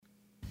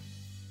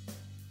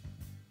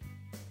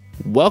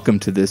Welcome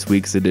to this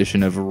week's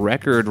edition of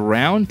Record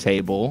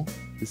Roundtable.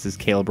 This is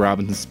Caleb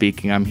Robinson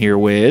speaking. I'm here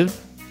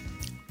with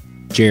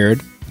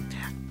Jared.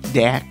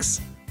 Dax.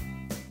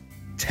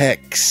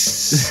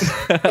 Tex.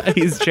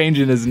 He's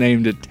changing his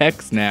name to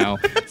Tex now,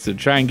 so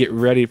try and get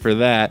ready for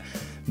that.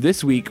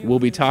 This week, we'll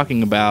be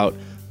talking about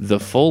the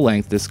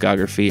full-length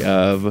discography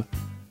of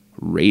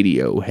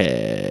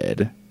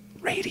Radiohead.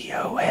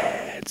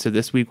 So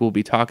this week, we'll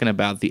be talking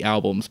about the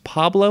albums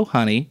Pablo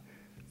Honey,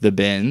 The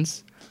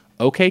Bends,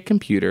 OK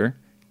Computer,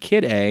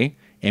 Kid A,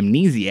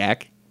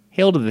 Amnesiac,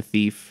 Hail to the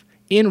Thief,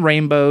 In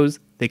Rainbows,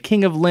 The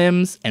King of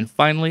Limbs, and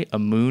finally, A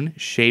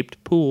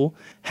Moon-Shaped Pool.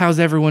 How's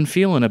everyone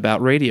feeling about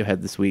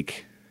Radiohead this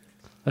week?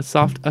 A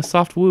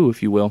soft woo,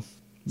 if you will.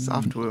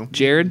 Soft woo.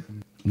 Jared?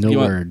 No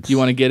words. Do you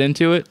want to get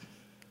into it?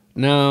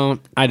 No,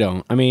 I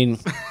don't. I mean,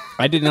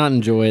 I did not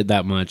enjoy it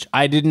that much.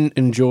 I didn't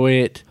enjoy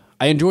it.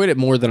 I enjoyed it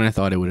more than I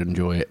thought I would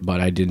enjoy it, but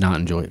I did not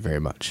enjoy it very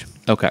much.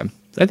 Okay.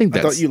 I think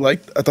I that's...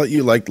 thought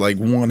you liked like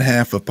one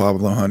half of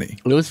Pablo Honey.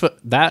 It was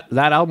that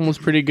album was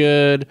pretty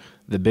good.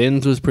 The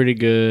Bends was pretty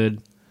good.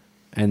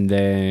 And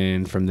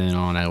then from then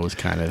on, I was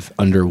kind of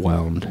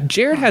underwhelmed.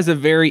 Jared has a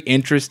very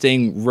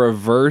interesting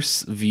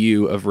reverse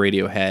view of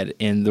Radiohead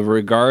in the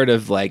regard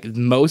of, like,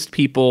 most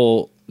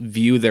people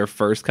view their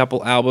first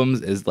couple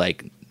albums as,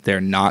 like, they're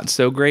not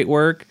so great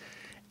work.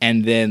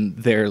 And then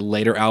their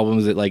later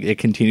albums, it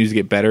continues to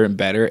get better and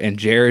better. And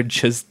Jared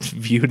just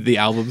viewed the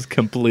albums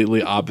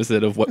completely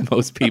opposite of what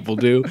most people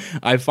do.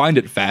 I find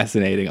it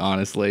fascinating,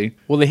 honestly.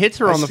 Well, the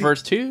hits are on the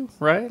first two,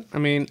 right? I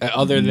mean,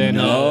 other than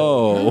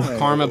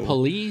Karma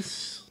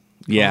Police.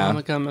 Yeah.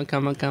 Karma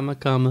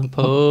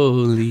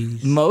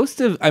Police.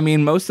 Most of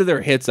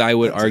their hits, I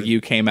would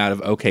argue, came out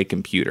of OK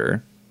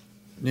Computer.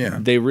 Yeah.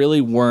 They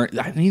really weren't.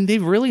 I mean,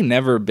 they've really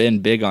never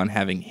been big on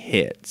having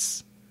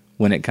hits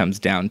when it comes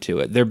down to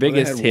it. Their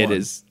biggest hit one.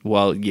 is,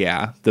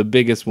 the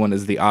biggest one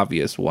is the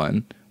obvious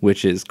one,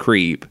 which is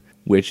Creep,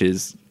 which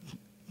is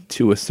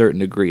to a certain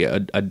degree a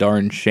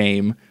darn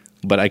shame,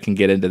 but I can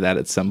get into that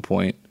at some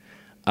point.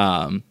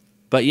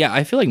 But yeah,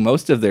 I feel like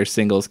most of their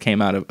singles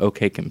came out of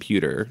OK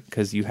Computer,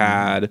 because you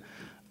had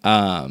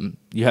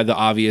the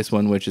obvious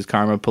one, which is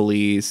Karma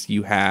Police.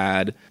 You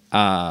had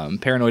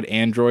Paranoid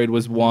Android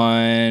was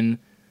one.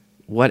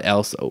 What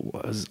else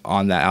was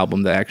on that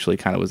album that actually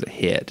kind of was a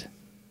hit?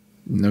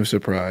 No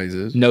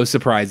Surprises. No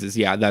Surprises.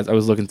 Yeah, I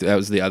was looking through. That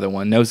was the other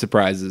one. No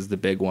Surprises, the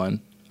big one,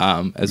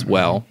 as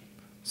well.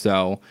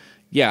 So,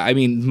 yeah, I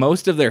mean,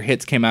 most of their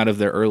hits came out of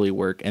their early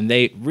work, and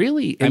they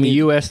really. In the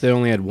U.S., they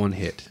only had one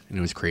hit, and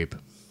it was Creep.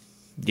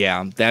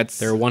 Yeah,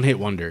 They're one-hit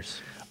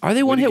wonders. Are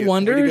they one-hit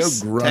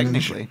wonders?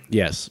 Technically.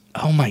 Yes.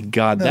 Oh my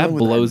God, that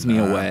blows me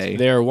away.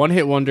 They are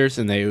one-hit wonders,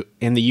 and they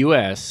in the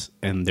U.S.,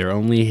 and their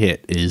only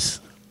hit is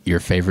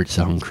your favorite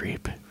song,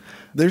 Creep.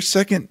 Their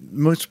second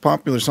most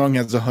popular song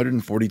has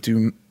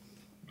 142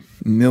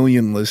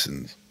 million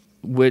listens.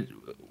 What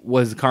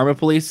was Karma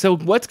Police? So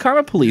what's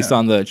Karma Police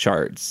on the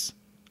charts?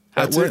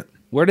 That's it.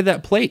 Where did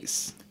that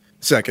place?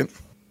 Second.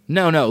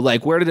 No,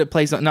 like where did it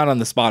place? Not on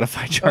the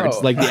Spotify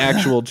charts, like the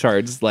actual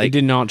charts. They Like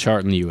did not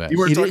chart in the U.S. You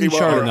weren't He talking didn't about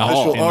chart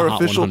our in the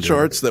official 100.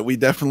 charts that we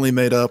definitely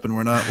made up, and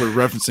we're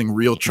referencing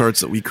real charts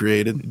that we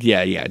created.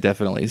 yeah,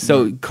 definitely.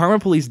 So Karma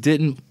Police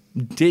didn't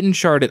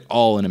chart at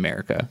all in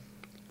America.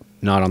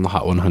 Not on the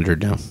Hot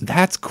 100, no.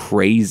 That's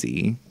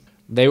crazy.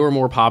 They were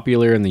more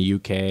popular in the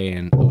U.K.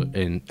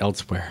 and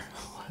elsewhere.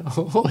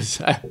 What was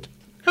that?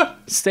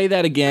 Say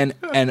that again,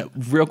 and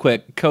real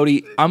quick,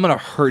 Cody, I'm gonna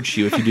hurt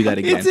you if you do that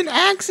again. It's an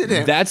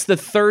accident. That's the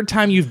third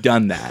time you've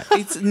done that.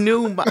 It's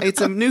new. It's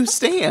a new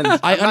stand.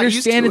 I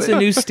understand it's a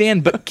new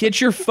stand, but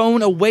get your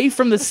phone away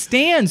from the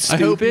stand,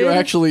 stupid. I hope you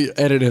actually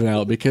edit it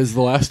out, because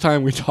the last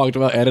time we talked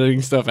about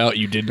editing stuff out,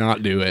 you did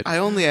not do it. I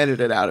only edit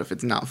it out if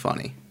it's not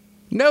funny.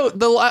 No,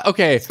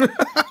 okay.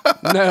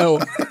 No.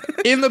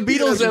 In the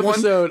Beatles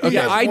episode. Okay,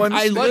 Yeah, I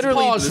let's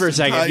literally pause for a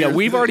second. Yeah,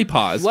 we've already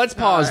paused. Let's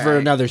pause for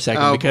another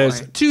second, Oh, because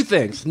boy. two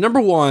things.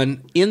 Number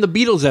one, in the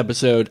Beatles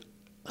episode,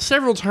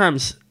 several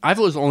times, I've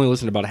only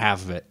listened to about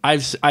half of it. I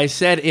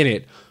said in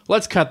it,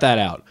 let's cut that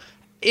out.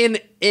 In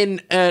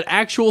an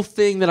actual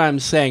thing that I'm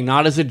saying,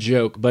 not as a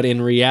joke, but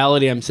in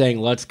reality, I'm saying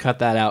let's cut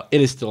that out. It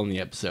is still in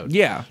the episode.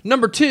 Yeah.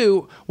 Number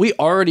two, we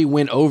already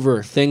went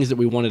over things that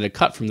we wanted to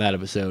cut from that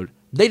episode.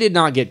 They did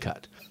not get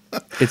cut.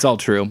 It's all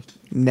true.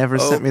 Never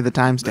sent me the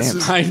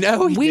timestamps. I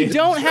know. We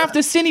don't have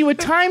to send you a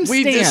timestamp.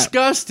 We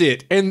discussed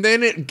it, and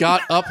then it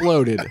got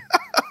uploaded.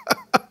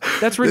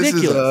 That's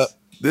ridiculous.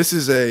 This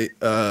is it's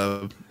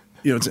an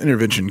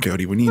intervention,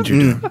 Cody. We need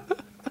you to.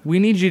 We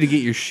need you to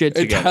get your shit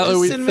together.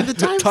 Tyler, Send me the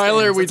timestamps.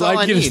 Tyler, we'd That's all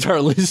like I you to need.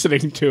 start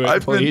listening to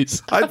it,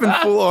 please. I've been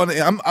full on.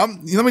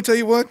 Let me tell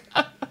you what,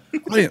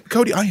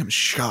 Cody. I am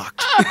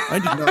shocked. I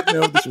did not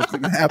know this was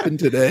going to happen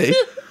today.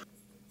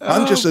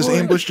 I'm just as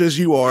ambushed as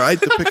you are. I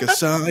had to pick a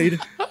side.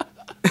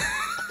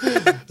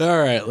 All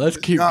right, let's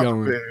keep Not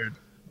going. prepared.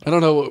 I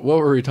don't know what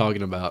were we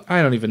talking about.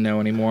 I don't even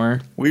know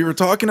anymore. We were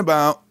talking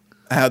about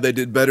how they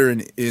did better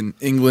in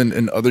England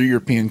and other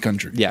European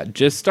countries. Yeah,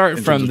 just start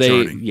In from terms of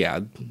charting. Yeah,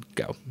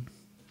 go.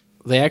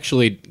 They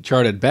actually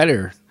charted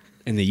better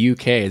in the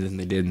UK than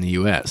they did in the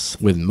US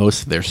with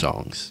most of their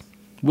songs.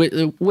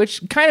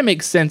 Which kind of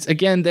makes sense.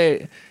 Again,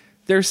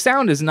 their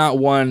sound is not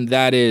one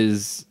that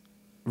is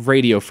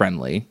radio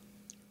friendly.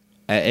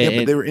 Yeah,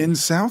 but they were in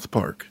South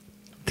Park.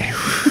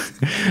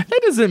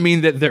 That doesn't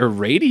mean that they're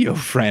radio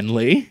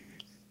friendly.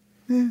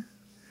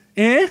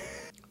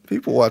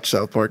 People watch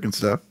South Park and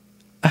stuff.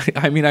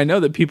 I mean, I know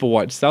that people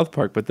watch South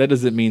Park, but that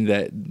doesn't mean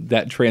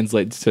that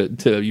translates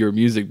to your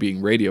music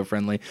being radio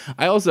friendly.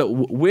 I also,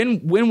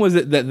 when was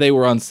it that they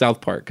were on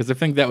South Park? Because I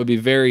think that would be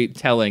very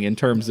telling in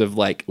terms of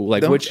like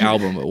which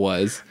album it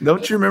was.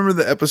 Don't you remember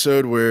the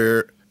episode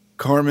where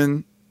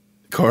Cartman,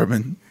 he got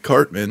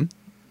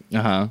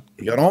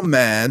all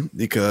mad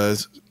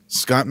because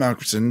Scott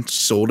Malkinson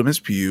sold him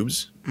his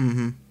pubes.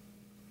 Mm-hmm.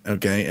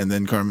 Okay, and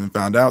then Cartman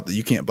found out that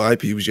you can't buy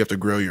pubes; you have to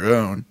grow your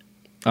own.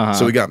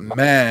 So he got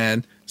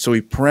mad. So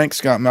he pranked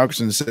Scott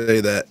Malkinson to say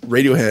that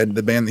Radiohead,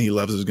 the band that he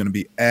loves, is going to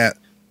be at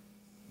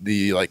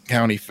the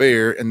county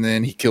fair, and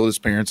then he killed his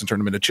parents and turned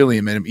them into chili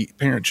and made him eat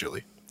parent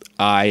chili.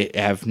 I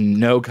have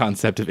no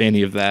concept of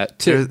any of that.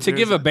 To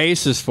give a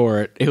basis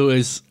for it, it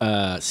was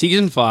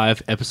season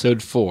 5,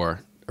 episode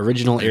 4,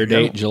 original air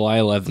date July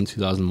 11,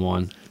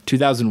 2001.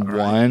 2001.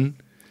 Right.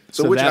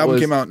 So which album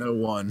came out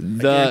in 01?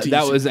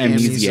 That was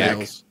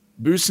Amnesiac.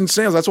 Boosting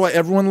sales. That's why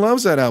everyone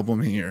loves that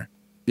album here.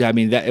 Yeah, I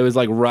mean, it was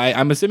right.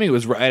 I'm assuming it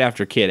was right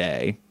after Kid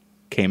A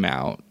came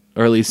out,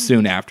 or at least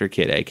soon after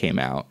Kid A came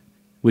out,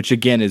 which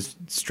again is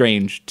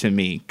strange to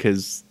me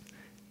because,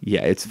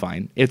 yeah, it's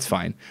fine. It's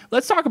fine.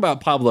 Let's talk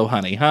about Pablo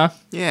Honey, huh?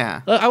 Yeah.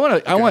 I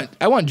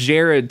want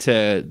Jared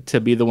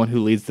to be the one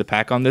who leads the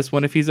pack on this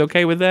one if he's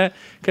okay with that,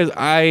 because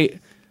I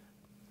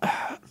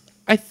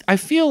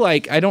feel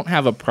like I don't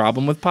have a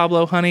problem with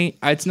Pablo Honey.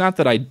 It's not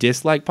that I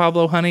dislike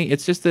Pablo Honey.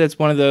 It's just that it's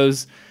one of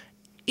those,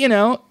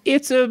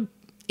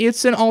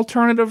 it's an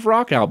alternative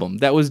rock album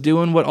that was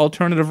doing what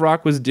alternative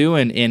rock was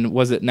doing in,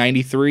 was it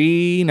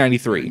 93?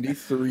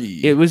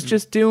 93. It was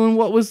just doing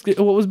what was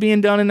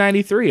being done in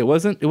 93. It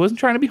wasn't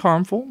trying to be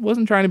harmful. It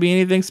wasn't trying to be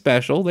anything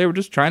special. They were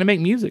just trying to make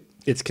music.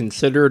 It's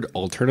considered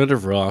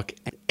alternative rock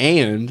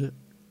and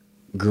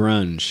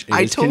grunge.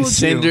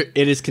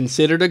 It is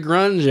considered a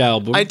grunge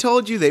album. I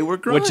told you they were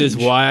grunge. Which is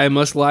why I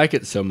must like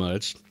it so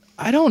much.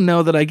 I don't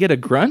know that I get a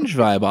grunge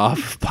vibe off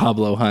of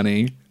Pablo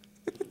Honey.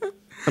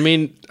 I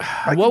mean,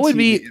 what would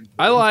be?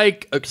 I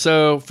like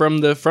from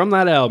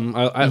that album.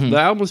 The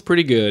album was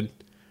pretty good,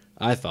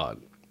 I thought.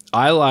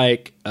 I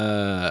like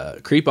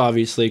 "Creep."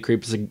 Obviously,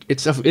 "Creep"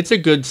 is a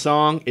good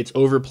song. It's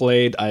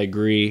overplayed. I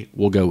agree.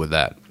 We'll go with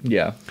that.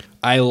 Yeah.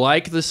 I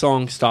like the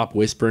song "Stop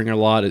Whispering" a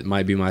lot. It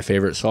might be my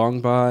favorite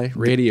song by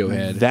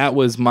Radiohead. That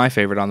was my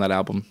favorite on that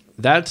album.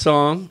 That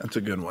song, that's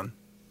a good one.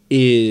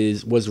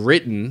 Was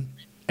written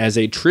as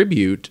a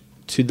tribute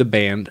to the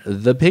band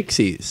The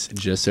Pixies.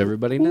 Just so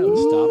everybody knows.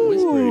 Stop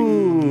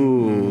Whispering.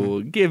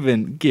 Ooh,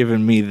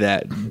 giving me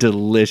that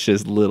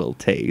delicious little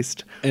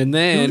taste. And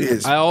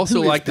then I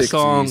also like the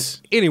song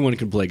Anyone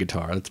Can Play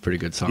Guitar. That's a pretty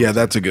good song. Yeah,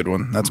 that's a good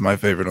one. That's my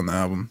favorite on the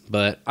album.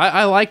 But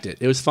I liked it.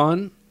 It was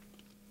fun.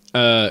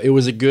 It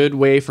was a good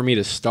way for me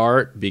to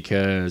start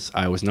because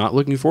I was not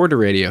looking forward to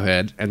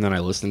Radiohead. And then I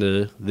listened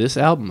to this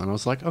album and I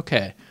was like,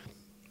 okay,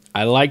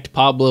 I liked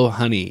Pablo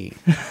Honey.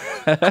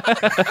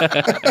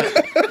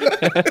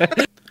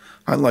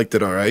 I liked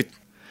it all right.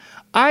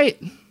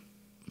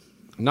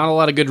 Not a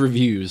lot of good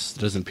reviews,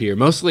 doesn't appear.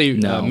 Mostly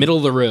middle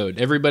of the road.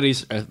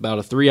 Everybody's about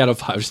a 3 out of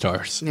 5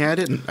 stars. Yeah, I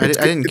didn't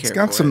care. It's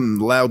got some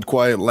loud,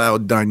 quiet,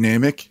 loud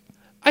dynamic.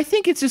 I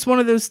think it's just one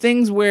of those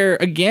things where,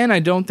 again, I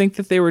don't think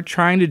that they were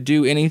trying to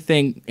do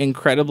anything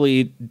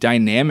incredibly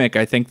dynamic.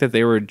 I think that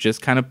they were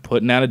just kind of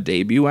putting out a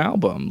debut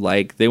album.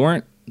 Like, they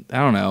weren't, I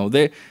don't know.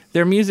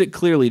 Their music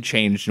clearly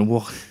changed, and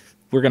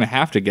we're going to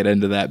have to get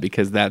into that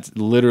because that's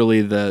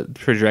literally the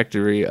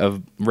trajectory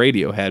of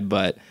Radiohead,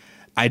 but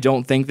I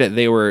don't think that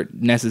they were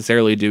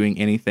necessarily doing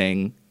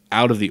anything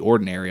out of the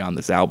ordinary on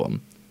this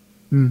album.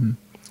 Mm-hmm.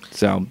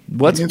 So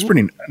it's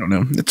pretty, I don't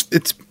know.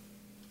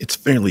 It's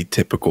fairly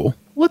typical.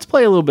 Let's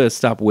play a little bit of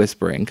Stop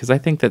Whispering because I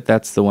think that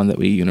that's the one that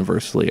we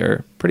universally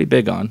are pretty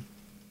big on.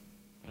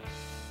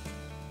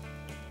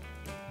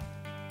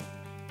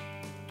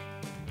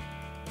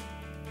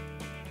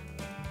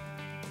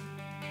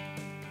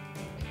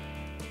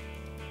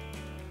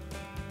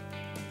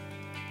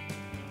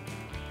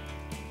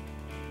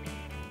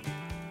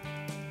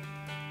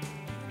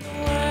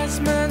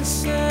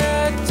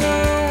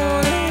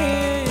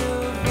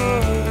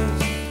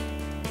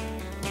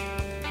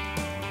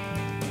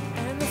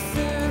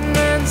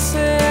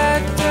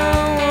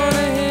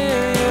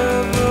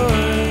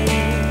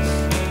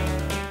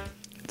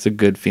 It's a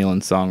good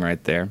feeling song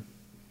right there.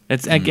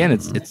 It's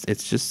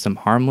just some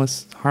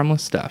harmless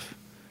stuff.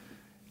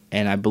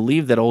 And I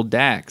believe that old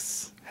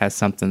Dax has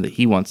something that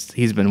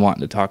he's been wanting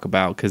to talk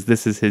about because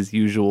this is his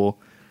usual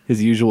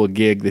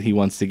gig that he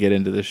wants to get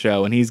into the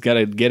show, and he's got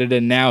to get it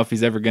in now if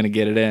he's ever going to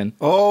get it in.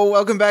 Oh,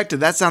 welcome back to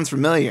That Sounds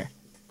Familiar.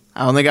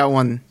 I only got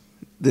one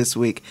this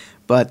week,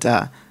 but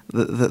actually,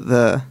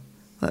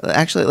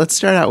 let's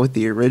start out with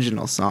the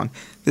original song.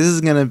 This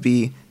is going to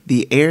be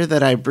The Air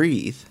That I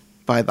Breathe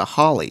by the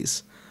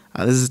Hollies.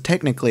 This is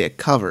technically a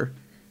cover.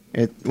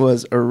 It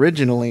was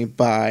originally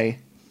by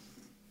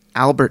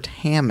Albert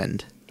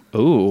Hammond.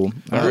 Ooh, all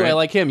I right.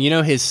 like him. You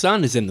know, his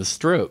son is in the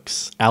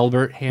Strokes,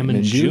 Albert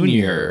Hammond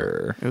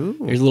Jr. Ooh,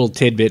 Here's a little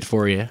tidbit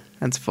for you.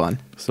 that's fun.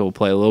 So we'll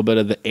play a little bit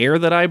of The Air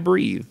That I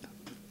Breathe.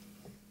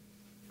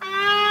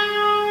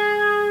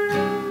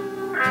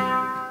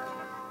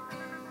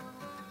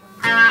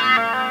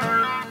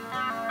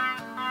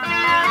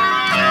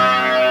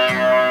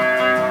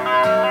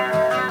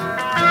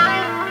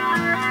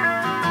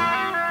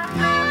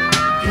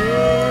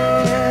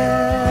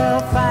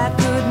 If I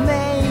could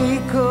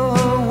make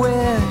a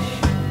wish,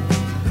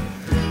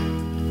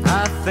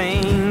 I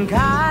think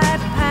I'd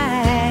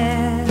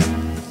pass.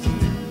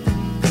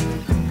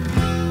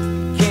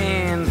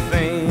 Can't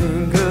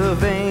think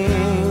of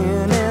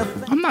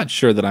anything. I'm not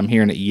sure that I'm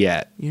hearing it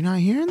yet. You're not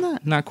hearing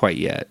that? Not quite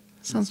yet.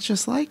 Sounds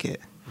just like it.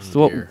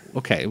 So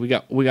okay, we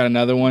got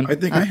another one. I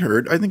think I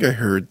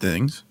heard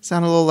things.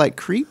 Sound a little like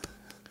Creep?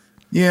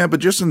 Yeah, but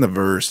just in the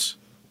verse.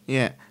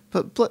 Yeah.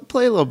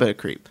 Play a little bit of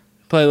Creep.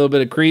 Play a little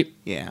bit of Creep.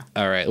 Yeah.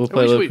 All right, we'll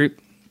play a wish little we- Creep.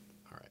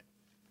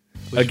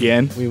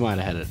 Again. We might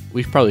have had it.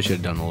 We probably should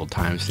have done a little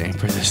timestamp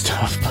for this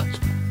stuff, but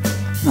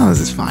No, this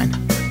is fine.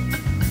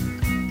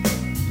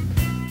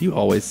 You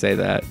always say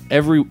that.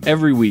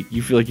 Every week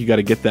you feel like you got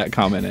to get that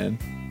comment in.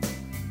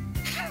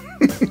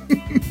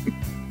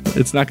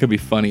 It's not going to be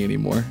funny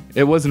anymore.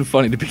 It wasn't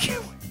funny to begin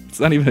with. It's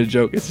not even a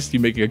joke. It's just you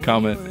making a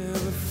comment.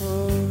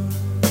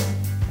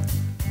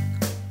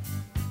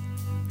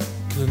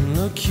 Couldn't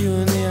look you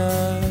in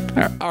the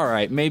eye. All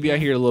right, maybe I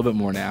hear it a little bit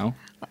more now.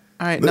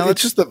 All right, But now it's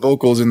let's just the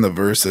vocals in the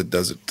verse that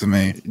does it to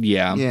me.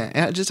 Yeah.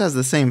 Yeah, it just has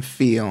the same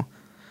feel.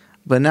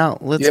 But now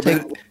let's Yeah,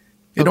 take. but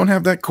you don't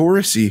have that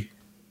chorusy,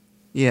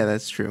 Yeah,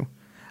 that's true.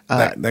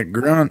 that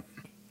grunt.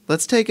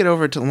 Let's take it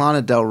over to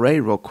Lana Del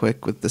Rey real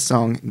quick with the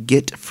song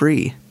 "Get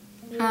Free."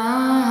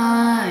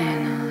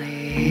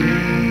 Finally,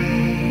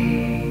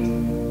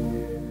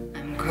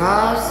 I'm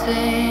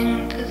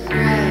crossing the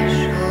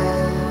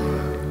threshold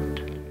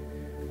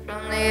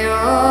from the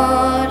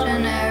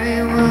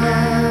ordinary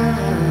world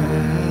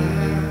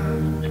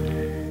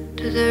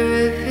to the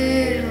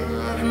reveal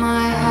of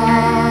my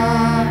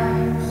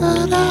heart.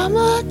 But I'm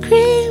a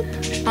creep,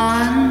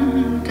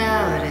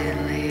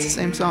 undoubtedly. It's the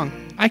same song.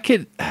 I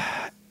could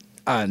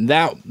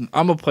that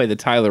I'm going to play the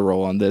Tyler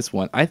role on this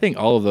one. I think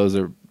all of those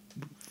are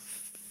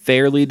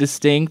fairly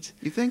distinct.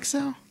 You think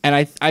so?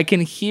 And I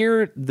can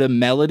hear the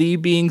melody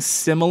being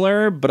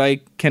similar, but I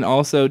can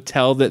also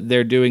tell that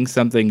they're doing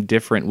something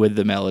different with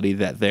the melody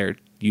that they're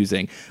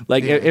using.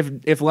 Like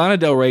if Lana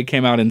Del Rey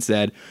came out and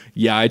said,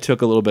 "Yeah, I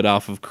took a little bit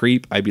off of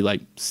Creep," I'd be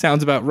like,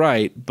 "Sounds about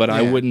right," but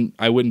I Yeah.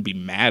 wouldn't be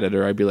mad at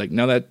her. I'd be like,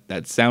 "No,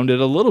 that sounded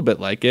a little bit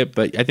like it,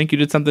 but I think you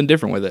did something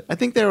different with it." I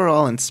think they were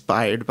all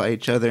inspired by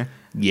each other.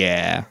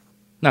 Yeah.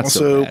 Not Also-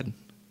 so bad.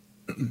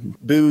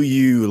 Boo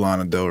you,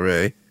 Lana Del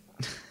Rey.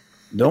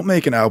 Don't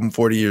make an album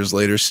 40 years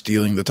later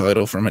stealing the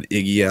title from an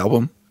Iggy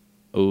album.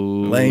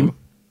 Ooh. Lame.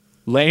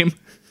 Lame.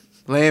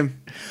 Lame.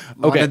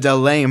 Okay. Lana Del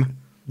Lame.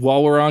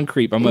 While we're on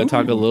Creep, I'm going to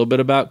talk a little bit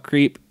about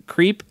Creep.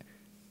 Creep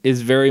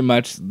is very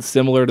much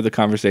similar to the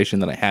conversation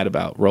that I had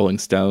about Rolling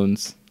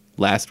Stones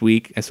last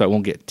week, and so I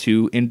won't get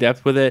too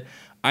in-depth with it.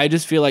 I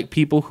just feel like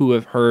people who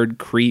have heard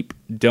Creep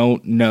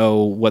don't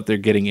know what they're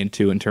getting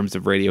into in terms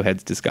of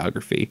Radiohead's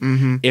discography.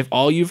 If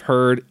all you've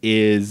heard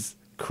is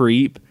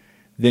Creep,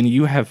 then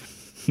you have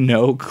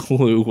no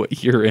clue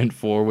what you're in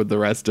for with the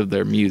rest of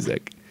their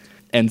music.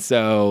 And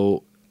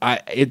so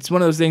it's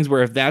one of those things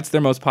where if that's their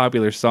most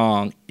popular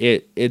song,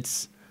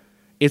 it's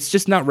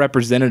just not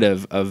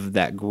representative of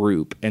that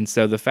group. And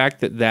so the fact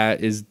that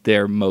that is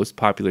their most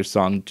popular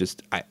song,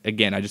 I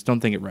just don't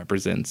think it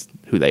represents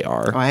who they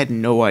are. Oh, I had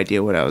no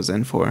idea what I was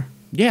in for.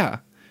 Yeah.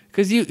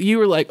 Because you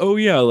were like, oh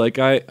yeah, like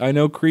I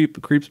know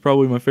Creep. Creep's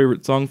probably my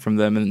favorite song from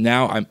them. And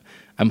now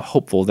I'm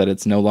hopeful that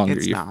it's no longer.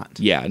 It's not.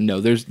 Yeah,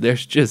 no, there's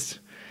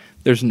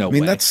no way.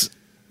 I mean,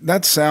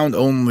 that sound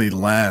only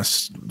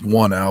lasts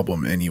one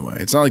album anyway.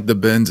 It's not like the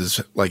Bends is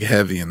like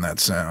heavy in that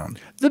sound.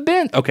 The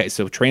Bends. Okay,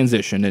 so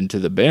transition into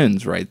the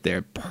Bends right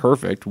there.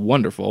 Perfect.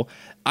 Wonderful.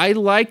 I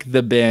like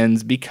the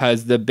Bends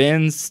because the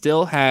Bends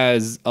still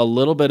has a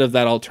little bit of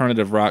that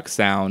alternative rock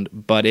sound,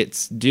 but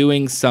it's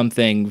doing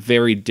something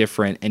very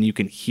different, and you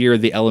can hear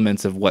the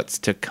elements of what's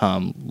to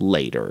come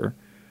later.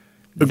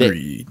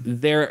 Agreed.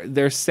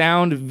 Their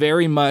sound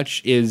very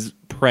much is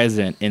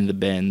present in the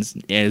Bends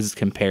as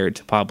compared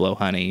to Pablo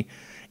Honey.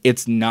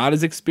 It's not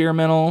as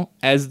experimental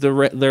as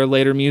their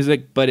later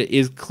music, but it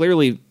is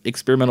clearly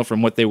experimental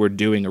from what they were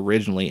doing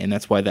originally, and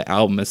that's why the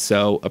album is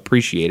so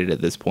appreciated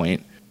at this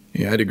point.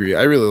 Yeah, I'd agree.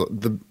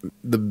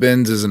 The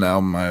Bends is an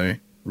album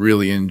I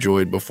really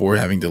enjoyed before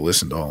having to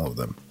listen to all of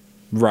them.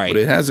 Right.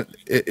 But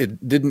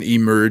it didn't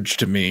emerge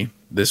to me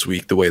this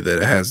week the way that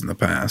it has in the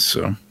past.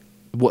 So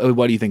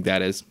What do you think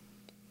that is?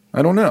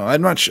 I don't know. I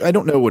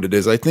don't know what it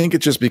is. I think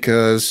it's just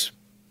because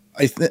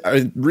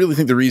I really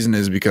think the reason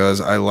is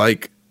because I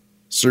like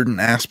certain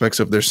aspects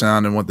of their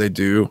sound and what they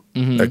do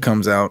that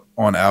comes out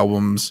on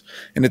albums.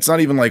 And it's not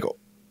even like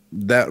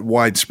that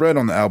widespread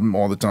on the album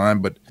all the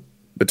time, but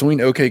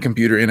between OK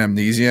Computer and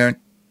Amnesiac,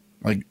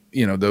 like,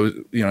 those,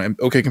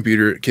 OK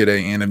Computer, Kid A,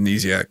 and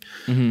Amnesiac,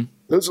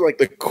 those are like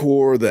the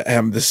core that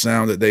have the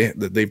sound that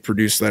they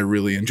produce that I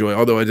really enjoy.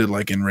 Although I did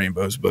like In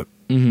Rainbows, but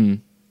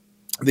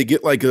they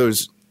get like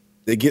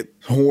they get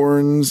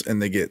horns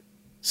and they get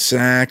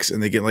sax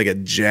and they get like a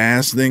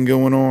jazz thing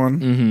going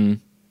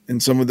on in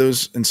some of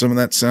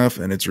that stuff,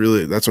 and that's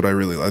what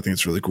I think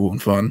it's really cool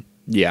and fun.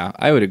 Yeah,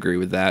 I would agree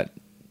with that.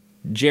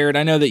 Jared,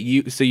 I know that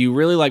you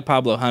really like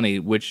Pablo Honey,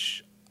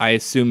 which I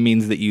assume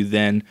means that you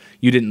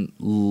didn't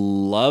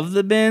love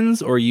the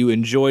Bends, or you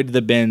enjoyed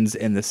the Bends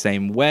in the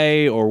same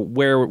way, or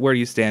where do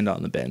you stand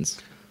on the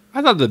Bends?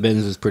 I thought the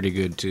Bends was pretty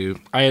good too.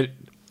 I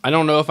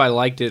don't know if I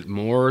liked it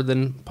more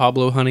than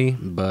Pablo Honey,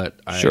 but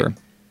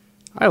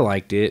I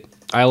liked it.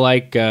 I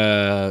like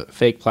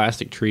Fake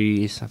Plastic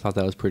Trees. I thought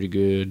that was pretty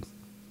good.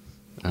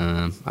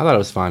 I thought it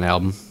was a fine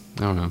album.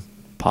 I don't know.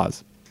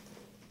 Pause.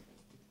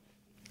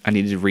 I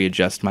needed to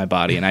readjust my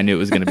body, and I knew it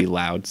was going to be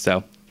loud,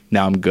 so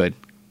now I'm good.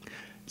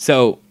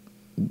 So,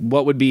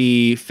 what would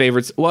be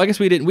favorites? Well, I guess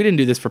we didn't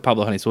do this for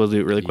Pablo Honey, so we'll do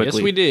it really quickly.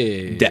 Yes, we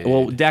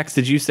did. Dax,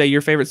 did you say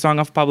your favorite song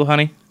off Pablo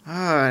Honey?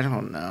 I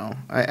don't know.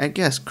 I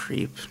guess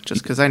Creep,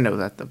 just because I know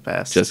that the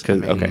best. Just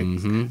because, okay.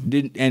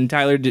 And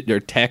Tyler, or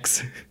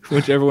Tex,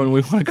 whichever one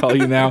we want to call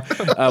you now,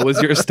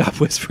 was your Stop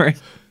Whispering?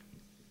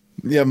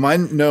 Yeah,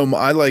 mine. No,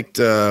 I liked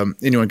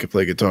Anyone Can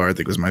Play Guitar. I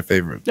think was my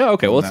favorite. Oh,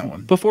 okay. Well,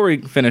 before we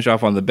finish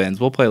off on the Bends,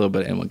 we'll play a little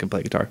bit of Anyone Can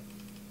Play Guitar.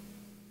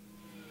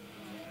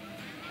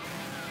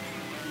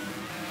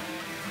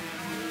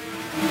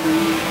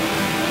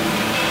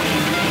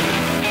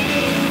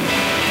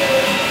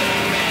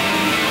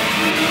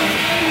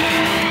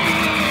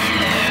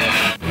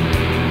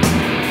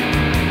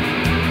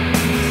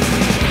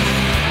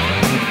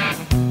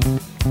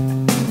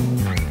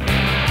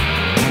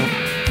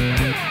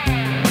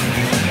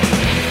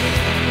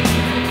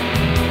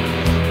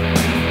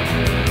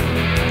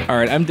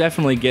 I'm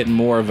definitely getting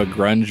more of a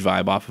grunge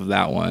vibe off of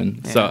that one.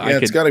 Yeah. So yeah,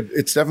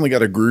 it's definitely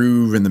got a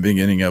groove in the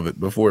beginning of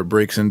it before it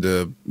breaks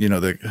into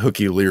the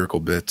hooky lyrical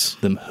bits.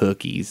 Them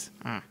hookies.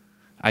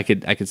 I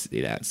could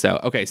see that.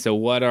 So okay, so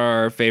what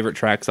are favorite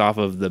tracks off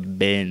of the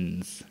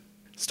Bends?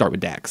 Start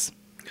with Dax.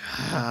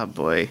 Ah,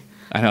 boy.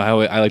 I know how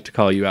I like to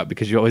call you out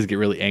because you always get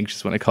really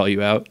anxious when I call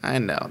you out. I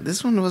know.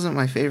 This one wasn't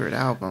my favorite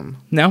album.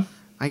 No?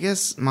 I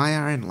guess My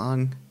Iron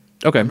Lung.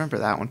 Okay. I remember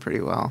that one pretty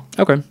well.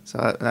 Okay.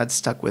 So that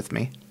stuck with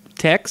me.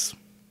 Tex?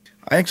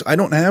 I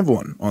don't have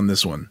one on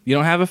this one. You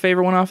don't have a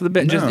favorite one off of the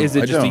Bends? No, is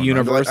it just a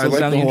universal I like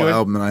sound the you whole enjoy?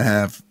 album, and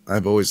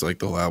I've always liked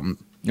the whole album,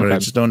 but Okay. I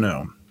just don't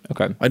know.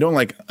 Okay. I don't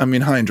like. I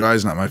mean, High and Dry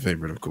is not my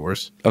favorite, of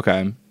course.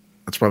 Okay.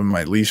 That's probably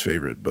my least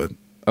favorite, but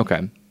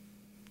Okay.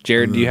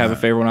 Jared, do you have a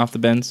favorite one off the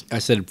Bends? I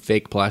said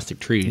Fake Plastic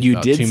Trees You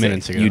about did 2 say,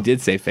 minutes ago. You did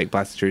say Fake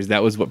Plastic Trees.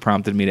 That was what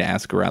prompted me to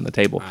ask around the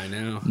table. I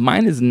know.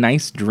 Mine is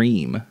Nice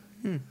Dream.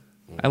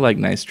 I like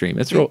Nice Dream.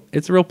 It's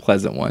a real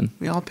pleasant one.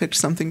 We all picked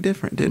something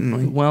different, didn't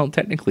we? Well,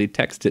 technically,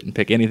 Tex didn't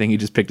pick anything. He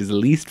just picked his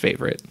least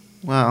favorite.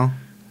 Well,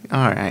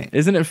 all right.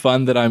 Isn't it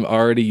fun that I'm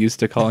already used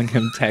to calling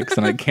him Tex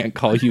and I can't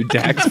call you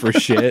Dax for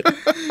shit?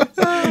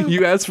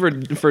 You asked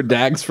for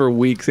Dax for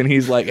weeks, and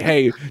he's like,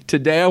 hey,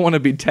 today I want to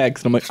be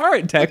Tex. And I'm like, all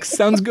right, Tex,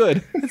 sounds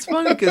good. It's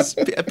funny because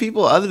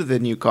people other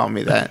than you call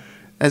me that.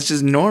 That's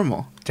just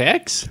normal.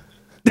 Tex?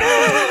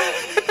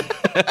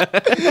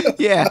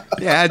 Yeah.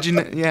 How'd you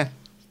know? Yeah.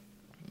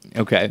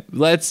 Okay,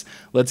 let's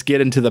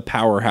get into the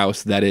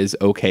powerhouse that is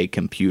OK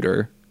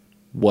Computer.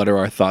 What are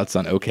our thoughts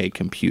on OK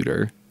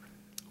Computer?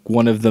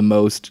 One of the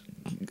most,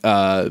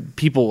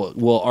 people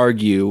will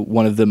argue,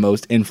 one of the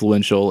most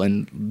influential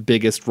and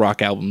biggest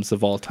rock albums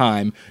of all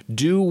time.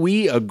 Do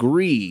we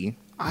agree?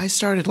 I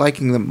started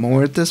liking them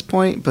more at this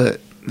point,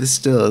 but this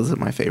still isn't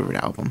my favorite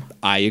album.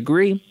 I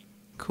agree.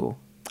 Cool.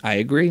 I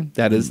agree.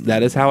 That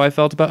is how I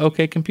felt about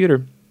OK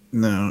Computer.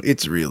 no,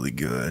 it's really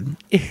good.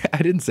 I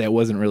didn't say it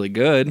wasn't really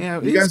good.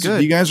 Yeah, You it's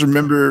good. you guys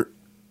remember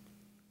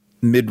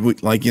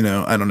midweek, like,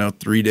 I don't know,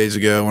 3 days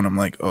ago when I'm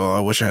like, oh,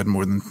 I wish I had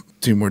more than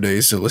 2 more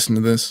days to listen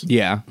to this.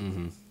 Yeah.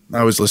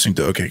 I was listening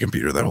to OK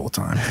Computer that whole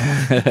time.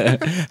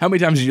 How many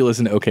times did you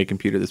listen to OK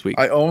Computer this week?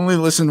 I only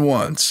listened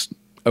once,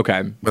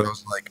 Okay. but I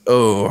was like,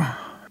 oh,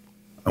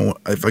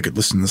 if I could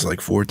listen to this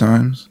like 4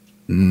 times.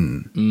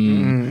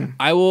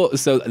 I will.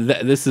 So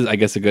this is, I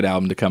guess, a good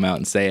album to come out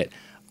and say it.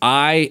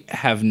 I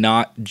have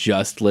not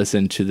just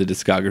listened to the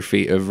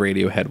discography of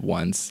Radiohead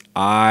once.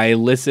 I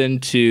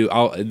listened to,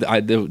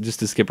 just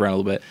to skip around a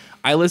little bit,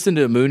 I listened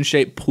to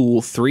Moonshaped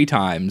Pool 3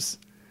 times.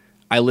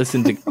 I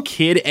listened to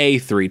Kid A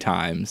 3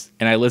 times,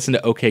 and I listened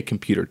to OK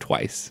Computer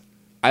twice.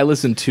 I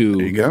listened There you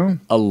to go.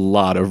 a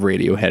lot of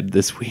Radiohead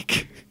this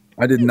week.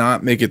 I did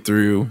not make it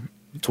through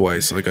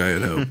twice like I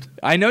had hoped.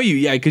 I know you,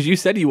 yeah, because you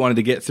said you wanted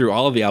to get through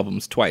all of the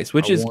albums twice,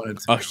 which is wanted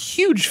to. a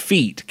huge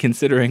feat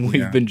considering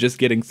we've Yeah. been just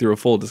getting through a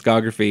full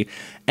discography.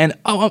 And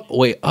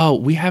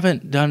we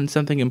haven't done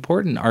something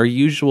important. Our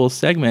usual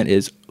segment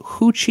is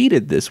Who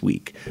Cheated This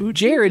Week?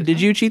 Jared,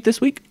 did you cheat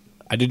this week?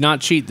 I did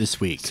not cheat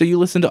this week. So you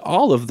listened to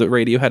all of the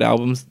Radiohead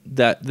albums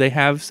that they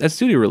have as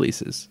studio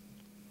releases.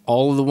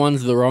 All of the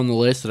ones that were on the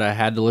list that I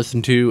had to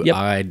listen to, Yep.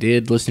 I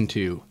did listen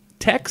to.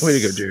 Tex, Way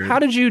to go, Jared. how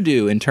did you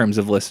do in terms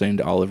of listening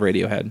to all of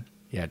Radiohead?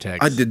 Yeah,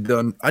 Tex. I did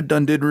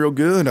real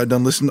good. I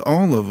done listened to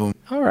all of them.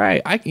 All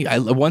right. I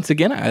once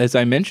again, as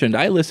I mentioned,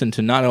 I listened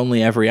to not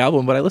only every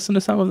album, but I listened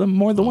to some of them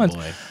more than once.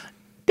 Boy.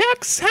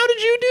 Dex, how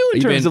did you do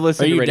in terms of Are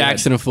listening you to Radiohead?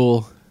 Daxing a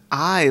fool?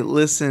 I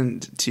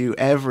listened to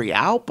every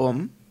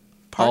album.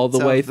 All the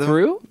parts way of them.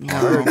 through?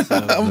 No.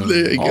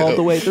 There you All go.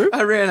 the way through?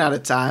 I ran out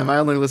of time. I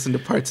only listened to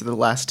parts of the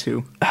last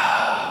two.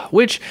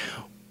 Which,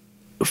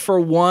 for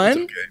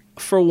one,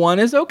 for one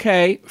is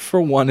okay.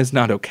 For one is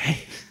not okay,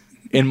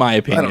 in my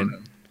opinion. I don't know.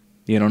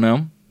 You don't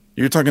know?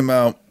 You're talking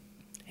about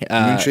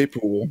Uh, Moonshaped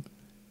Pool.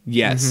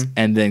 yes,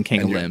 and then King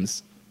And of you're-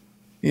 Limbs.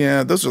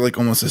 Yeah, those are like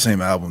almost the same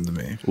album to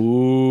me.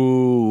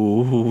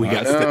 Ooh, we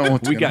got know,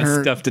 it's we gonna got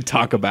hurt. stuff to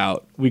talk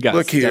about. We got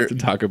Look stuff here. to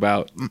talk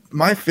about.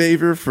 My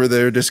favorite for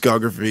their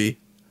discography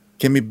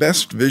can be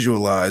best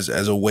visualized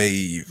as a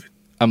wave.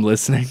 I'm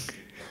listening.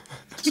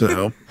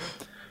 So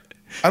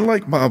I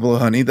like Pablo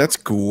Honey. That's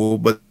cool,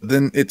 but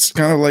then it's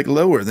kind of like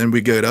lower. Then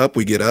we get up,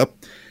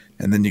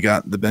 and then you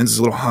got the Benz is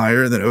a little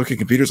higher. Then OK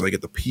Computer's like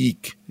at the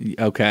peak,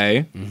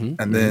 Okay.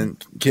 and then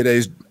Kid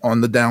A's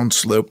on the down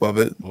slope of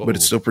it, but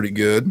it's still pretty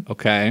good.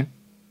 Okay.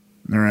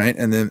 All right,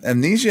 and then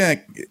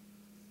Amnesiac.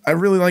 I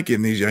really like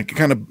Amnesiac. It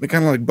kind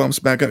of like bumps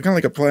back up, kind of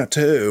like a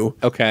plateau.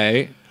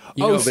 Okay.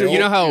 Oh, they so you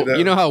know all how do that.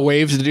 you know how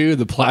waves do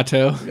the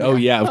plateau? Oh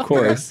yeah, of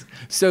course.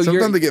 So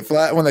Sometimes you're they get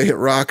flat when they hit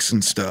rocks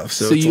and stuff.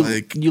 So, so it's you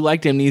like you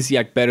liked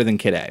Amnesiac better than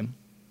Kid A.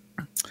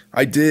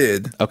 I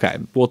did. Okay,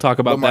 we'll talk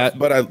about that.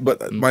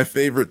 But my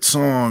favorite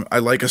song, I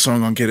like a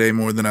song on Kid A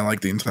more than I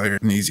like the entire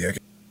Amnesiac.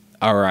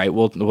 All right.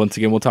 Well, once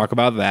again, we'll talk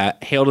about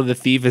that. Hail to the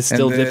Thief is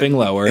still And then dipping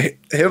lower.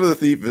 Hail to the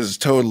Thief is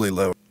totally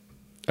low.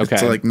 Okay.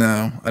 It's like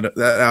no,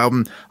 that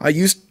album.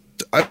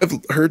 I've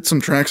heard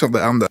some tracks off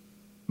the album,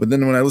 but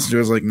then when I listened to it,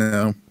 I was like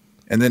no.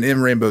 And then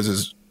In Rainbows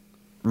is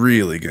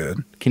really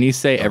good. Can you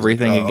say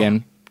everything Oh.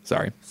 again?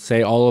 Sorry.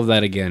 Say all of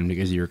that again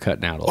because you were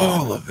cutting out a lot.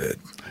 All of it.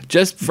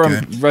 Just from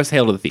Okay. Russ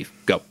Hail to the Thief.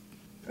 Go.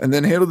 And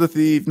then Hail to the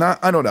Thief.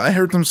 I don't know. I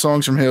heard some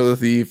songs from Hail to the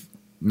Thief.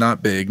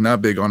 Not big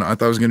on it. I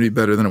thought it was going to be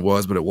better than it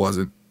was, but it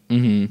wasn't.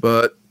 Mm-hmm.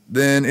 But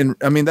then,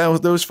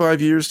 those 5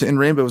 years to In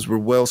Rainbows were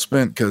well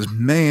spent because,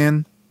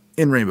 man,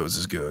 In Rainbows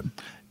is good.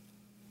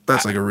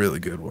 That's like a really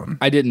good one.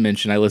 I didn't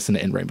mention I listened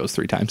to In Rainbows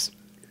 3 times.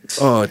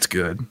 Oh, it's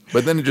good.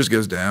 But then it just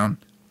goes down.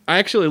 I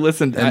actually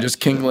listened. And just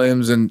King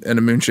Limbs and A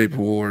Moonshaped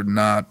Pool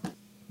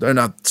they're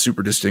not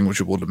super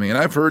distinguishable to me. And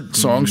I've heard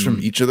songs from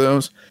each of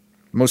those,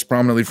 most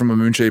prominently from A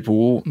Moonshaped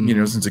Pool,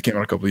 since it came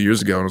out a couple of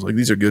years ago. And I was like,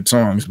 these are good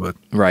songs, but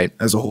right.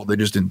 as a whole, they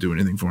just didn't do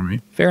anything for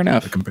me. Fair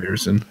enough.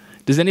 Comparison.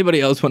 Does anybody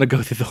else want to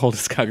go through the whole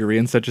discography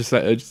in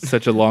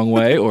such a long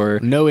way, or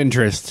No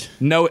interest.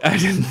 no? I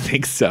didn't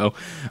think so.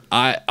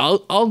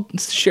 I'll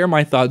share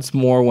my thoughts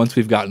more once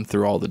we've gotten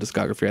through all the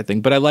discography. I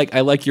think, but I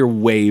like your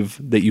wave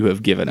that you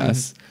have given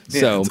us. Yeah,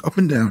 So it's up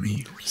and down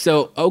here.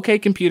 OK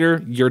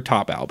Computer, your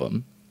top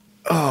album,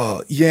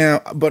 Oh, yeah,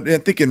 but I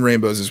think In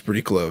Rainbows is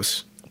pretty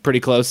close.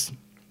 pretty close.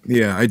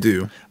 Yeah, I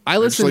do. I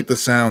It's listen. like the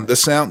sound.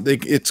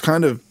 It's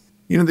kind of,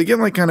 they get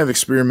like kind of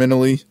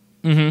experimentally.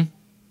 Mm-hmm.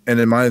 And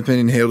in my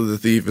opinion, Hail to the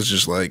Thief is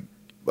just like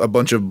a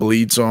bunch of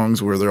Bleed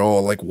songs where they're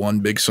all like one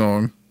big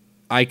song.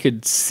 I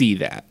could see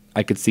that.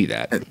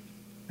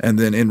 And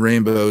then In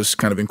Rainbows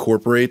kind of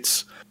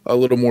incorporates a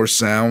little more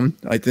sound,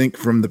 I think,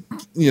 from the,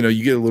 you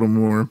get a little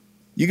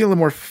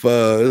more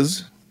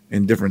fuzz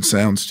and different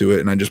sounds to it.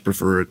 And I just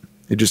prefer it.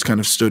 It just kind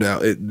of stood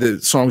out. The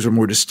songs are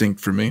more distinct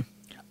for me.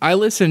 I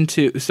listened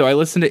to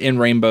In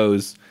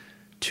Rainbows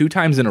 2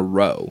 times in a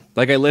row.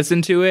 Like I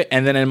listened to it,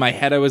 and then in my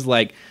head I was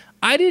like,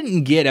 I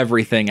didn't get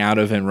everything out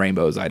of In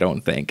Rainbows, I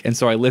don't think. And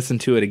so I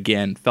listened to it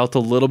again, felt a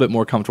little bit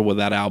more comfortable with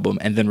that album,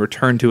 and then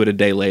returned to it a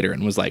day later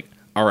and was like,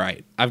 all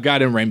right, I've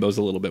got In Rainbows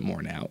a little bit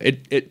more now.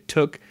 It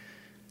took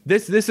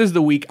this is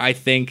the week I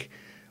think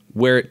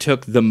where it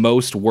took the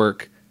most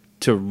work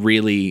to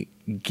really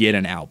get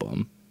an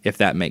album, if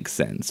that makes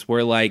sense.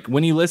 Where like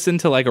when you listen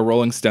to like a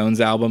Rolling Stones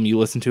album, you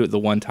listen to it the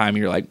one time and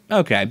you're like,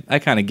 okay, I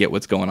kind of get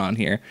what's going on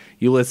here.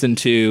 You listen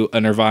to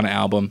a Nirvana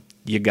album,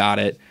 you got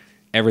it.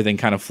 Everything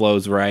kind of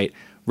flows right.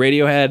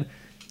 Radiohead,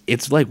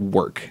 it's like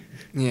work.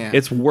 Yeah.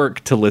 It's work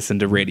to listen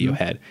to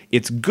Radiohead.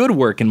 It's good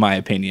work in my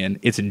opinion.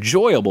 It's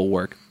enjoyable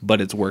work, but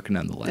it's work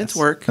nonetheless. It's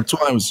work. That's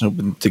why I was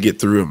hoping to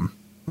get through them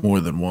more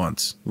than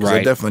once. 'Cause I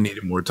Right. definitely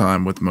needed more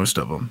time with most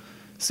of them.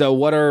 So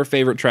what are our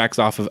favorite tracks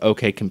off of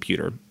OK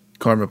Computer?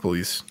 Karma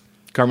Police.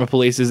 Karma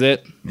Police is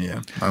it?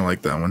 Yeah, I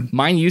like that one.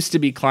 Mine used to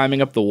be Climbing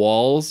Up the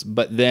Walls,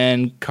 but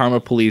then Karma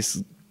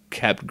Police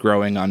kept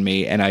growing on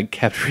me, and I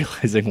kept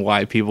realizing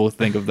why people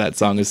think of that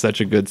song as such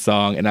a good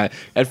song. And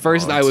at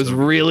first I it's was so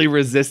really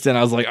resistant.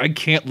 I was like, I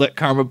can't let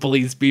Karma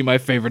Police be my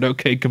favorite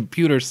OK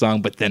Computer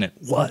song, but then it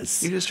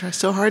was. You just try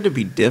so hard to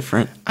be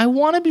different. I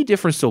want to be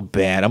different so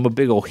bad. I'm a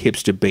big old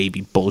hipster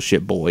baby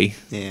bullshit boy.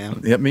 Yeah.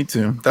 Yep, me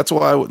too. That's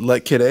why I would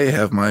let Kid A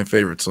have my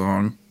favorite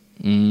song.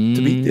 To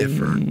be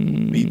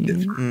different. Be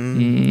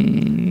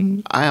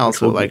different. I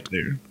also We'll get liked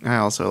there.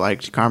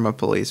 Karma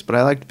Police, but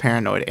I liked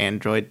Paranoid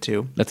Android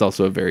too. That's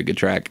also a very good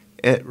track.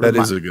 That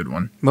is a good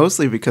one.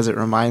 Mostly because it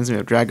reminds me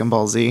of Dragon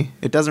Ball Z.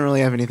 It doesn't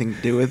really have anything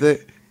to do with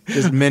it.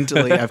 Just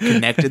mentally, I've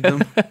connected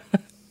them.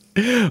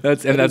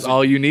 That's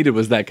all you needed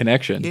was that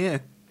connection. Yeah.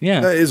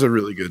 Yeah. That is a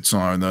really good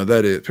song, though.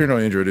 That is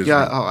Paranoid Android is.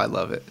 Yeah. Really- Oh, I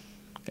love it.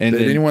 And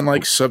Did then- anyone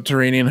like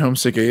Subterranean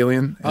Homesick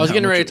Alien? I was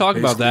getting ready to talk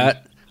about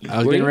that. I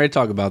was Were getting you? ready to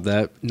talk about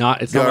that. It's All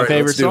not my right,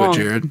 favorite let's do it, song.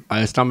 Jared.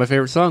 It's not my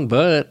favorite song,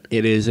 but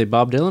it is a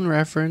Bob Dylan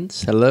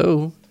reference.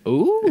 Hello.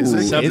 Ooh, Is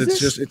it? Sub- is It's it?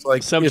 just it's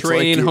like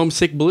Subterranean it's like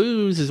Homesick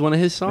Blues is one of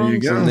his you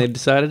songs, go. and they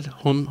decided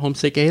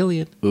Homesick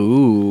Alien.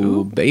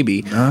 Ooh,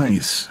 baby.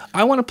 Nice.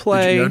 I want to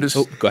play. notice-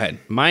 Oh, go ahead.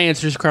 My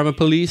answer is Karma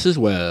Police as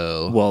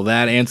well. Well,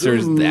 that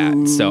answers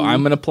that. So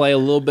I'm going to play a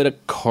little bit of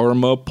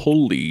Karma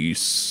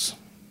Police.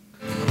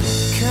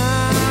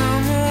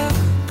 Karma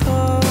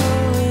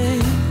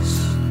police,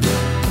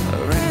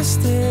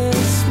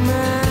 restless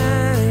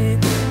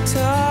mind,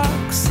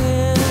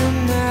 toxin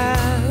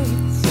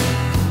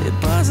mouth. It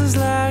buzzes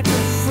like a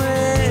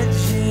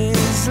fridge,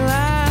 is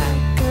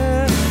like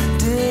a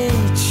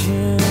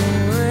ditching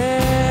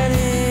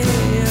radio.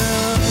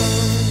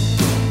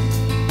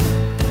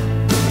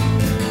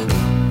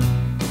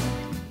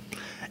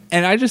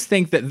 And I just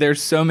think that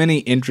there's so many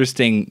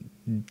interesting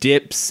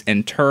dips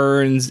and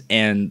turns,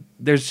 and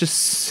there's just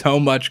so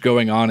much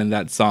going on in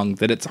that song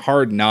that it's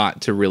hard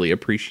not to really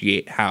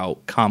appreciate how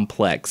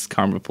complex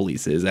Karma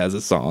Police is as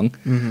a song.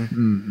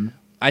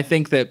 I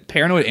think that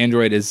Paranoid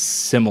Android is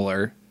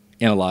similar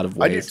in a lot of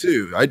I do ways.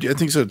 too. I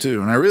think so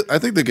too. And I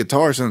think the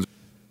guitar sounds.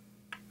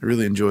 I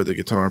really enjoy the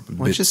guitar.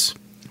 What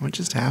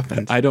just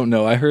happened? I don't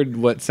know. I heard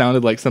what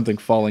sounded like something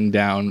falling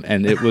down,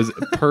 and it was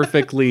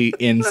perfectly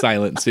in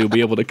silence, so you'll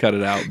be able to cut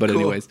it out. But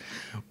anyways,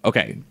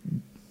 okay.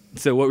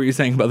 So what were you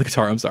saying about the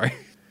guitar? I'm sorry.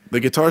 The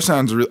guitar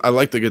sounds. I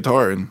like the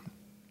guitar in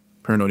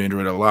Paranoid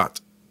Android a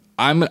lot.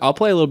 I'll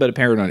play a little bit of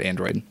Paranoid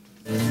Android.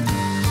 What's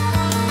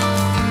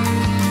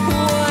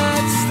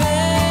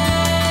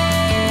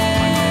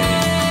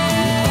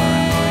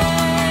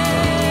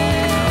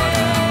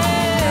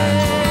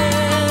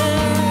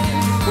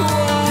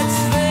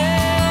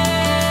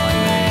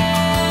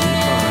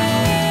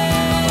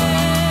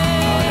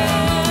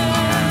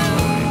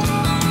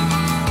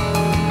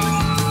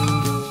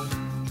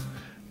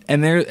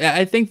And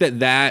I think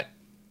that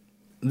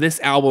this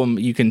album,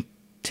 you can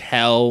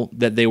tell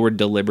that they were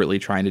deliberately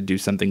trying to do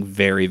something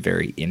very,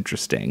 very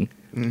interesting,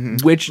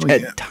 which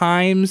at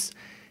times,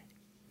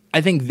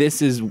 I think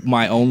this is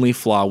my only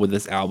flaw with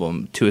this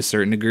album to a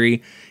certain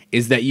degree,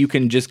 is that you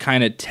can just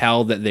kind of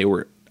tell that they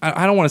were,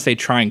 I don't want to say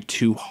trying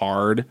too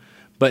hard,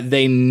 but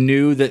they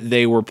knew that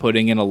they were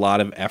putting in a lot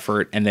of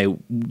effort, and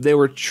they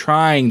were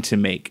trying to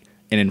make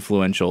an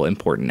influential,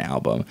 important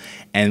album.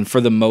 And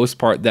for the most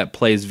part, that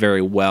plays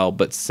very well,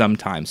 but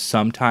sometimes,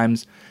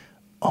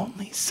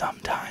 only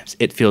sometimes,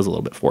 it feels a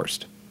little bit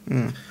forced.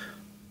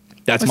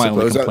 That's my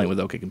only suppose complaint with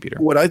OK Computer.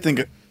 What I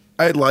think,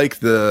 I like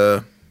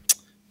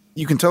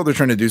you can tell they're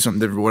trying to do something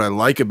different. What I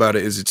like about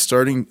it is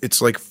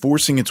it's like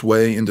forcing its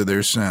way into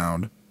their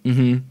sound.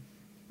 Mm-hmm.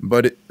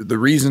 But the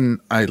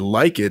reason I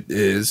like it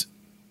is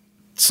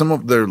some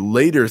of their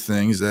later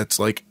things that's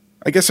like,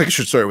 I guess I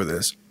should start with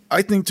this.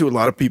 I think to a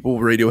lot of people,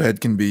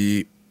 Radiohead can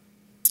be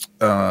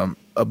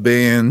a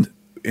band,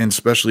 and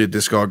especially a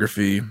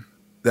discography,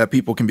 that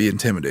people can be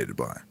intimidated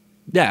by.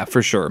 Yeah,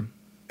 for sure.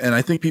 And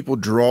I think people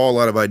draw a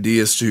lot of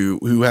ideas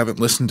who haven't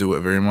listened to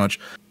it very much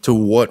to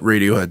what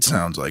Radiohead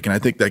sounds like. And I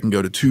think that can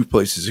go to two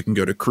places. It can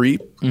go to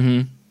Creep,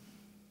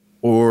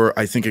 or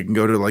I think it can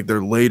go to like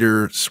their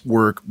later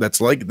work that's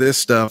like this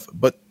stuff.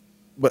 But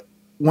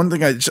one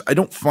thing I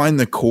don't find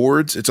the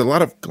chords. It's a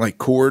lot of like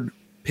chord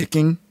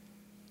picking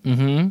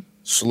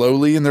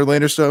slowly in their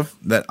later stuff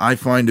that I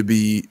find to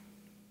be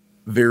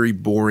very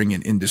boring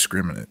and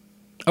indiscriminate.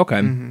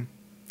 Okay.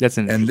 That's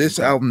an And this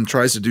album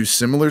tries to do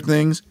similar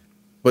things,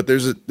 but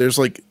there's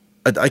like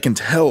I can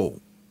tell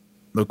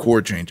the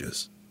chord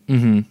changes.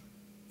 You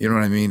know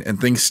what I mean?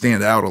 And things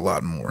stand out a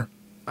lot more.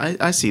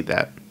 I see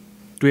that.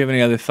 Do we have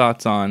any other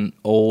thoughts on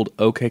old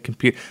OK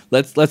Computer?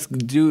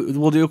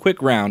 We'll do a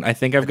quick round. I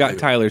think I've got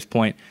Tyler's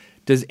point.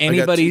 Does I got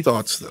anybody two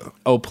thoughts though.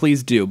 Oh,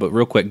 please do, but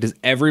real quick, does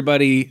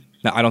everybody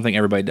No, I don't think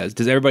everybody does.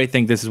 Does everybody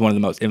think this is one of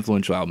the most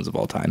influential albums of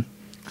all time?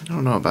 I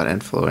don't know about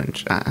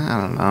influence. I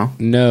don't know.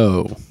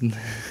 No.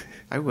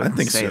 I wouldn't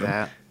think say so.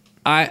 that.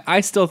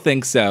 I still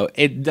think so.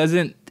 It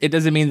doesn't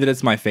mean that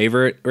it's my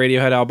favorite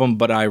Radiohead album,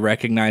 but I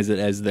recognize it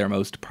as their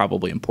most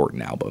probably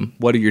important album.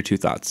 What are your two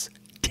thoughts?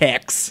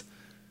 Tex.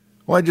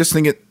 Well, I just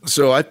think it.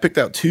 So I picked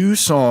out two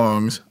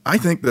songs. I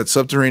think that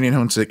Subterranean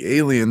Homesick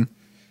Alien,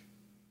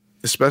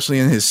 especially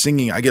in his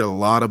singing, I get a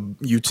lot of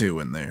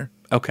U2 in there.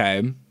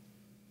 Okay.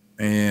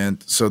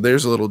 And so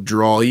there's a little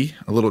drawy.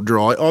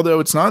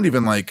 Although it's not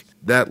even like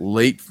that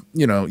late.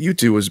 You know,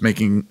 U2 was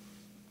making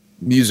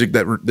music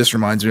that this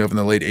reminds me of in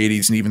the late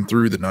 80s and even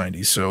through the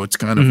 90s. So it's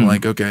kind of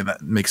like, okay,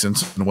 that makes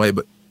sense in a way.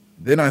 But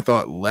then I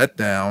thought Let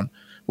Down,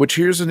 which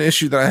here's an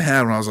issue that I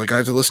had when I was like, I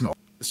have to listen to all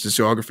this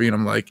discography. And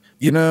I'm like,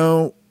 you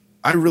know,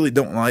 I really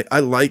don't like. I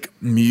like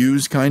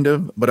Muse kind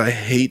of, but I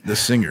hate the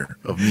singer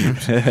of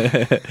Muse.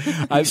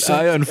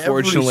 I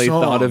unfortunately every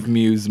thought song. of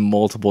Muse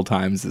multiple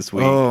times this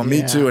week. Oh, me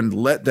Yeah. too. And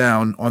Let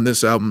Down on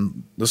this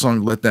album, the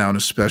song Let Down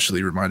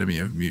especially reminded me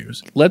of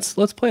Muse. Let's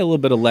play a little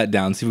bit of Let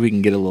Down, see if we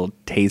can get a little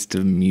taste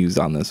of Muse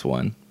on this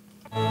one.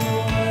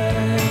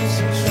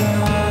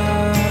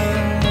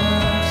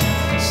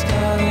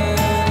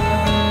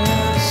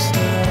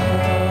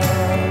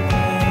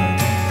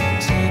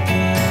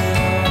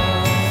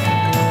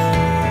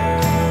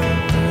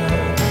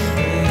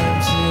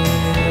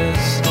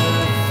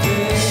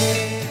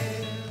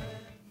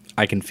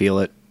 I can feel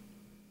it.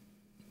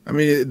 I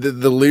mean,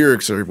 the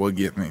lyrics are what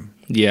get me.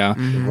 Yeah.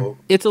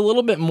 It's a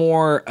little bit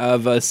more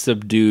of a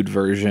subdued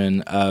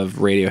version of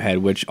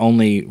Radiohead, which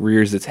only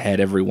rears its head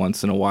every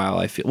once in a while,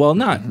 I feel. Well,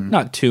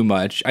 not too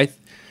much.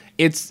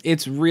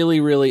 It's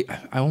really,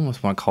 I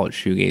almost want to call it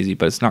shoegazy,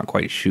 but it's not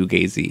quite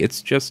shoegazy.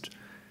 It's just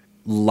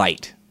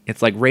light.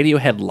 It's like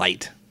Radiohead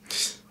light.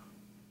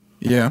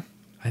 Yeah,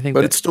 I think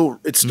but that-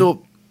 it's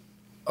still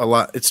a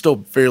lot. It's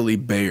still fairly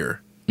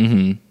bare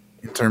in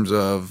terms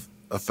of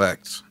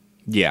effects.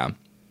 yeah.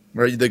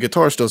 Right, the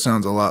guitar still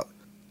sounds a lot.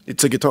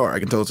 It's a guitar. I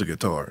can tell it's a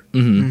guitar.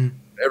 Mm-hmm.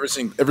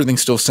 Everything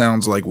still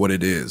sounds like what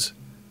it is.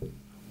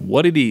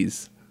 What it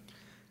is.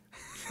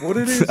 What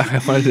it is.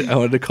 I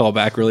wanted to call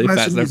back really Nice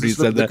fast to after you meet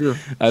you, said that. Sugar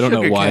I don't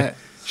know Sugar why. Cat.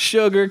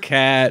 Sugar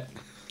Cat.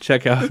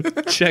 Check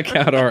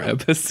out our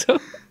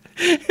episode.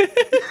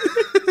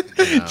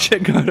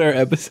 Check out our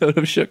episode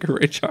of Sugar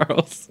Ray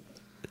Charles.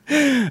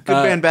 Good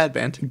band, bad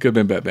band. Good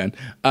band, bad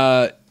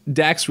band.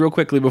 Dax, real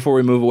quickly before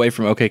we move away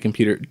from OK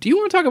Computer, do you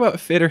want to talk about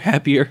Fit or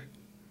Happier?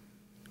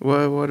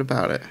 What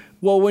about it?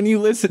 Well, when you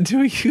listened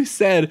to it, you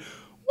said,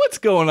 "What's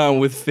going on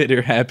with Fit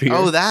or Happier?"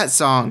 Oh, that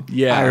song.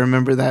 Yeah. I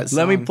remember that song.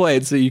 Let me play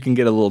it so you can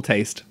get a little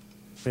taste.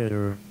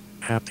 Fitter,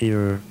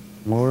 happier,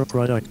 more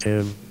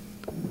productive,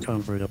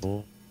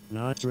 comfortable,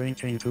 not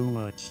drinking too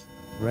much,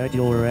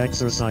 regular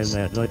exercise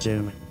at the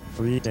gym,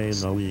 3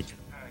 days a week,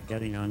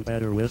 getting on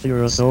better with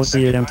your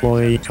associate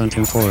employee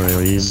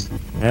contemporaries,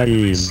 at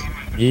ease,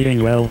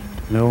 eating well,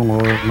 no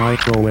more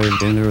microwave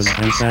dinners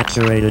and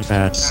saturated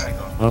fats,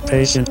 a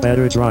patient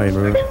better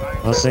driver,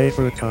 a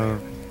safer car,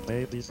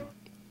 babies.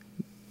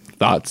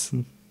 Thoughts?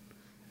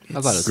 I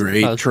thought it was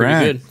Great pretty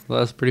track. good. Well,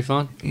 that was pretty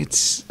fun.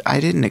 I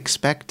didn't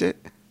expect it.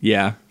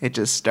 Yeah. It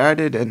just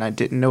started and I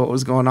didn't know what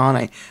was going on.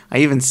 I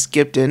even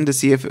skipped in to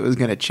see if it was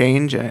going to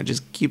change and it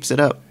just keeps it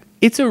up.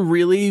 It's a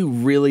really,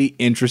 really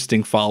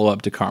interesting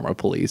follow-up to Karma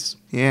Police.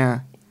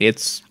 Yeah.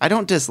 It's I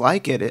don't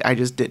dislike it. I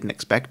just didn't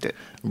expect it.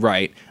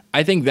 right.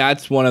 I think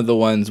that's one of the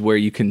ones where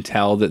you can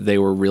tell that they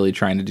were really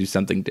trying to do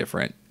something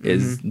different.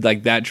 Is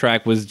like that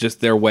track was just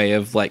their way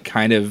of like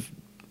kind of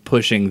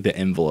pushing the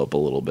envelope a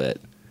little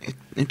bit.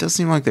 It does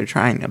seem like they're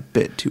trying a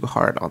bit too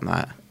hard on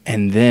that.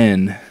 And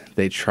then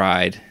they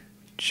tried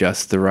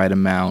just the right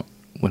amount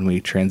when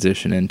we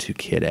transition into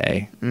Kid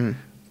A.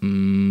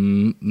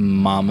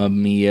 Mamma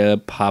Mia,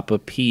 Papa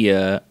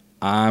Pia.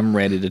 I'm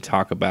ready to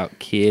talk about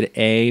Kid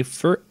A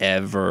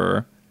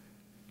forever.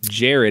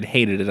 Jared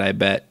hated it, I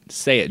bet.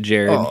 Say it,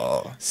 Jared.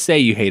 Oh. Say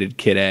you hated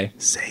Kid A.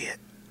 Say it.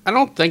 I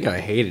don't think I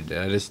hated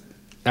it.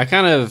 I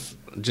kind of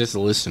just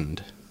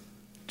listened.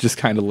 Just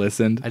kind of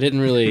listened. I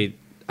didn't really.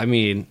 I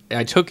mean,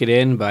 I took it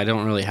in, but I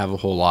don't really have a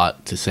whole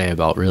lot to say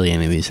about really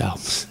any of these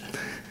albums.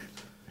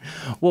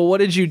 Well, what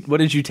did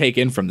you take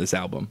in from this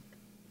album?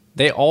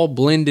 They all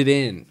blended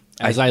in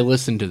as I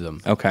listened to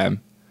them. Okay.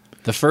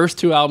 The first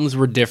two albums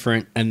were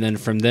different, and then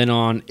from then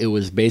on, it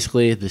was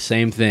basically the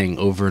same thing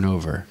over and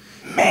over.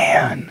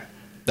 Man.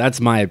 That's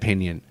my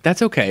opinion.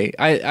 That's okay.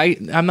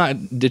 I'm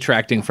not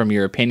detracting from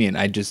your opinion.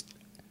 I just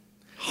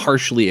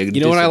harshly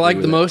You know what I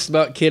like the most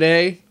about Kid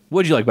A?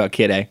 What'd you like about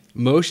Kid A?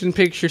 Motion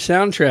picture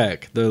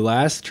soundtrack. The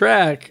last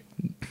track.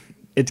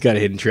 It's got a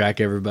hidden track,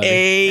 everybody.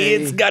 Hey,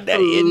 it's got that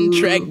hidden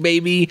track,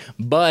 baby.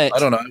 But I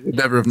don't know. I would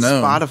never have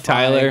known. Spotify.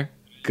 Tyler,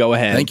 go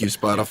ahead. Thank you,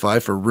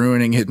 Spotify, for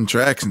ruining hidden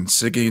tracks and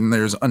sticking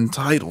there's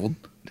Untitled.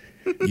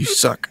 You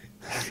suck.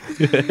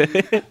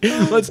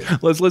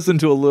 Let's listen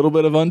to a little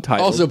bit of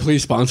Untitled. Also,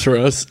 please sponsor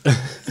us.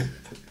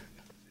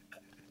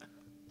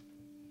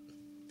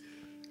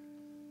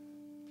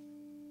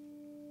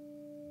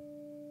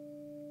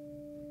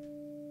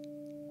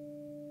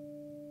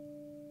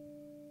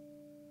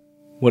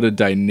 what a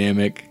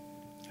dynamic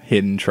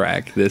hidden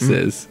track this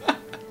is.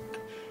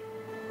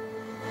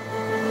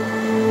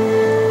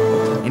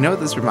 You know what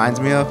this reminds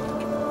me of?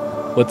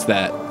 What's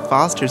that?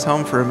 Foster's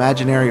Home for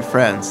Imaginary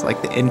Friends,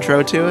 like the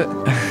intro to it.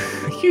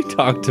 You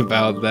talked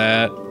about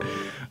that.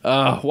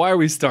 Why are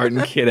we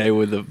starting Kid A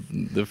with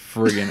the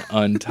friggin'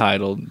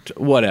 Untitled?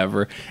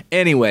 Whatever.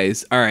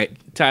 Anyways, all right,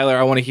 Tyler,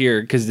 I want to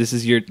hear, because this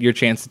is your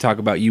chance to talk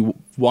about you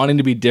wanting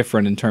to be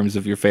different in terms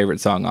of your favorite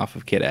song off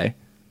of Kid A.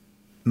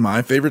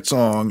 My favorite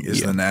song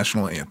is the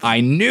national anthem.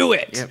 I knew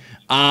it. Yep.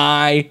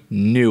 I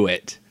knew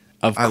it.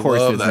 Of I course,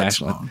 love it's that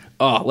national. song.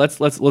 Oh, let's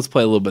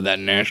play a little bit of that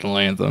national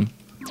anthem.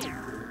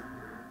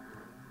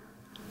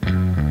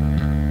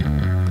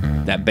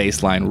 That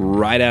bass line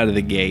right out of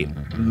the gate.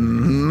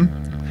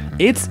 Mm-hmm.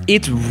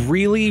 It's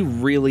really,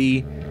 really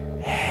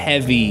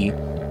heavy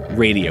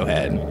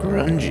Radiohead.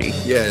 Grungy.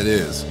 Yeah, it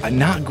is.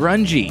 Not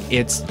grungy.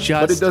 It's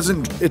just. But it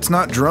doesn't. It's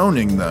not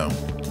droning though.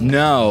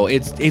 No,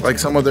 it's Like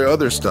some of their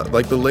other stuff.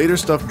 Like the later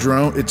stuff,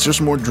 drone. It's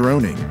just more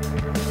droning.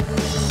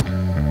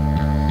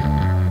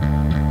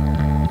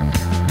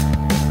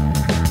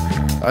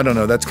 I don't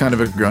know. That's kind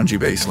of a grungy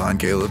bass line,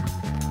 Caleb.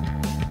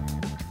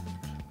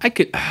 I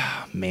could.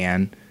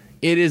 Man,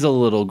 it is a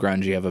little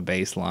grungy of a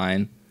bass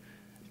line.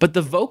 But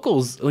the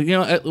vocals,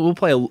 we'll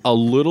play a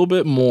little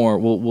bit more.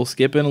 We'll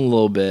skip in a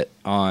little bit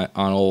on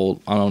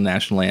old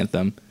National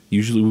Anthem.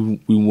 Usually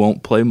we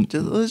won't play.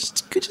 Let's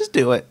just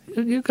do it.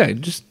 Okay,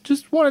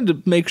 just wanted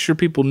to make sure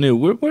people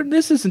knew.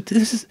 This is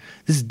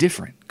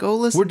different. Go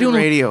listen to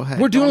Radiohead.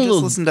 We're doing Don't a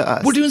little. just listen to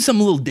us. We're doing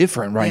something a little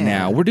different right Yeah.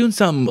 now. We're doing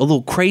something a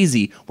little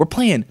crazy. We're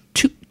playing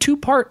two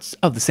parts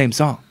of the same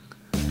song.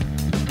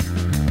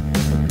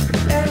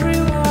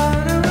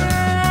 Everyone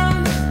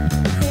around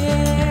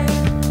here,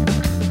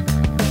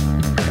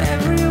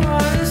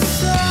 everyone is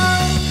so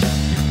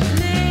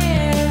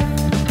near,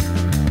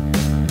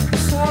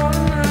 so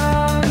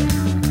numb.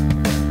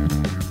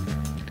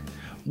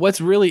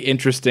 What's really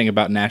interesting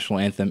about National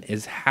Anthem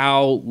is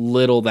how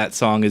little that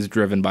song is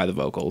driven by the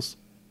vocals.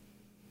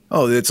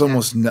 Oh, it's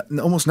almost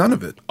none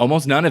of it.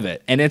 Almost none of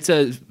it. And it's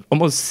a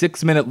almost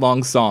 6-minute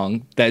long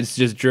song that's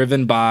just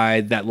driven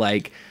by that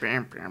that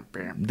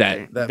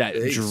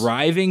bass.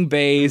 driving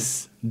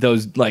bass,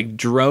 those like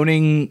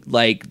droning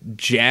like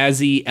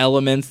jazzy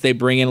elements they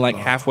bring in like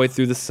halfway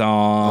through the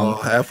song.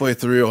 Halfway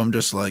through, I'm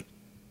just like,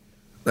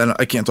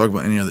 I can't talk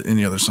about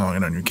any other song. I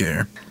don't even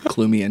care.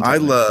 Clue me into I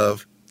it.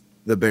 love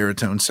the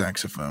baritone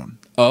saxophone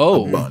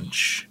Oh, a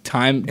bunch.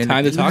 time And to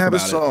if you talk have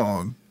about a it.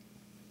 song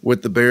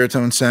with the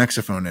baritone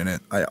saxophone in it,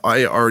 I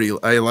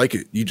like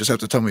it. You just have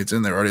to tell me it's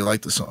in there. I already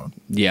like the song.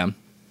 Yeah,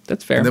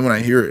 that's fair. And then when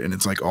I hear it and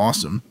it's like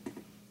awesome,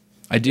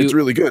 I do. it's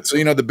really good.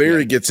 So the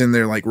Barry gets in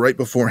there like right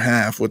before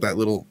half with that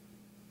little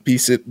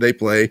piece that they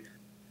play,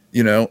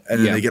 and then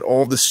Yeah. they get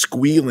all the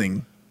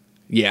squealing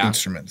yeah.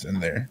 instruments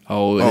in there.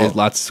 Oh, there's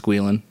lots of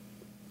squealing.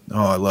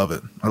 Oh, I love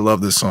it. I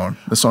love this song.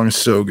 This song is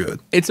so good.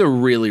 It's a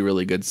really,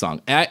 really good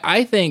song.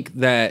 I think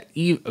that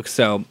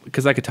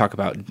because I could talk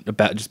about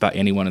just about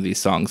any one of these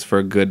songs for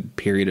a good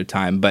period of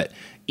time, but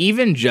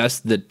even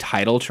just the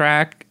title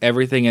track,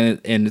 everything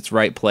in its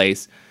right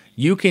place,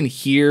 you can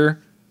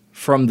hear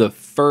from the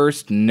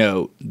first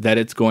note that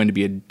it's going to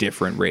be a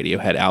different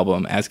Radiohead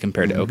album as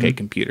compared to OK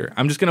Computer.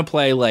 I'm just gonna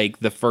play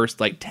like the first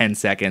 10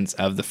 seconds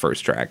of the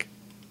first track.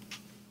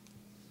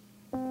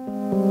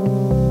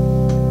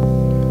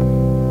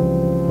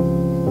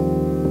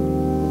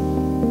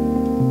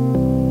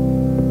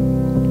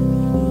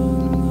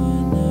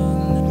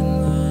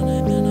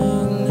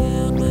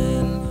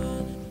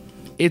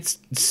 It's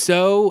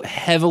so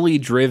heavily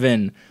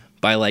driven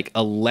by like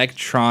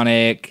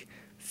electronic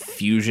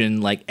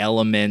fusion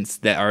elements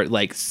that are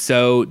like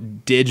so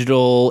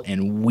digital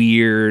and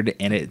weird,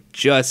 and it's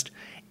just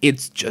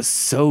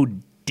so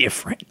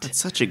different. It's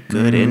such a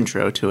good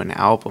intro to an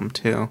album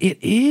too. It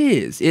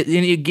is. And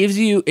it gives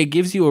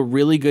you a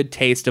really good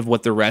taste of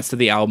what the rest of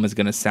the album is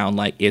going to sound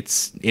like. It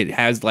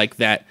has like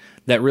that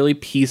really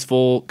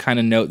peaceful kind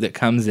of note that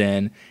comes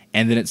in,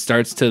 and then it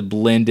starts to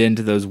blend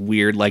into those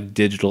weird like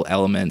digital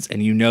elements,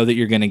 and you know that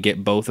you're going to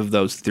get both of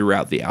those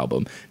throughout the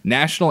album.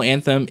 National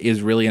Anthem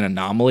is really an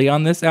anomaly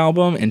on this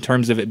album in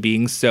terms of it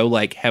being so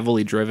like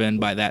heavily driven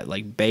by that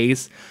like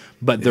bass,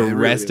 but the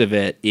rest of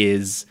it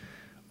is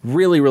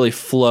really, really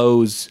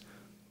flows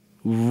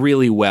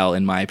really well,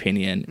 in my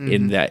opinion,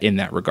 in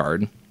that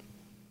regard.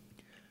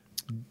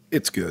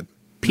 It's good.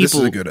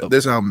 People-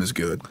 This album is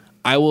good.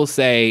 I will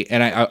say,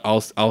 and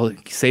I'll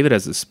save it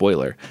as a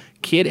spoiler,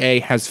 Kid A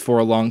has for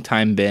a long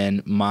time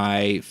been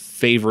my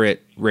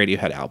favorite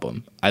Radiohead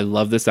album. I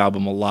love this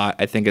album a lot.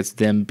 I think it's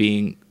them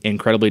being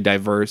incredibly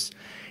diverse.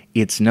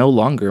 It's no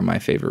longer my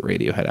favorite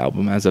Radiohead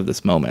album as of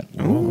this moment.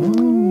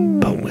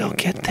 But we'll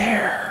get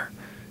there.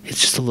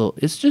 It's a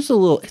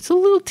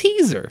little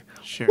teaser.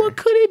 Sure. What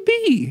could it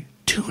be?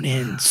 Tune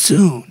in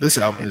soon. This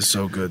album is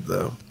so good,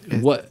 though.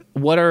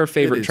 What are our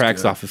favorite is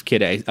tracks good. off of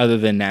Kid A other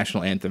than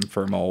National Anthem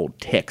from old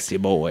Texy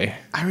boy?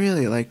 I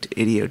really liked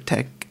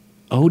Idiotech.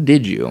 Oh,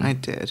 did you? I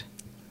did.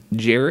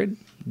 Jared,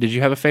 did you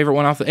have a favorite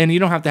one off? And you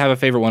don't have to have a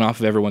favorite one off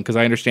of everyone, because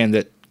I understand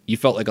that you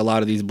felt like a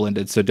lot of these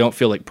blended, so don't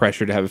feel like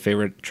pressure to have a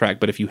favorite track.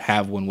 But if you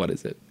have one, what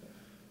is it?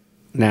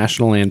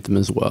 National Anthem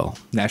as well.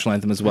 National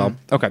Anthem as well.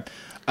 Okay.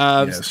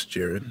 Yes,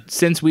 Jared.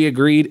 Since we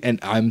agreed, and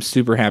I'm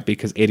super happy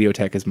because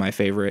Idiotech is my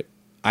favorite.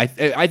 I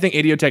think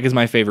Idiotech is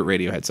my favorite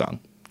Radiohead song.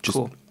 Just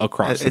Cool.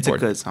 across the It's a board.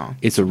 good song.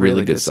 It's a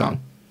really good song.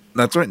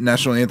 That's right.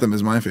 National Anthem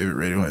is my favorite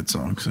Radiohead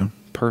song. So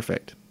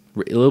Perfect. A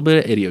little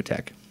bit of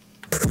Idiotech.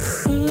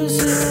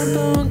 Who's in a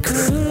bunker?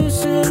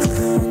 Who's in a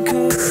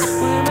bunker?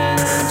 Women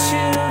and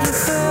children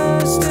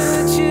first, and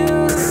the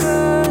children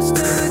first,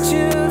 and the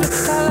children.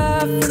 I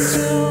laugh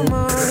until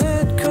my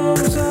head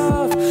comes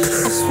off. I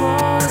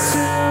swallow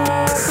till I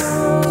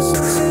burst,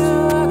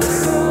 until I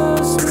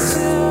burst,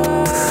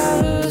 until I.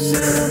 Who's in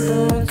a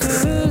bunker?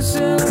 Who's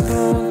in a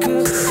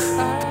bunker?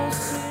 I'll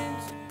sing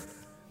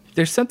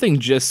there's something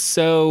just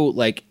so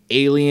like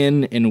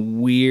alien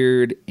and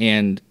weird,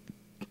 and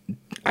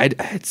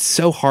it's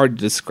so hard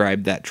to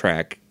describe that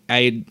track.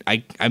 When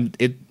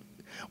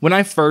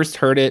I first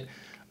heard it,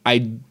 I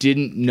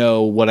didn't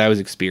know what I was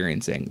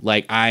experiencing.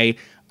 Like I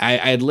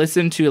had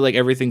listened to like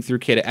everything through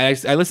Kid A.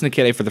 I listened to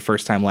Kid A for the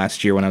first time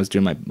last year when I was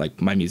doing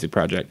my music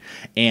project,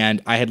 and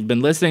I had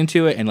been listening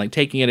to it and like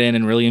taking it in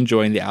and really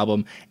enjoying the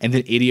album. And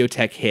then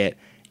Idiotech hit,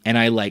 and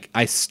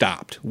I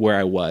stopped where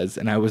I was,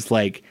 and I was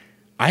like,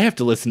 I have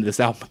to listen to this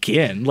album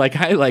again.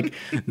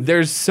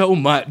 There's so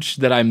much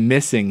that I'm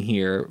missing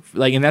here.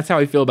 Like, and that's how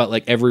I feel about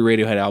like every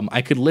Radiohead album.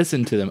 I could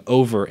listen to them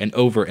over and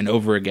over and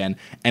over again,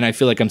 and I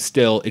feel like I'm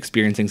still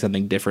experiencing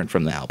something different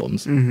from the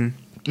albums. I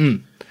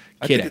Kid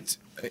think A. it's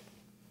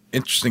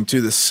interesting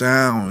too, the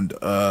sound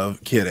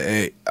of Kid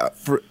A.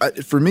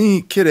 For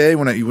me, Kid A,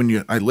 when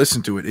I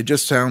listen to it, it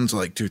just sounds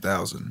like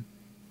 2000.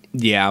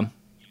 Yeah.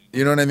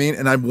 You know what I mean?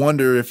 And I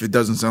wonder if it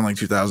doesn't sound like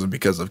 2000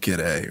 because of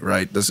Kid A,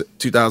 right? Does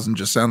 2000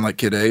 just sound like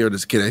Kid A, or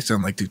does Kid A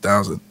sound like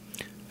 2000?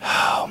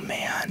 Oh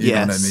man. You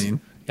know what I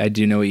mean? I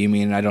do know what you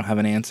mean, and I don't have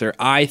an answer.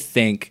 I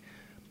think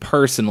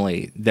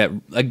personally that,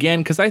 again,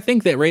 because I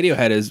think that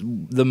Radiohead is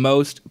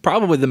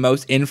probably the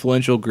most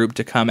influential group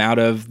to come out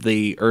of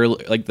the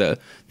early, like the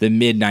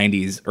mid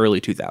 90s,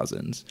 early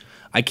 2000s.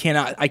 I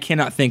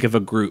cannot think of a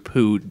group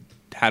who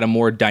had a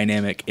more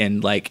dynamic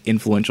and like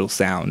influential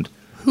sound.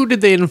 Who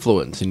did they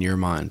influence in your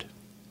mind?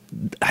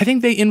 I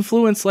think they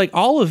influence like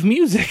all of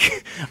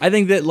music. I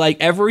think that like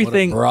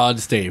everything. What a broad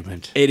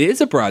statement. It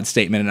is a broad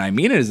statement, and I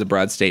mean it as a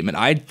broad statement.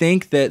 I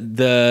think that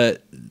the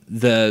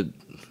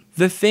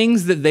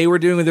things that they were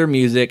doing with their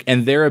music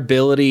and their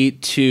ability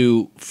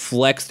to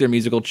flex their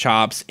musical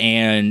chops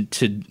and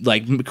to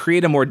like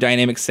create a more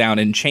dynamic sound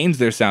and change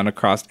their sound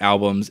across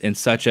albums in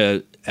such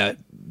a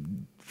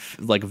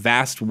like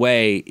vast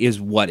way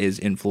is what is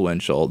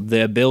influential.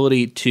 The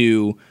ability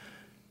to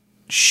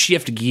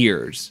shift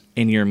gears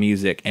in your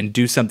music and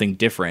do something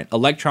different.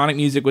 Electronic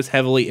music was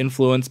heavily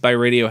influenced by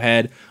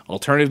Radiohead.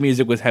 Alternative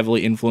music was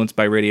heavily influenced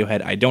by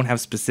Radiohead. I don't have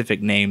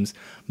specific names,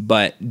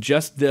 but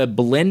just the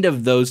blend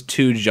of those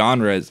two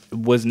genres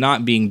was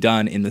not being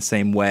done in the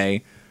same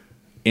way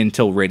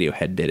until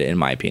Radiohead did it, in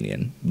my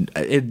opinion.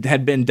 It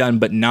had been done,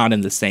 but not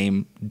in the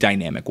same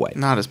dynamic way.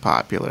 Not as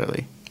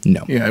popularly.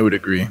 No. Yeah, I would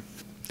agree.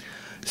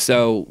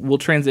 So we'll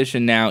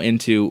transition now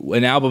into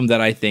an album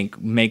that I think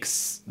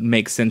makes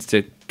sense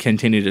to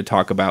continue to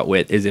talk about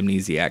with is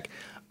Amnesiac.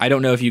 I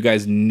don't know if you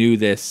guys knew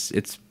this.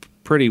 It's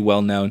pretty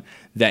well known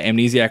that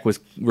Amnesiac was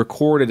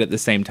recorded at the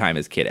same time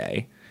as Kid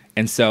A.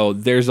 And so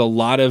there's a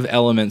lot of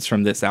elements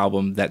from this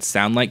album that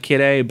sound like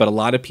Kid A, but a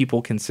lot of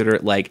people consider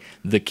it like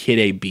the Kid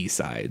A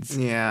B-sides.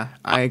 Yeah,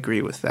 I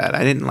agree with that.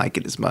 I didn't like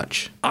it as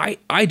much. I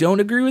don't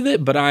agree with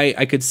it, but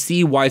I could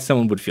see why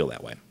someone would feel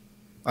that way.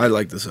 I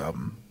like this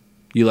album.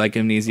 You like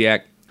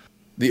Amnesiac?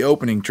 The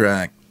opening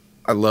track,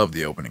 I love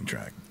the opening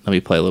track. Let me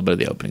play a little bit of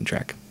the opening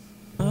track.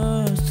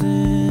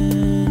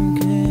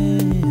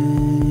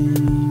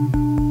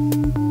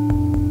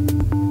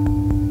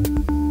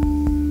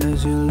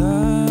 As your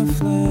love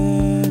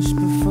flashed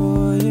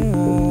before your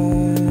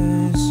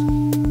eyes,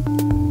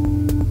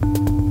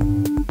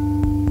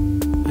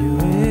 you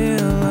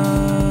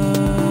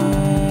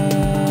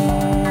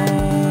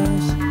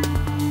realize.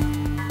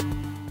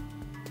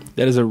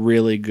 That is a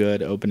really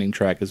good opening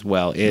track as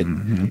well. It,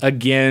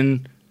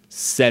 again,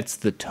 sets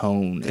the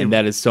tone, and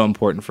that is so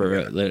important for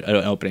an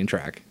opening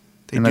track.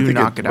 They And I do think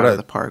knock it- it out what I- of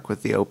the park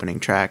with the opening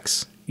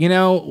tracks. You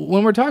know,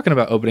 when we're talking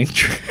about opening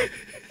tracks,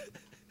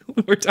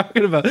 you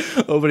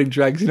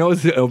know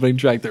what's the opening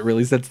track that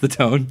really sets the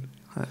tone?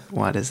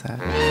 What is that?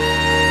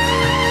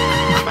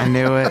 I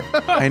knew it.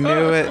 I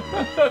knew it.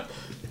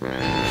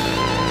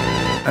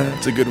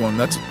 That's a good one.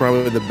 That's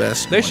probably the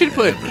best. They one should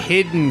put ever.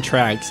 hidden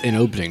tracks in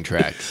opening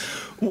tracks.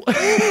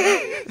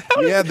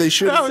 Yeah, they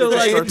should. So It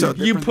like starts out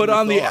you different put than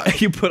on you the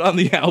thought. you put on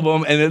the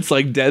album and it's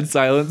like dead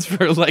silence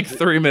for like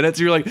 3 minutes.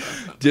 You're like,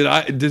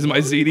 does my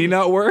CD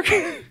not work?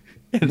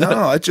 No,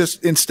 I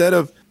just instead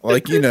of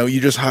like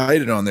you just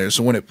hide it on there.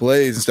 So when it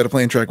plays, instead of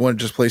playing track one, it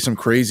just plays some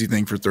crazy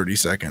thing for 30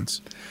 seconds,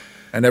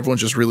 and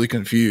everyone's just really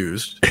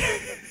confused,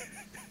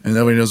 and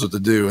nobody knows what to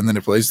do. And then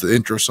it plays the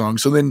intro song.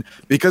 So then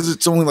because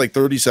it's only like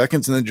 30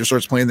 seconds, and then it just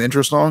starts playing the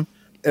intro song,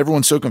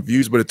 everyone's so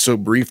confused, but it's so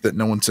brief that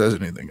no one says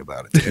anything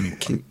about it to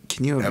anyone.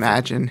 Can you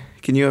imagine?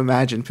 Can you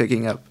imagine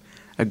picking up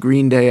a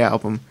Green Day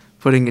album,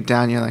 putting it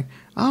down? You're like,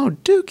 oh,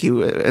 Dookie,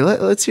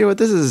 let's hear what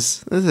this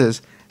is. This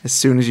is. As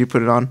soon as you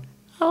put it on,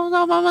 I was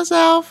all by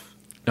myself.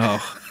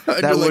 Oh.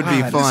 That would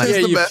be fun.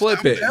 Yeah, the you best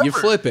flip it. album You ever.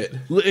 flip it.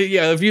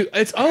 Yeah,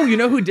 you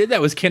know who did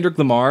that was Kendrick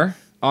Lamar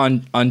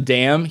on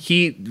Damn.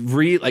 He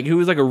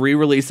was like a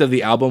re-release of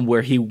the album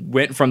where he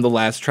went from the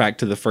last track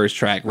to the first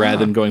track rather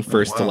than going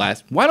first to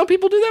last. Why don't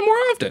people do that more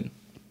often?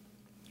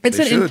 It's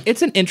They should.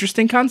 it's an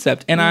interesting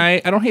concept, and I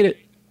don't hate it.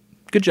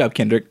 Good job,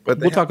 Kendrick. But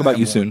they We'll have talk to about have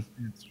you more. soon.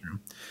 That's true.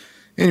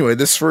 Anyway,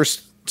 this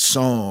first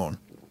song,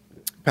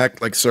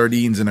 packed like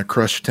sardines in a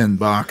crushed tin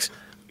box.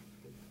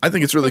 I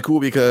think it's really cool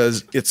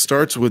because it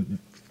starts with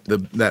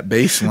that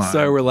bass line.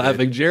 Sorry, we're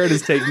laughing. Jared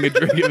is taking a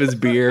drink of his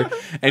beer,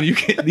 and you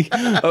can.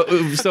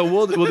 So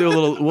we'll do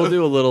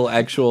a little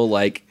actual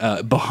like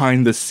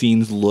behind the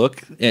scenes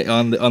look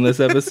on this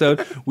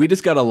episode. We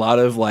just got a lot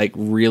of like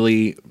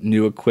really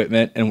new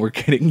equipment, and we're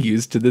getting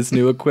used to this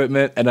new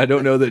equipment. And I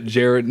don't know that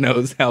Jared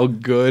knows how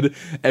good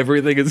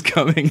everything is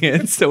coming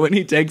in. So when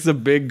he takes a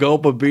big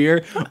gulp of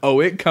beer,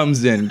 it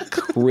comes in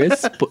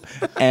crisp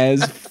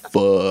as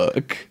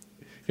fuck.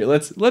 Here,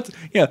 let's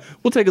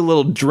we'll take a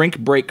little drink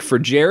break for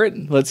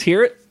Jared. Let's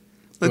hear it.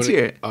 Let's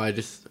hear it. All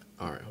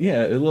right.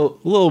 Yeah, a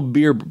little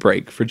beer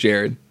break for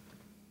Jared.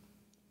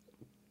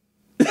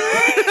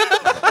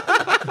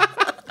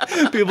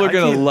 People are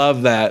gonna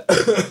love that.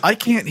 I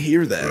can't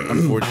hear that,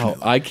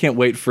 unfortunately. I can't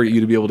wait for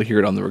you to be able to hear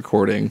it on the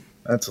recording.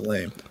 That's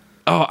lame.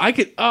 Oh, I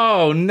could.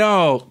 Oh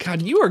no,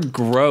 God, you are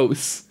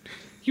gross.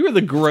 You are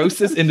the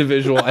grossest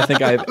individual I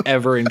think I've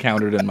ever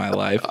encountered in my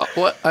life.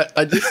 What?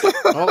 I just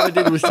all I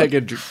did was take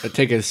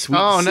a sweet.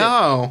 Oh sip.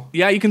 no.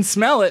 Yeah, you can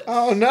smell it.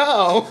 Oh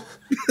no.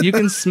 You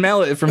can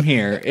smell it from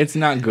here. It's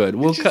not good.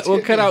 We'll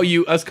cut out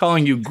us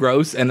calling you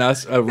gross and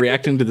us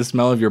reacting to the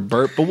smell of your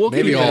burp, but we'll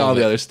keep in all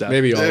the other stuff.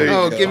 Maybe all. There of you it.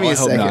 Oh, go. give me I a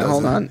hope second. not.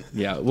 Hold on.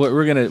 Yeah,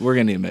 we're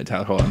gonna need a minute.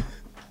 Tyler. Hold on.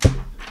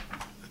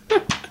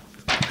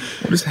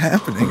 What is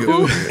happening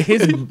over here?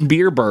 His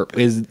beer burp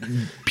is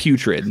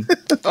putrid.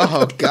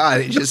 Oh God,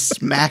 it just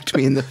smacked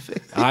me in the face.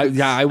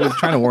 I was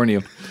trying to warn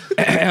you.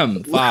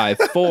 5,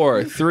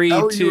 4, 3,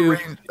 How are 2. you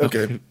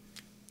okay.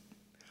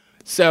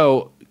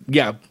 So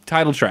yeah,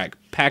 title track.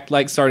 Packed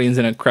like sardines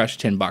in a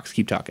crushed tin box.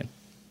 Keep talking.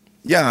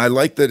 Yeah, I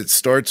like that it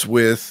starts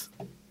with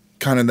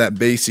kind of that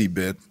bassy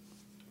bit,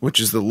 which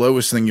is the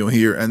lowest thing you'll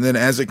hear, and then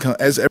as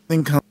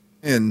everything comes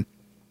in,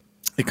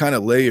 it kind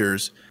of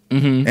layers.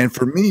 Mm-hmm. And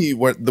for me,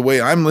 the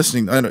way I'm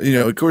listening,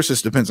 of course,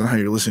 this depends on how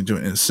you're listening to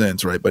it in a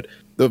sense, right? But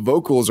the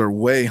vocals are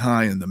way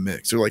high in the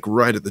mix; they're like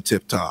right at the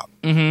tip top.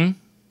 Mm-hmm.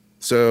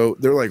 So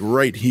they're like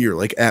right here,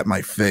 like at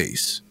my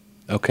face,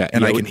 Okay.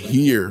 and Yeah, I can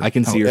hear. I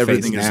can how see your face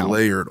everything is now.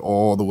 layered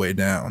all the way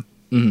down.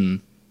 Mm-hmm.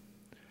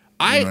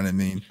 You know what I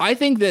mean? I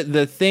think that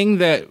the thing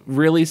that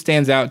really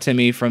stands out to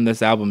me from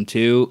this album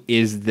too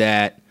is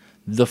that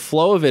the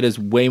flow of it is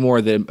way more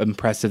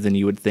impressive than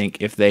you would think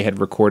if they had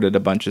recorded a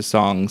bunch of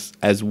songs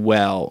as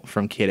well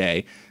from Kid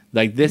A.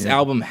 Like this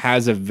album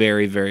has a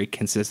very, very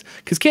consistent,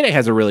 because Kid A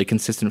has a really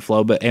consistent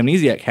flow, but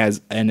Amnesiac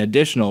has an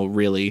additional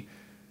really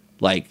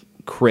like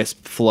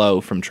crisp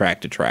flow from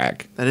track to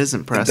track. That is It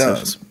impressive.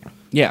 does,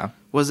 Yeah.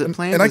 Was it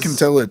planned? and I as- can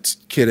tell it's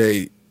Kid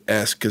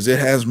A-esque because it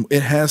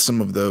has some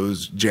of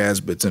those jazz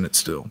bits in it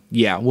still.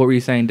 Yeah. What were you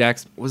saying,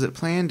 Dax? Was it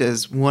planned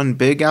as one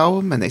big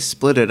album and they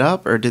split it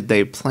up, or did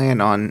they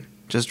plan on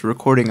just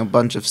recording a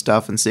bunch of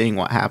stuff and seeing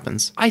what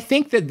happens? I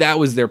think that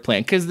was their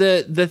plan, because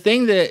the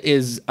thing that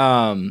is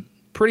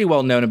pretty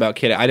well known about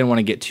Kid A, I didn't want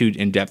to get too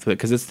in depth with it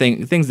because it's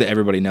things that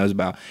everybody knows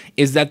about,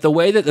 is that the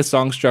way that the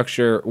song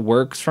structure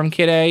works from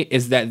Kid A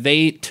is that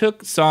they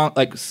took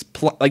like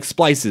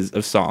splices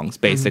of songs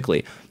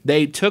basically.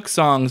 They took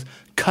songs,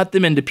 cut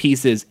them into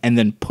pieces, and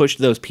then pushed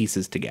those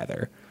pieces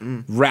together,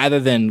 rather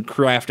than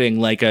crafting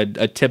like a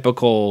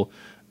typical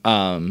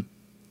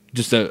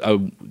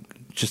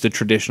just a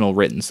traditional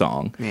written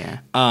song. Yeah.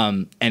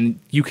 And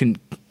you can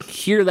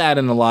hear that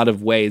in a lot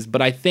of ways,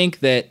 but I think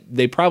that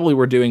they probably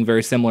were doing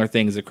very similar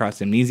things across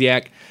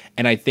Amnesiac,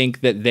 and I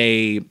think that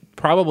they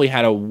probably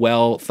had a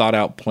well thought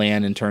out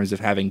plan in terms of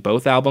having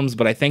both albums,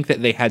 but I think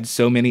that they had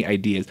so many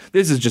ideas.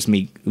 This is just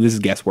me, this is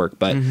guesswork,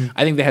 but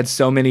I think they had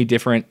so many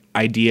different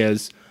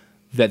ideas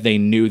that they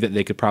knew that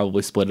they could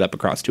probably split it up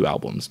across 2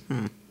 albums.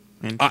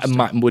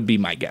 Would be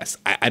my guess.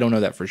 I don't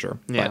know that for sure.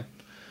 Yeah.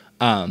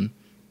 But,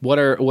 what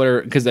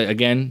are because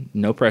again,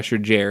 no pressure,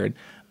 Jared.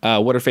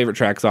 What are favorite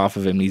tracks off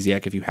of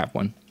Amnesiac if you have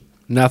one?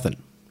 Nothing.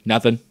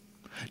 Nothing.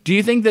 Do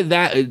you think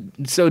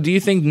so do you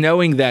think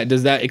knowing that,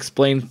 does that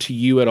explain to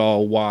you at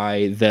all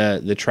why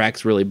the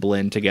tracks really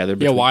blend together?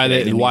 Yeah. Why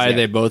between Kid A and do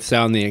they Amnesiac? both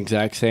sound the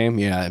exact same?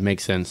 Yeah, it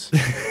makes sense.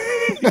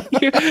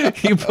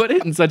 you put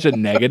it in such a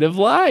negative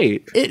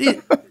light.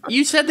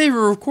 You said they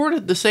were recorded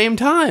at the same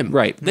time.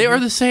 Right. They are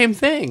the same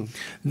thing.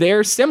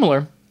 They're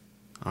similar.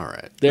 All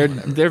right. They're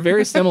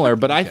very similar,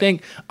 but I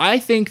think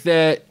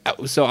that,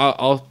 so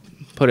I'll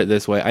put it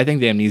this way. I think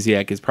the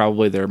Amnesiac is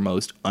probably their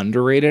most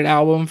underrated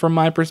album from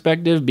my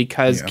perspective,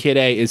 because Kid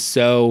A is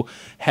so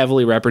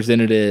heavily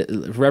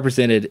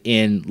represented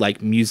in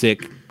like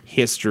music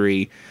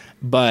history,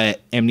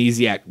 but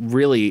Amnesiac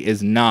really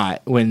is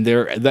not. When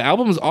the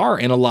albums are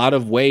in a lot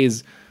of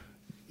ways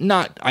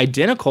not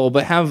identical,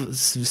 but have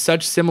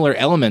such similar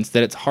elements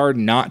that it's hard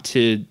not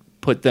to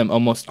put them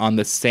almost on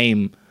the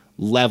same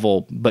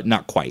level, but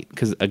not quite,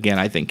 because again,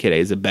 I think Kid A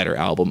is a better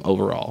album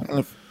overall.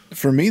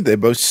 For me, they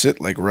both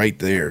sit like right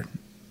there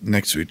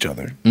next to each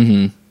other,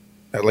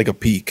 at like a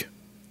peak,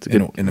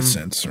 in a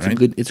sense, right?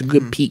 It's a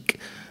good peak.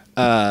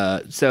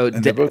 So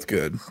And they're both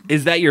good.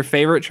 is that your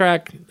favorite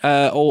track?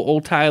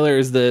 Old Tyler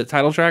is the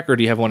title track, or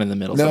do you have one in the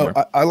middle No,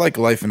 somewhere? I like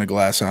Life in a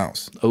Glass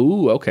House.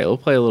 Oh, okay. We'll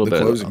play a little The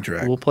bit. closing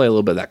track. We'll play a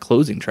little bit of that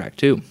closing track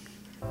too.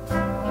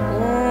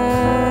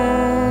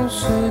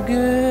 Once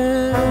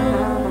again,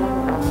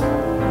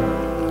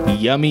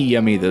 Yummy,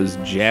 yummy, those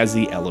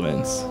jazzy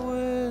elements.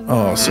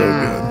 Oh, so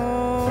good.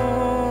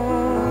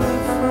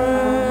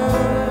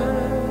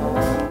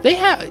 They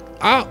have,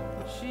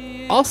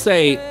 I'll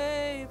say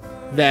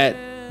that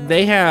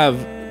they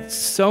have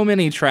so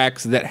many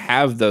tracks that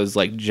have those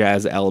like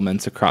jazz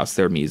elements across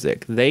their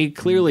music. They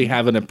clearly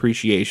have an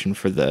appreciation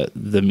for the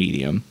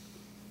medium.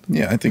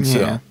 Yeah, I think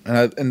Yeah.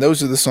 so. And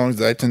those are the songs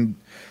that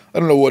I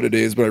don't know what it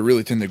is, but I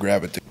really tend to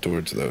gravitate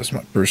towards those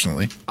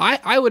personally.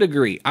 I would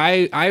agree.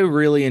 I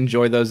really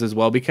enjoy those as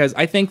well because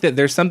I think that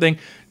there's something,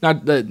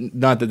 not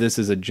that this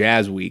is a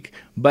jazz week,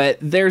 but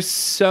there's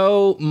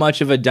so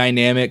much of a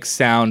dynamic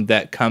sound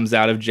that comes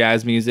out of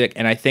jazz music,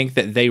 and I think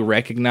that they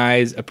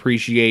recognize,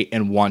 appreciate,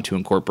 and want to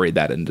incorporate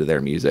that into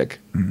their music.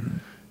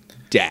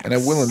 Dax. And I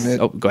will admit-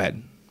 Oh, go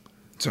ahead.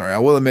 Sorry, I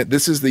will admit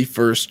this is the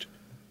first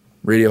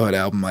Radiohead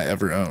album I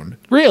ever owned.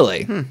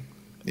 Really?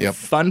 Yep.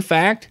 Fun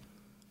fact.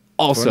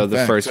 Also, Fun the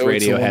fact. first So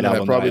it's the one Radiohead that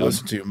album I probably that I own.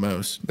 listened to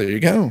most. There you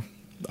go.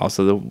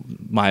 Also,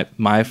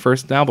 my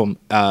first album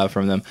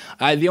from them.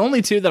 The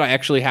only two that I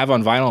actually have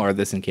on vinyl are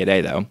this and Kid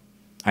A, though.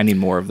 I need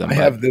more of them. I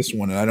but have this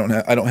one, and I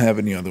don't have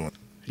any other one.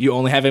 You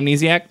only have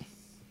Amnesiac?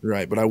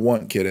 Right, but I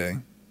want Kid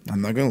A.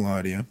 I'm not gonna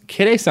lie to you.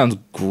 Kid A sounds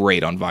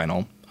great on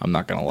vinyl. I'm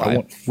not gonna I lie,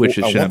 want which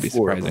it I shouldn't want be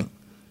 4 of surprising. them,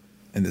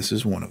 and this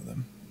is one of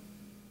them.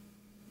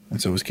 And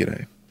so is Kid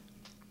A.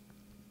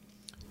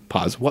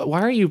 Pause.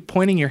 Why are you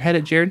pointing your head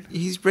at Jared?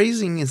 He's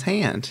raising his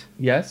hand.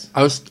 Yes.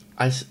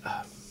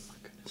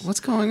 What's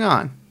going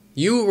on?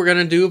 You were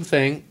gonna do a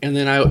thing, and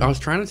then I was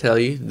trying to tell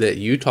you that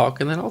you talk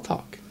and then I'll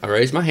talk. I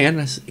raised my hand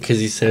because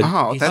he said.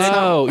 Oh, he that's said,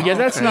 not- Oh, yeah,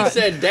 that's okay. He not.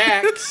 said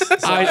Dax. So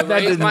I that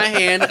raised didn't- my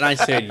hand and I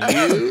said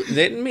you,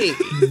 then me.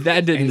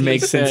 That didn't And he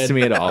make sense said, to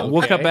me at all.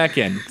 We'll cut okay. back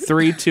in.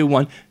 3, 2,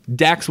 1.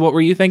 Dax, what were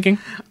you thinking?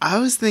 I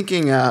was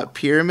thinking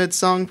Pyramid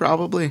Song,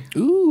 probably.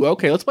 Ooh,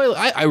 okay. Let's play.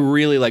 I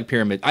really like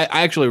Pyramid. I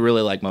actually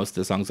really like most of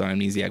the songs on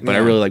Amnesiac, but I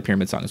Yeah. really like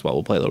Pyramid Song as well.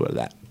 We'll play a little bit of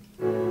that.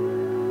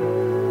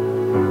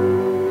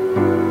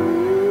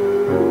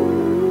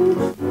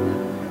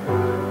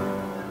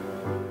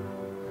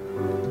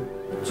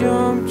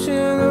 Jumped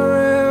in the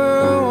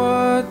river,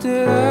 what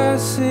did I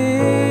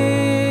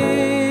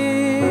see?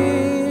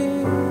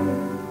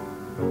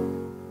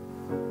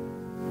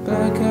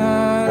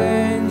 Black-eyed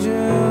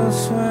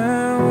angels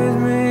swam with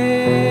me.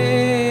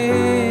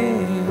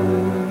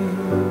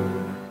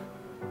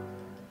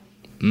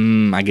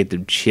 I get the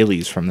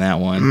chilies from that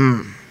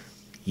one.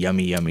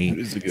 Yummy, yummy. That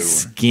is a good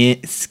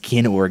one.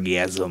 Skin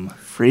orgasm.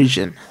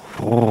 Frisian.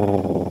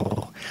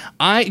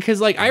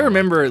 I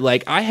remember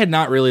I had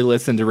not really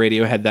listened to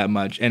Radiohead that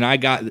much, and I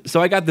got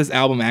this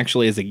album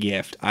actually as a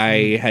gift.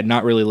 I had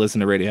not really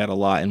listened to Radiohead a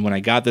lot, and when I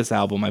got this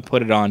album, I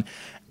put it on,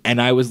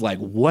 and I was like,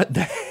 "What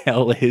the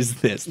hell is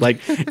this?" Like,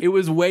 it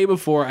was way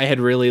before I had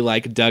really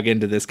dug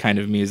into this kind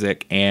of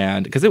music,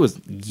 and because it was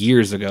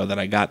years ago that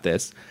I got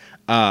this.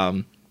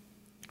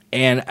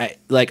 And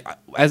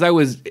as I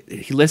was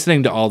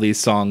listening to all these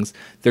songs,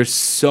 there's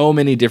so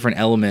many different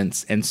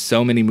elements and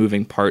so many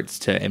moving parts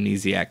to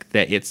Amnesiac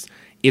that it's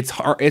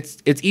hard.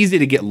 It's easy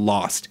to get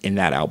lost in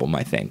that album,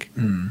 I think.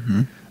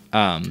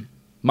 Mm-hmm.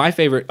 My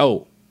favorite.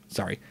 Oh,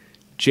 sorry,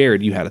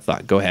 Jared, you had a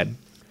thought. Go ahead.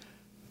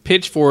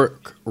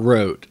 Pitchfork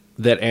wrote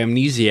that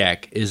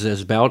Amnesiac is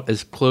about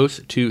as close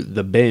to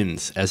the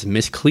Bends as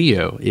Miss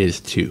Cleo is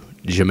to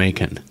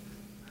Jamaican.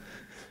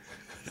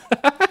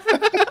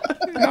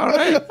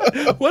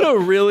 What a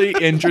really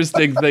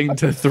interesting thing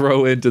to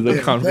throw into the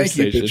Thank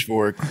conversation. you,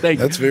 Pitchfork. Thank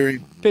you. That's very.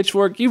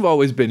 Pitchfork, you've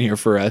always been here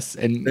for us,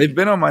 and They've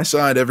been on my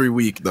side every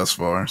week thus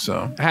far.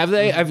 So have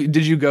they?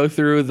 Did you go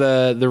through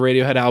the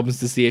Radiohead albums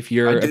to see if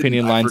your I didn't-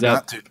 opinion lines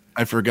up?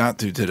 I forgot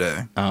to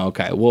today. Oh,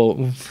 okay.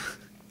 Well,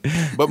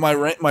 But my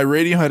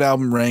Radiohead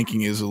album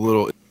ranking is a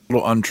little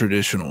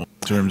untraditional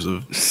in terms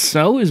of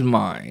so is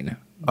mine.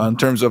 I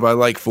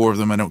like 4 of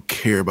them. I don't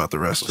care about the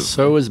rest of them.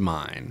 So is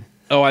mine.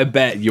 Oh, I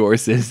bet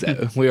yours is.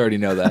 We already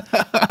know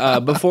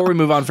that. Before we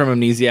move on from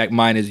Amnesiac,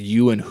 mine is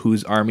You and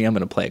Whose Army. I'm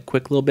going to play a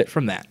quick little bit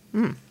from that.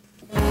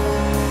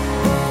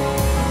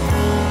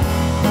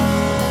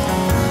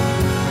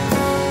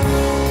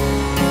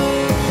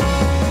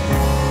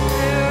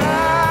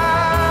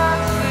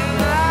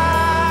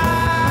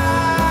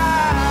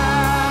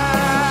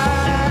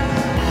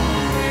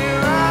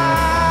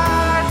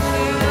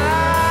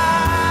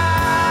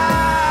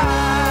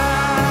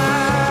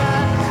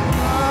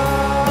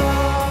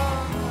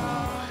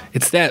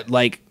 It's that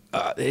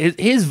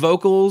his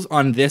vocals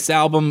on this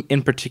album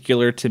in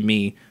particular to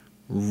me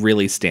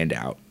really stand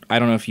out. I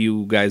don't know if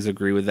you guys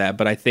agree with that,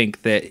 but I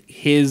think that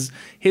his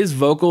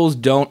vocals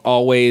don't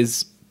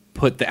always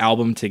put the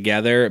album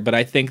together, but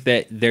I think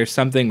that there's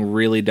something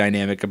really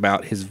dynamic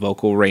about his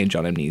vocal range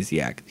on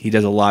Amnesiac. He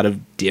does a lot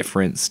of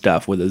different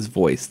stuff with his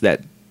voice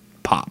that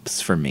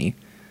pops for me.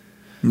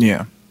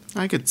 Yeah.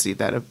 I could see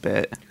that a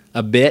bit.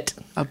 A bit.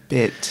 A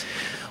bit.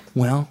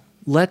 Well,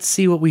 let's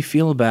see what we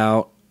feel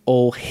about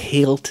Oh,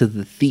 Hail to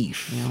the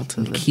Thief. Hail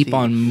to And the keep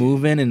on Thief.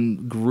 moving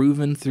and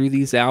grooving through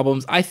these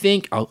albums. I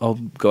think, I'll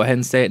go ahead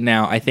and say it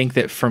now, I think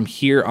that from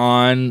here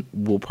on,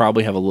 we'll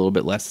probably have a little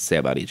bit less to say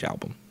about each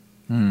album.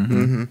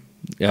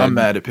 I'm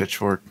mad at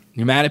Pitchfork.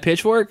 You're mad at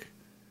Pitchfork?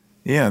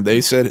 Yeah, they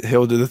said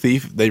 "Hail to the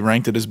Thief." They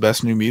ranked it as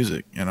best new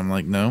music, and I'm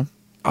like, no,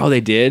 Oh,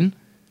 they did.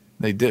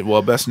 they did.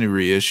 Well, best new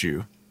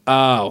reissue.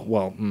 Oh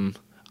well. Because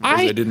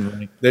I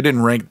they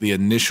didn't rank the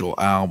initial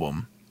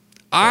album.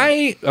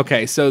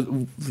 okay, so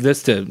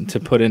this to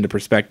put into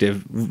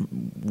perspective,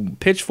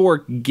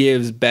 Pitchfork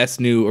gives best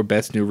new or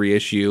best new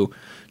reissue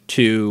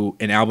to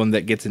an album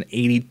that gets an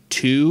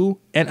 82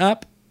 and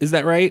up. Is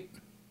that right?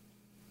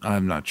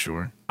 I'm not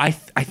sure. I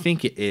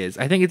think it is.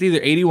 I think it's either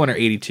 81 or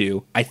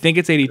 82. I think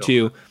it's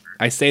 82.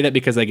 I say that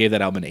because I gave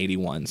that album an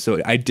 81.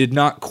 So I did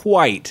not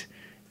quite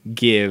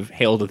give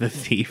Hail to the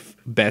Thief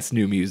best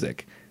new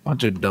music.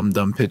 Bunch of dumb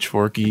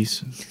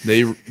pitchforkies.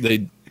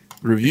 They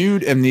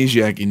reviewed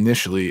Amnesiac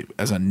initially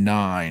as a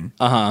 9.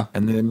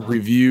 And then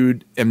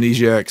reviewed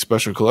Amnesiac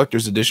Special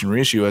Collector's Edition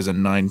reissue as a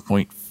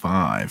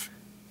 9.5.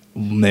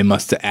 They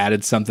must have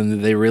added something that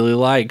they really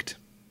liked.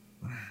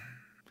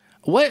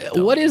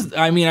 What is?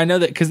 I mean, I know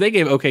that because they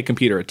gave OK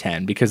Computer a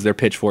 10 because they're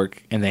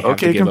Pitchfork and they have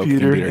to OK give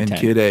Computer OK Computer a and 10.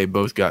 Kid A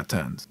both got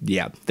 10s.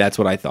 Yeah, that's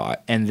what I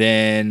thought. And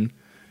then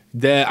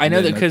I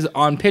know that because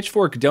on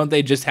Pitchfork, don't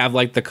they just have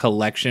like the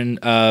collection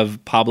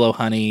of Pablo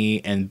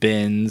Honey and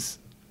Benz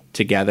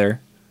together?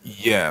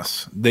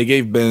 Yes, they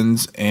gave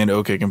Benz and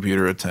OK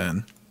Computer a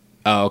 10.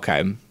 Oh,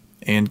 okay.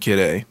 And Kid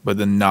A, but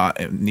then not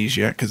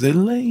Amnesiac because they're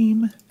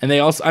lame. And they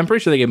also, I'm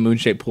pretty sure they gave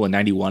Moonshaped Pool a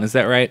 91. Is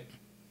that right?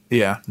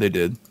 Yeah, they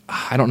did.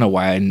 I don't know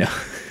why I know.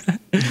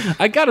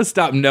 I gotta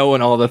stop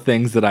knowing all the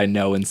things that I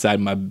know inside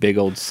my big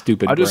old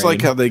stupid I just brain.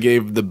 like how they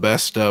gave the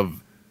best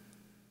of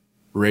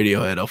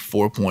Radiohead a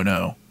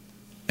 4.0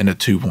 and a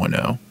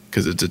 2.0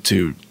 because it's a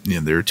 2. You know,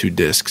 there are 2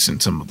 discs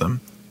in some of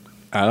them.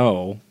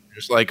 Oh,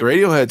 Just like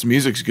Radiohead's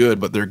music's good,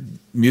 but their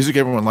music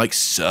everyone likes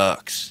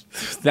sucks.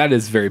 that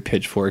is very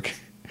Pitchfork.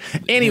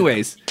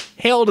 Anyways,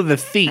 Hail to the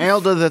Thief.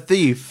 Hail to the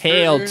thief.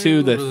 Hail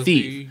to the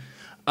Thief.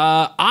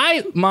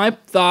 My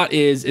thought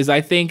is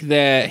I think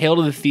that Hail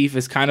to the Thief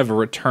is kind of a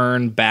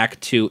return back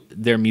to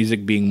their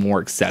music being more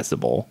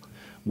accessible,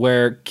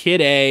 where Kid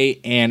A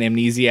and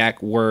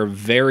Amnesiac were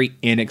very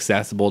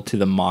inaccessible to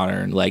the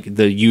modern, like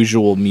the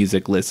usual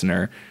music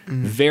listener.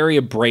 Very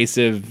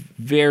abrasive,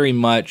 very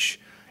much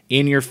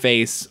in your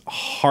face,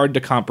 hard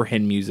to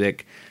comprehend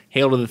music.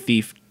 Hail to the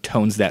Thief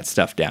tones that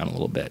stuff down a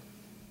little bit.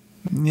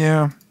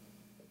 Yeah,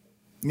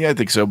 I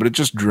think so, but it's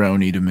just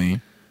drony to me.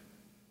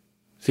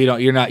 So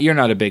you're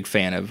not a big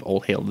fan of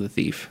old Hail to the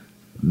Thief.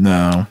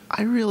 No,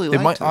 I really it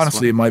like might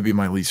honestly it might be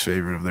my least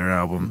favorite of their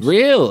albums.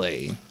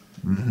 Really?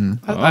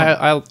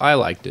 I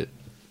liked it.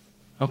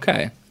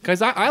 Okay.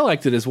 Because I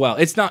liked it as well.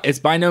 It's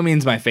by no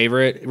means my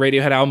favorite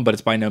Radiohead album, but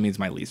it's by no means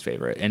my least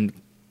favorite. And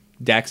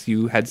Dax,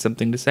 you had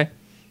something to say?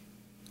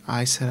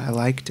 I said I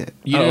liked it.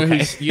 You know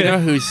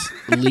whose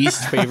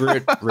least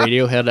favorite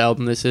Radiohead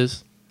album this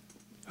is?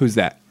 Who's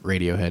that?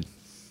 Radiohead.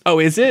 Oh,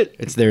 is it?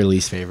 It's their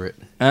least favorite.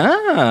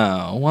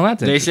 Oh, well,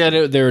 that's They interesting.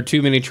 said there were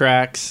too many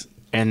tracks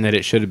and that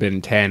it should have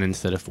been 10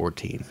 instead of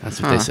 14.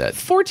 That's what they said.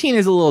 14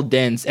 is a little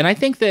dense, and I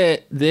think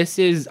that this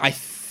is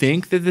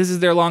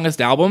their longest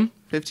album.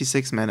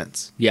 56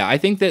 minutes. Yeah, I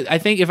think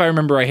if I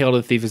remember right, Hail to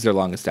the Thief is their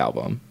longest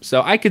album.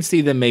 So I could see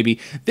them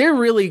they're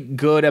really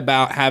good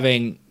about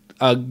having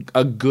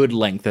a good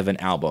length of an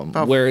album,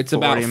 About where it's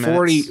about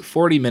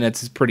 40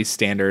 minutes is pretty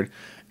standard.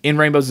 In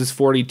Rainbows is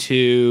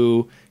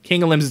 42.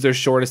 King of Limbs is their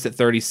shortest at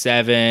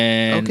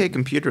 37. OK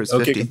Computer is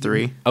OK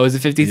 53. Oh, is it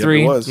 53?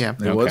 Yeah, it was. Yeah.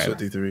 It was Okay.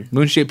 53.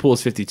 Moonshaped Pool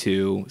is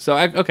 52. So,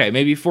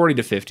 maybe 40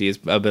 to 50 is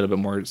a bit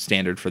more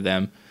standard for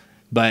them.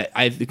 But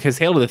because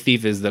Hail to the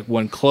Thief is the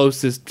one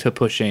closest to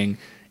pushing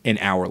an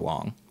hour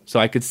long. So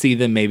I could see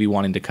them maybe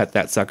wanting to cut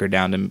that sucker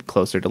down to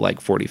closer to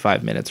like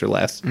 45 minutes or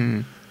less.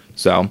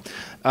 So,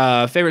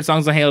 favorite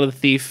songs on Hail to the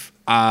Thief.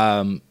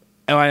 I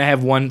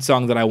have one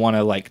song that I want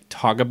to like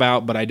talk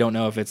about, but I don't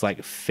know if it's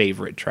like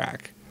favorite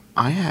track.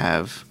 I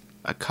have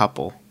a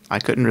couple. I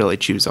couldn't really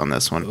choose on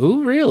this one.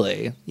 Ooh,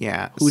 really?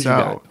 Yeah. Who you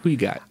got? Who you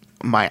got?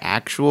 My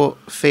actual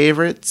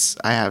favorites,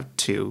 I have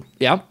 2.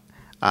 Yeah,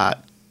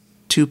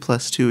 2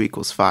 + 2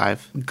 =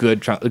 5.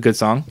 good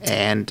song.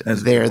 And That's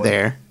a They're good one.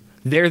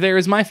 There. There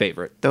is my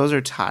favorite. Those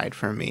are tied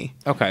for me.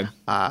 Okay,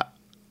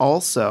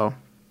 Also,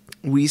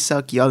 We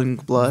Suck Young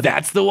Blood.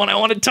 that's the one I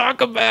want to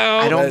talk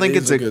about. I don't That think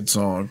is it's a a good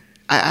song.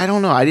 I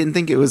don't know. I didn't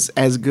think it was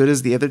as good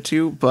as the other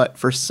 2, but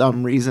for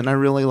some reason I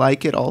really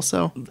like it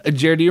also.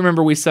 Jared, do you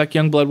remember We Suck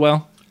Young Blood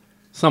well?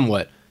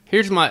 Somewhat. I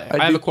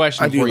have a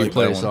question I do before you like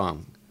play that the one.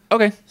 song.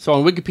 Okay. So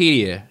on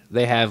Wikipedia,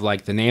 they have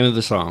like the name of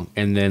the song,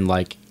 and then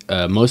like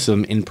most of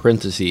them in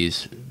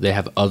parentheses, they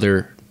have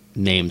other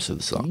names of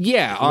the song.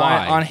 Yeah,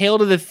 Why? on Hail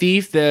to the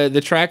Thief,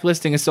 the track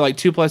listing is still like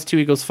 2 +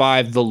 2 =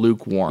 5. The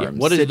Lukewarm. Yeah,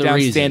 what is Sit the down,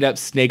 reason? stand up,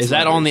 snakes. Is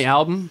that on the letters.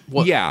 album?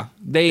 What? Yeah,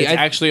 It's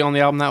actually on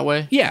the album that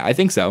way, yeah, I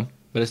think so.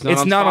 but it's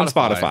not on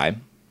Spotify.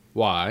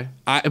 Why?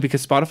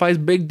 Because Spotify's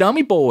big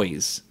dummy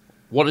boys.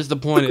 What is the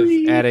point of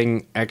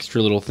adding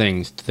extra little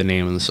things to the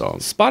name of the song?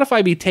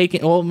 Spotify be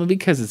taking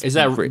because it's Is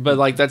that? But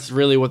like that's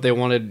really what they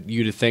wanted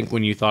you to think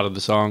when you thought of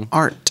the song.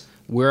 Art.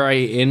 Where I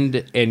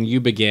end and you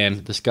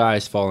began, the sky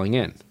is falling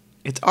in.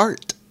 It's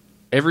art.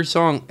 Every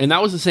song, and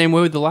that was the same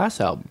way with the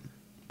last album.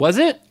 Was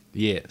it?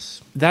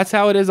 Yes. That's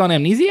how it is on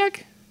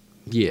Amnesiac?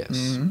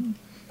 Yes.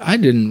 I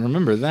didn't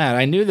remember that.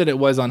 I knew that it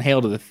was on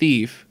Hail to the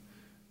Thief.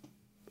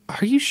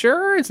 Are you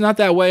sure? It's not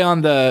that way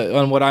on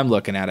what I'm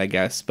looking at, I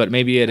guess. But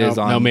maybe it is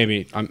on... No,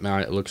 maybe.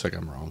 It looks like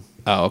I'm wrong.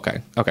 Oh,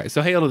 okay. Okay,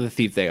 so Hail to the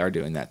Thief, they are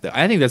doing that, though.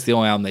 I think that's the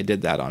only album they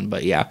did that on.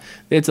 But yeah,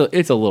 it's a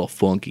little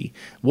funky.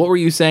 What were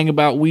you saying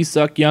about We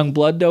Suck Young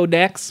Blood, though,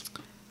 Dex?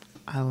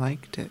 I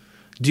liked it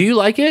Do you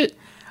like it?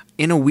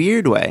 in a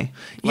weird way.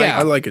 Yeah.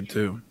 I like it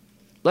too.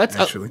 Let's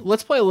actually.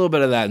 let's play a little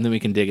bit of that, and then we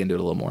can dig into it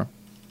a little more.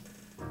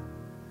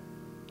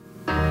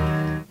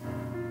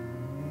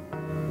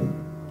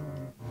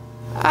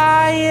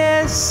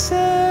 I is sick.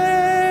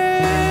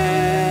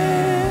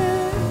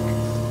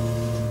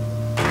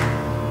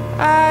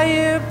 Are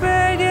you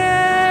begging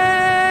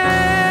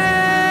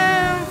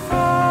for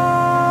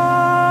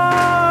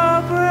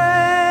a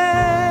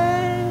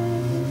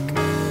break?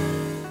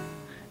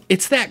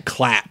 It's that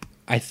clap,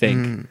 I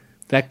think.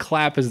 That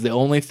clap is the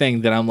only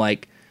thing that I'm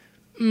like,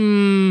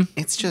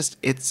 It's just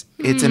it's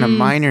in a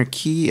minor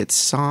key. It's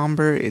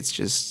somber. It's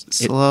just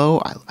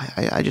slow.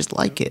 I just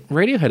like it.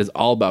 Radiohead is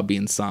all about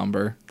being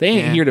somber. They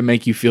ain't Yeah. here to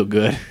make you feel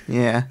good.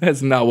 Yeah.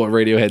 That's not what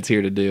Radiohead's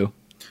here to do.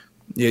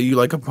 Yeah, you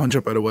like a punch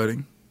up at a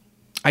wedding?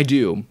 I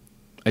do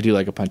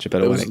like a punch up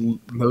at a wedding.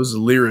 Those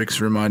lyrics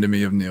reminded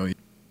me of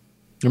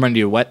Remind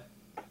you of what?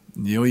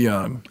 Neil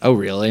Young. Oh,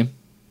 really?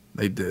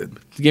 They did.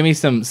 Give me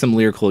some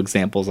lyrical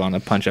examples on a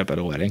punch up at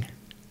a wedding.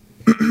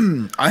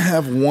 I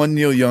have one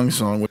Neil Young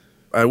song. Which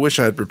I wish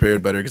I had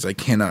prepared better because I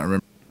cannot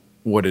remember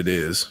what it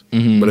is.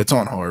 But it's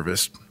on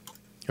Harvest.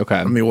 Okay.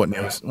 I mean, what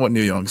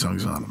Neil Young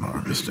song's on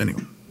Harvest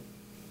anyway?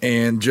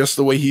 And just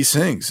the way he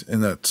sings in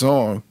that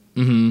song,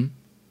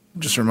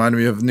 just reminded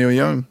me of Neil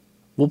Young.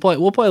 We'll play a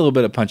little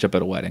bit of punch up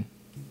at a wedding.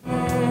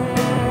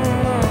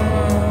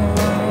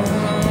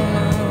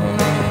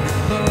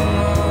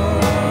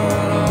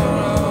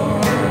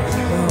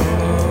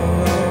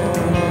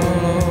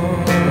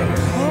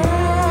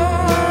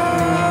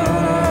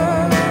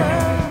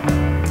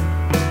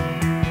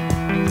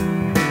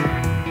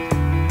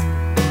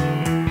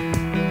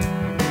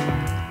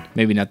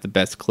 Maybe not the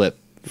best clip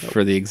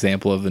for the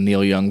example of the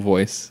Neil Young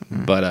voice,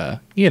 but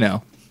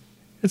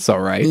it's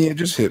all right. Yeah, it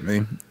just hit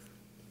me.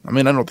 I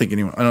mean, I don't think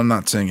anyone. I'm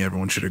not saying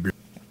everyone should agree.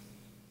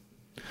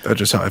 That's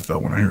just how I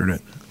felt when I heard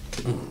it.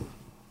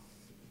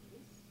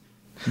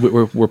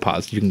 We're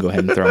paused. You can go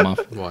ahead and throw him off.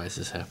 Why is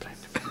this happening?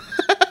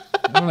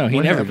 I don't know. He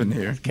What never happened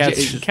here? Cat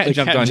The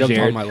jumped cat on jumped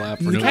Jared. on my lap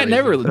for The no cat reason.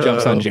 never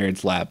jumps on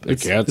Jared's lap.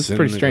 It's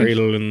pretty strange.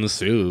 in the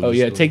soup. Oh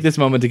yeah, take this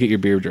moment to get your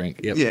beer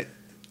drink. Yep. Yeah.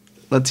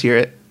 Let's hear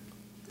it.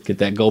 Get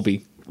that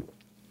gulpy.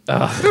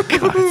 Oh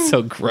god, it's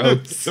so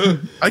gross.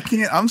 I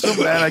can't. I'm so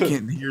mad I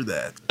can't hear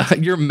that.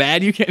 You're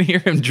mad you can't hear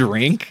him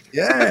drink?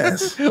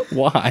 Yes,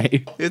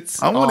 Why?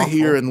 It's I want to awful.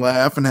 hear and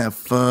laugh and have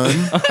fun.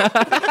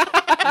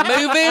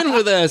 Move in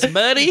with us,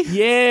 buddy.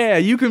 Yeah,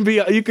 you could be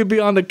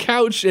on the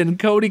couch and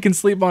Cody can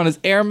sleep on his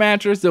air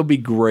mattress. It'll be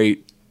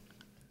great.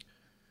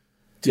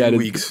 2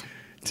 weeks.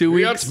 2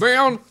 weeks. It's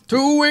been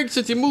 2 weeks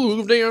since you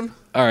moved in.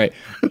 All right.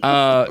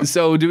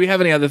 So do we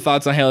have any other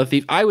thoughts on Hail to the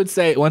Thief? I would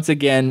say, once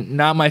again,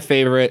 not my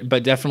favorite,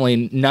 but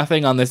definitely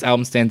nothing on this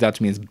album stands out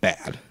to me as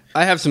bad.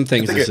 I have some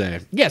things to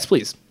say. Yes,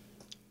 please.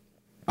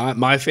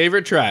 My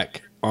favorite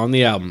track on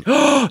the album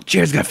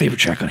Jared's got a favorite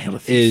track on Hail to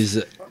the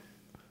Thief. is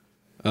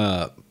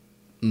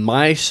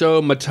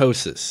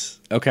Mysomatosis.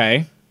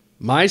 Okay.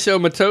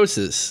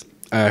 Mysomatosis.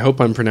 I hope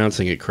I'm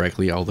pronouncing it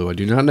correctly, although I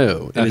do not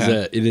know.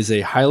 It is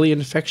a highly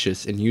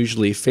infectious and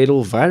usually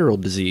fatal viral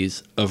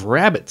disease of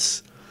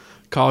rabbits,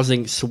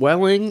 causing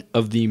swelling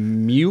of the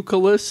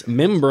mucous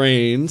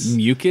membranes.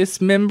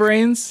 Mucous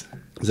membranes?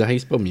 Is that how you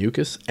spell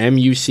mucus?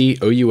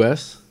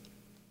 Mucous?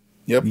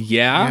 Yep.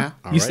 Yeah.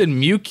 Yeah. You said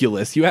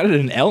muculus. You added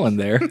an L in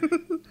there.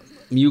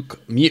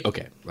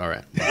 Okay, all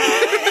right.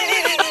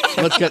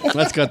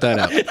 Let's cut that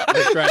out.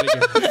 Let's try it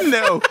again.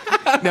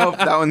 No,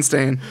 that one's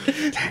staying.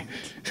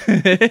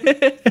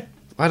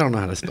 I don't know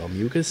how to spell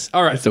mucus.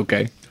 All right. It's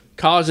okay.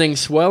 Causing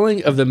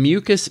swelling of the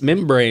mucous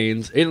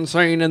membranes,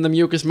 insane in the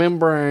mucous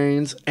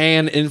membranes,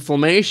 and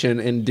inflammation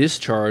and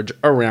discharge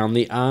around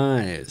the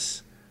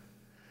eyes.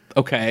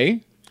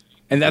 Okay.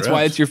 And that's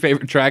why Gross. it's your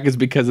favorite track is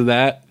because of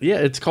that? Yeah,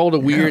 it's called a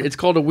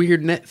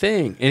weird net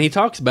thing, and he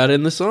talks about it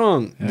in the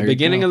song. There The you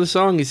beginning go. of the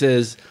song, he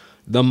says,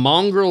 "The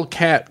mongrel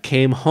cat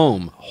came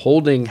home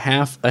holding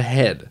half a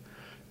head,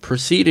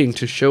 proceeding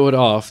to show it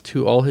off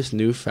to all his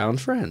newfound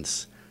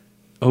friends."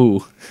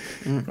 Oh.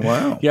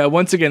 Wow. Yeah,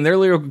 once again, their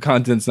lyrical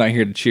content's not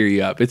here to cheer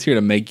you up. It's here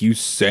to make you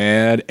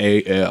sad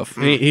AF.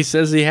 And he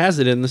says he has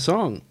it in the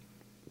song.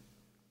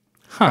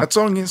 That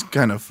song is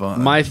kind of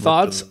fun. My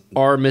thoughts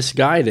are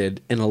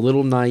misguided and a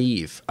little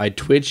naive. I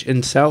twitch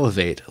and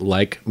salivate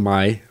like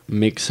my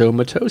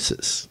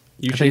myxomatosis.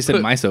 I thought you said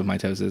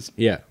mysomatosis.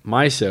 Yeah,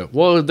 myso.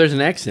 Well, there's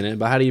an X in it,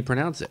 but how do you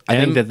pronounce it? I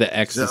think that the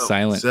X is Zo-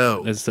 silent.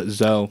 zo. It's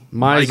zo.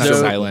 Myso- It's not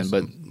silent,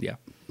 but yeah.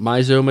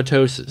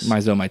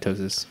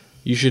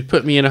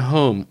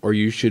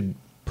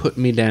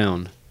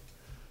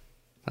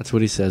 That's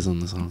what he says on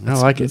the song. I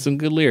like it. Some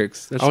good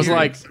lyrics. That's I was true.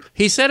 like,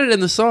 he said it in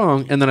the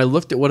song, and then I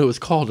looked at what it was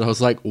called. And I was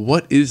like,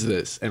 what is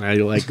this? And I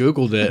like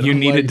Googled it. you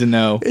needed to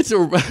know. It's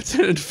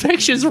an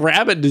infectious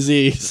rabbit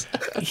disease.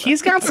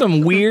 He's got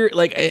some weird,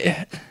 like,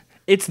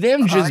 it's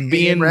them just I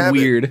being am rabbit.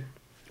 weird.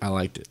 I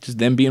liked it. Just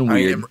them being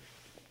weird.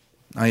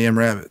 I am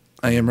rabbit.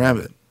 I am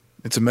rabbit.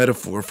 It's a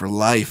metaphor for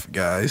life,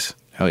 guys.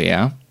 Oh,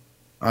 yeah?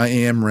 I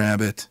am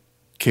rabbit.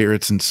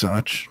 Carrots and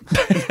such.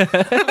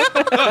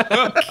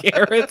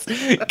 carrots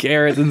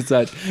and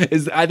such.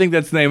 I think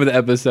that's the name of the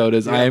episode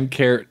is I am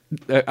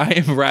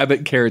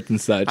rabbit, carrots and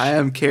such. I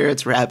am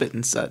carrots, rabbit,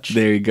 and such.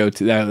 There you go.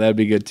 That'd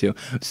be good too.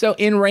 So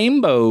in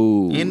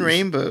Rainbows. In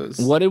Rainbows.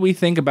 What did we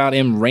think about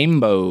In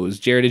Rainbows?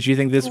 Jared, did you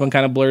think this one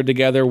kind of blurred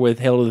together with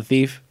Hail to the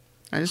Thief?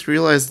 I just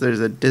realized there's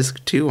a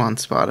disc 2 on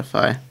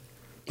Spotify.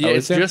 Yeah, Oh, it's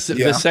is there? just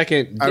Yeah. the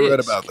second. I read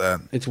disc. about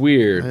that. It's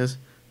weird.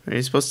 Are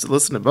you supposed to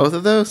listen to both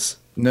of those?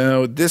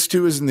 No, this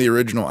too is in the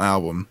original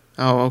album.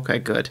 Oh, okay,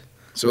 good.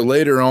 So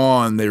later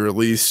on, they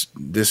released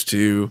this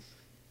too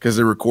because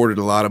they recorded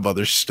a lot of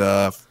other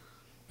stuff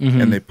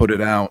and they put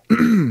it out.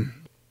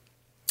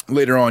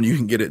 Later on, you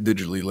can get it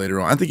digitally later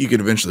on. I think you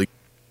can eventually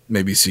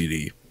maybe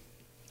CD,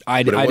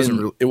 I but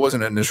didn't. it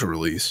wasn't an initial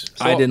release.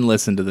 I didn't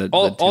listen to the.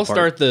 I'll two-part.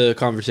 start the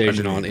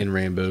conversation on In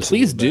Rainbows. a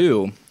Please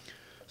little bit. do.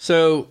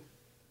 So,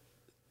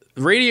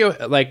 radio,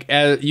 like,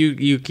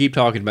 you keep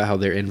talking about how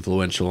they're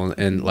influential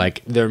and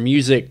like their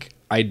music.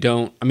 I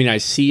mean, I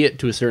see it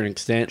to a certain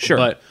extent, Sure.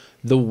 but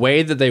the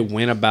way that they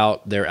went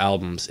about their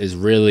albums is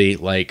really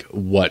like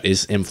what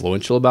is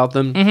influential about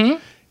them. Mm-hmm.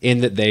 In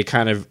that they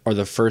kind of are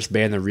the first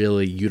band that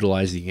really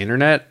utilize the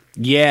internet.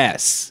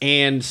 Yes.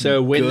 And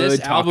so when Good this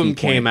talking album point.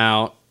 came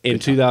out in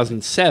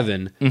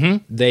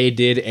 2007, they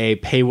did a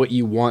pay what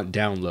you want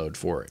download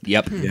for it.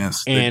 Yep.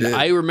 Yes, they And did.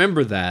 I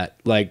remember that,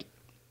 like,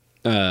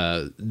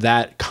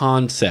 that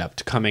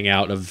concept coming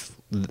out of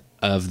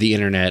the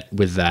internet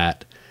with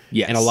that.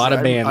 Yes. And a lot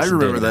of bands I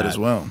remember did that as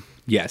well.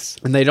 Yes.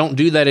 And they don't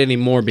do that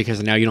anymore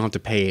because now you don't have to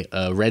pay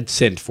a red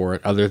cent for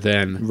it other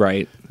than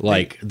Right.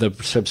 like the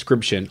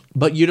subscription.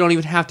 But you don't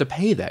even have to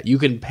pay that. You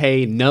can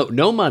pay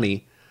no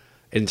money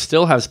and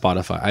still have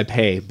Spotify. I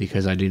pay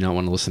because I do not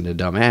want to listen to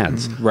dumb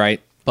ads. Right.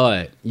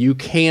 But you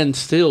can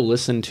still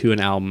listen to an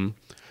album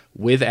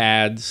with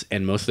ads,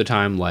 and most of the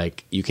time,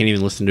 like, you can't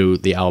even listen to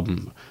the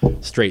album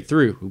straight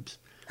through. Oops.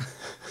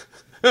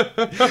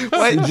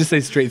 Why, Just say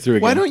straight through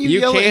again. why don't you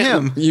yell at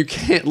can't. him? You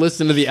can't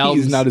listen to the album.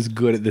 He's not as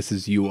good at this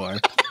as you are.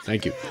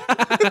 Thank you.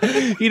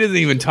 He doesn't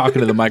even talk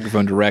into the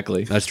microphone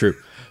directly. That's true.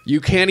 You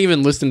can't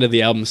even listen to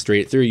the album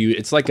straight through.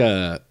 It's like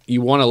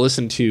you want to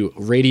listen to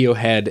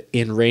Radiohead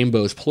in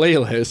Rainbow's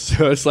playlist.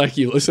 So it's like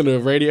you listen to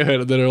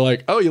Radiohead and then they're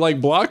like, oh, you like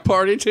Block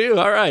Party too?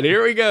 All right,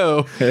 here we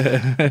go.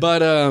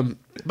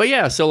 But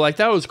yeah, so like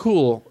that was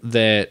cool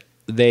that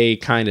they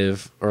kind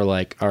of are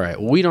like, all right,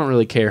 well, we don't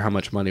really care how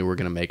much money we're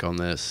going to make on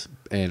this,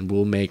 and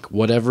we'll make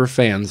whatever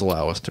fans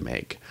allow us to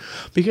make.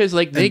 Because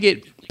like they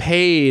get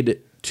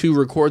paid to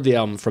record the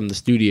album from the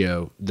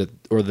studio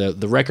or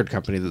the record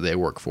company that they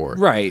work for.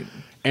 Right.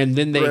 And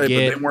then they Right,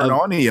 get but they weren't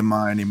on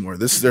EMI anymore.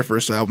 This is their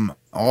first album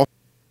off.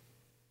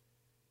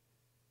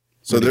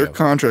 So their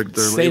contract,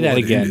 their Say label that had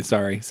again. ended.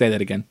 Sorry. Say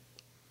that again.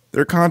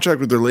 Their contract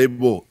with their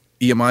label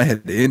EMI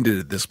had ended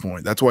at this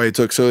point. That's why it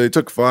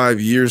took 5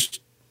 years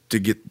to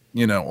get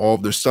all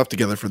of their stuff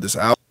together for this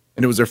album,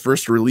 and it was their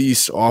first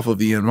release off of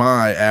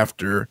EMI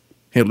after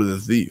Hail to the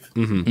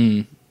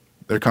Thief.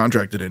 Their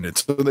contract had ended,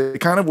 so they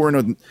kind of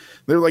were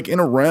they're like in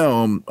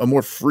a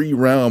more free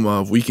realm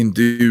of we can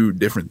do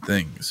different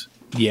things.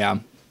 Yeah.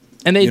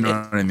 And they, You know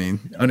what I mean?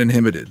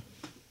 Uninhibited.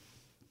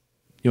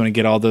 you want to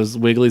get all those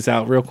wigglies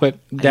out real quick,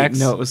 Dex?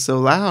 No, it was so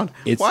loud.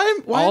 It's-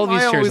 why all of am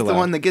these I chairs always are the loud.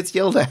 one that gets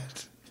yelled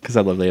at? Because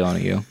I love laying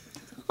on you.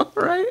 All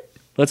right.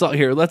 Let's all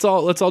do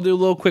a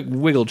little quick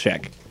wiggle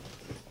check.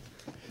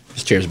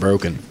 this chair's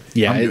broken.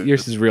 Yeah, I'm good.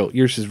 yours is real.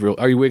 Yours is real.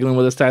 Are you wiggling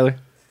with us, Tyler?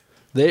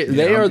 They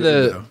Yeah, are I'm good,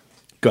 the though.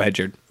 Go ahead,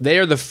 Jared. they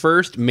are the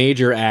first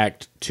major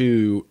act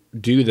to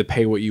do the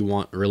pay what you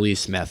want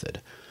release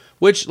method.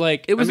 Which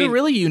like It was a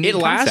really unique It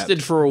lasted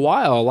concept. for a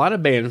while. A lot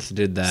of bands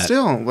did that.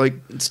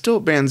 Still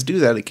bands do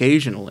that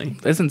occasionally.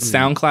 Isn't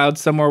SoundCloud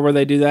somewhere where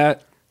they do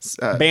that?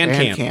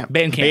 Bandcamp.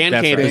 Bandcamp,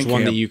 that's Bandcamp is right.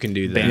 one that Bandcamp. you can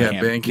do that. Bandcamp.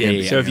 Yeah, Bandcamp. Yeah,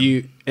 yeah, So if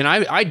you and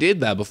I did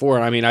that before.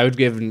 I mean, I've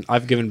given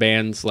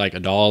bands like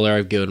 $1.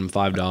 I've given them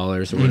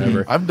 $5 or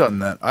whatever. I've done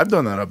that. I've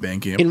done that on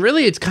Bandcamp. And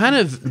really, it's kind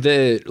of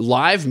the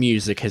live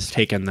music has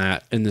taken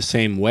that in the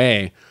same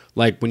way.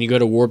 Like when you go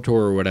to Warped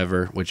Tour or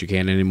whatever, which you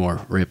can't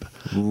anymore. Rip.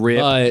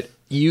 But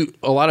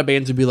a lot of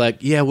bands would be like,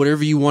 yeah,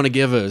 whatever you want to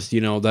give us,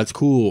 that's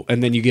cool.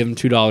 And then you give them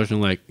 $2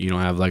 and like, you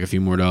don't have like a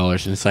few more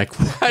dollars. And it's like,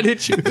 why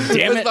did you?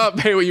 Damn let's it. not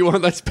pay what you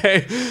want. Let's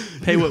pay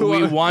what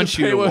we want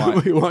you pay to what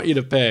want. we want you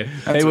to pay.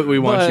 Pay what we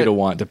want But- you to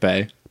want to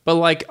pay. But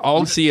like,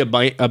 I'll see a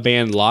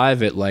band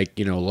live at like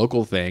a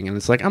local thing, and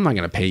it's like I'm not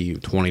gonna pay you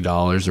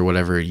 $20 or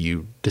whatever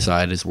you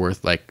decide is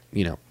worth, like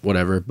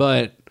whatever.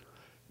 But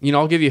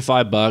I'll give you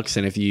 $5,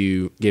 and if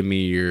you give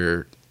me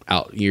your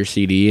out your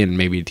CD and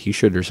maybe a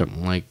T-shirt or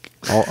something. Like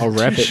I'll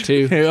rep it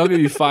too. Hey, I'll give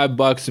you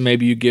 $5 and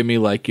maybe you give me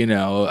like,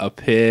 a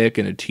pick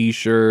and a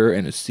T-shirt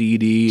and a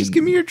CD. Just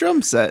give me your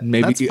drum set.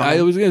 Maybe That's fine.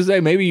 I was gonna say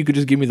maybe you could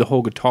just give me the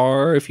whole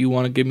guitar if you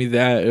want to give me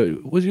that.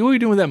 What are you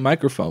doing with that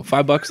microphone?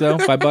 $5 though.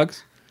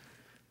 $5.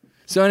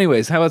 So,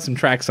 anyways, how about some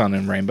tracks on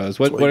In Rainbows?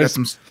 What Well, are you got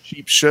some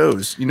cheap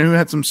shows. You know who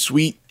had some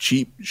sweet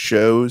cheap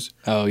shows?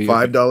 Oh, you-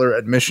 $5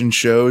 admission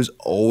shows,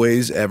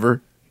 always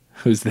ever.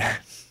 who's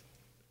that?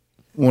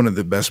 One of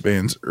the best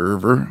bands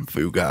ever,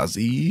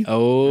 Fugazi.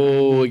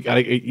 Oh,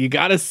 you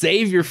gotta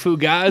save your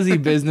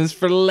Fugazi business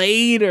for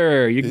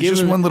later. You're It's giving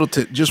just one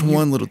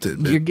little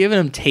tidbit. you're giving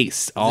them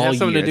taste all Does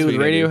that have something year. to do with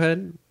That's what you gotta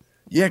Radiohead?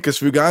 Yeah, because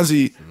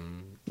Fugazi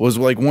was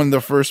like one of the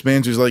first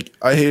bands who's like,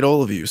 I hate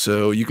all of you,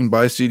 so you can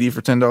buy a CD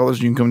for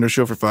 $10, you can come to a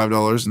show for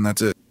 $5, and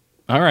that's it.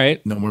 All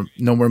right, No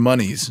more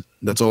monies.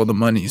 That's all the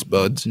monies,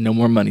 buds. no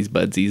more monies,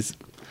 budsies.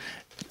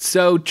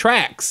 So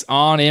tracks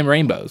on In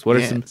Rainbows. What are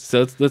Yeah. some?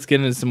 So let's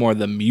get into some more of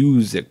the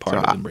music part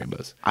So of In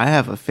Rainbows. I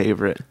have a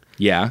favorite,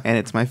 Yeah. and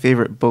it's my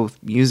favorite both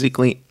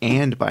musically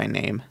and by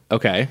name.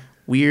 Okay.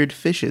 Weird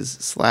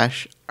Fishes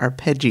 /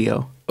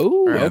 Arpeggio.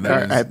 Oh, Yeah,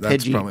 okay. that's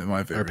Arpeggi. probably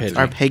my favorite.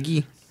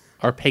 Arpeggi. too. Arpeggi.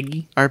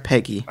 Arpeggi.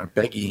 Arpeggi.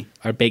 Arpeggi.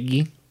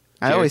 Arpeggi.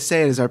 I always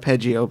say it as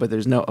arpeggio, but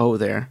there's no O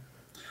there.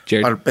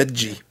 Jared.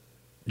 Arpeggi.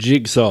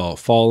 Jigsaw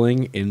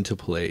falling into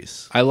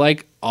place. I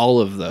like all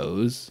of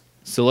those.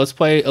 So let's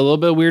play a little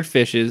bit of Weird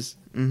Fishes,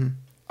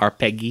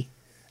 Arpeggi,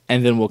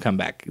 and then we'll come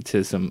back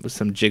to some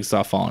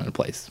Jigsaw falling in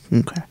place.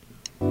 Okay.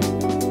 In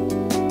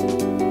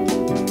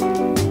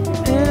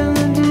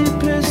the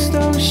deepest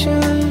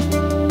ocean,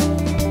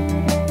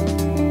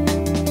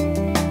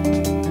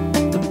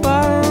 the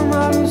bottom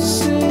of the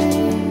sea,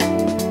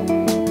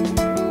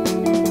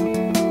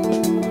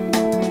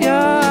 your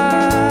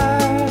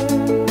eyes.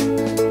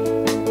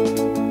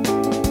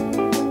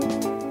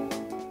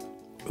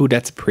 Ooh,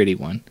 that's a pretty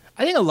one.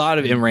 I think a lot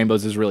of In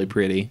Rainbows is really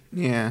pretty.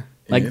 Yeah.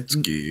 Like, It's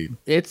good.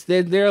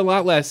 They're a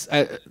lot less.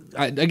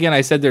 Again,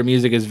 I said their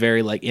music is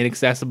very like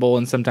inaccessible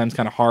and sometimes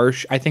kind of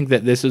harsh. I think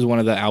that this is one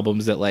of the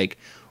albums that like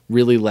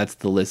really lets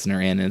the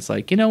listener in. And it's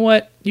like, you know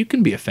what? You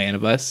can be a fan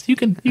of us. You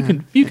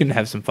can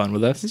have some fun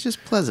with us. It's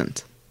just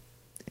pleasant.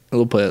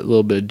 We'll put a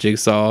little bit of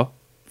Jigsaw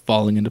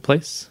falling into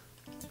place.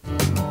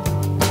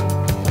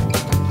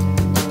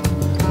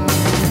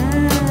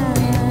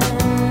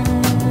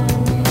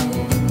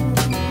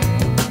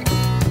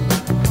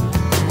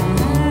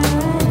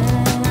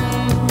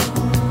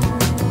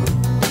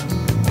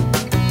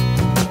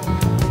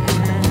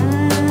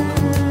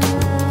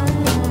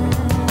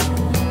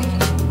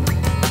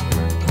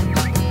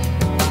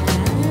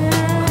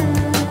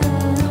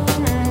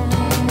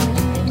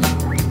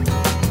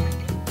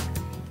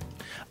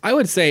 I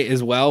would say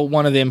as well,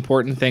 one of the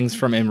important things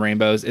from In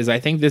Rainbows is I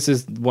think this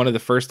is one of the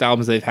first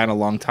albums they've had in a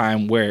long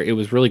time where it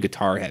was really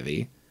guitar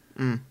heavy.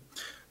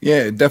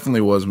 Yeah, it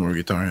definitely was more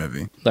guitar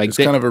heavy. Like it's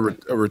they- kind of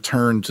a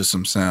return to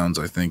some sounds,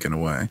 I think, in a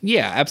way.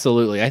 Yeah,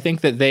 absolutely. I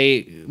think that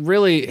they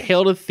really,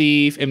 Hail to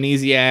Thief,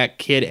 Amnesiac,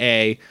 Kid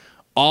A,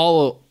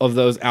 all of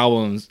those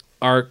albums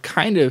are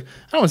kind of,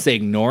 I don't want to say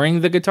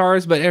ignoring the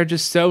guitars, but they're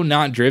just so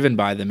not driven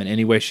by them in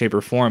any way, shape, or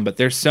form. But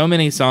there's so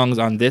many songs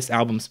on this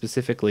album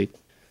specifically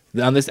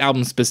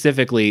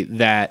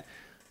that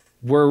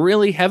were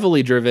really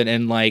heavily driven,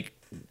 and like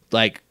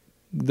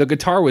the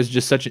guitar was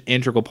just such an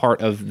integral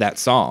part of that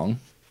song,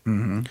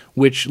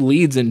 which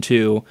leads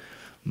into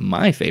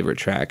my favorite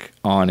track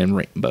on In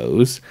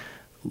Rainbows.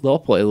 They'll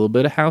play a little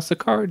bit of House of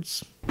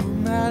Cards. No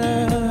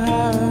matter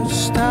how it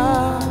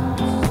starts,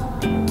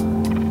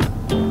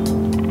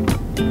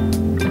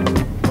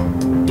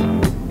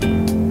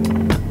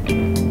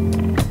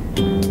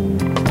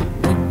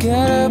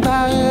 forget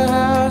about your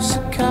house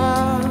of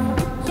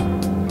cards.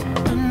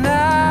 And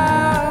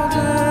now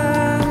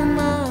they're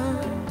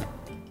mine.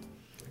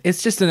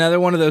 It's just another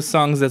one of those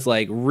songs that's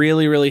like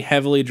really, really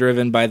heavily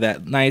driven by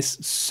that nice,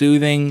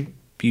 soothing,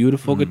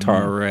 beautiful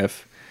guitar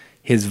riff.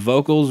 His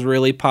vocals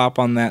really pop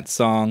on that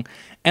song.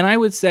 And I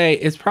would say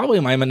it's probably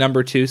my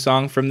number 2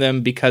 song from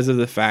them because of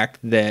the fact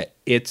that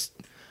it's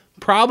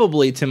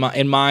probably,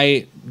 in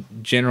my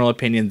general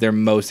opinion, their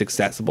most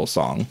accessible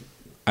song.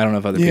 I don't know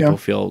if other Yeah. people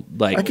feel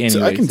like I can see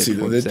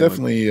that. It's It's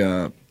definitely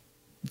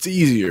it's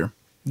easier.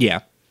 yeah.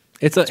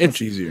 It's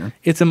Much easier.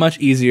 It's a much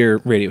easier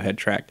Radiohead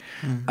track.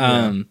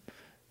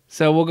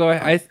 So we'll go.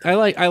 I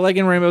like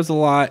In Rainbows a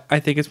lot. I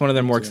think it's one of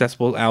their more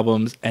accessible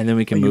albums, and then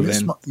we can move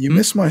in. You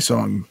missed my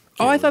song.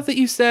 Oh, I thought that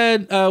you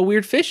said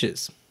Weird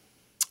Fishes.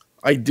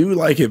 I do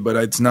like it, but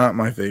it's not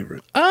my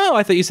favorite. Oh,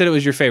 I thought you said it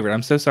was your favorite.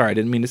 I'm so sorry. I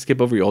didn't mean to skip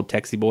over your old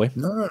Texie boy.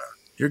 No,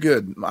 you're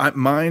good.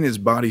 Mine is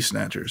Body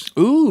Snatchers.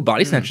 Ooh,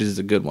 Body Snatchers is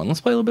a good one.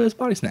 Let's play a little bit of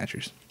Body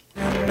Snatchers.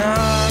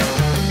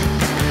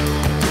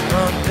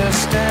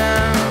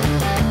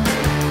 Understand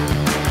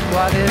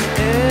what it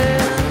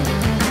is.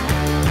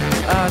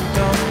 I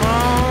don't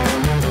know.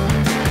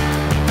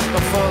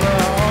 Before the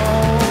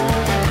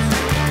holes,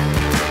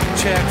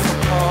 check for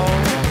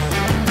holes.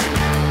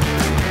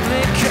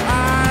 Blink your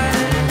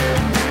eyes.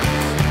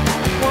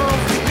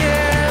 Won't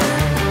forget.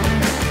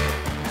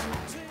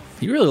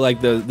 You really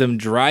like them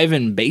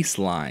driving bass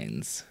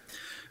lines.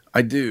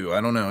 I do.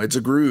 I don't know. It's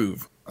a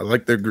groove. I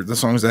like the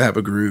songs that have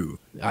a groove.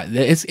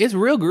 It's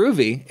real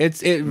groovy.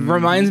 It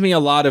reminds me a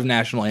lot of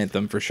National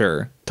Anthem for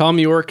sure. Tom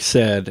York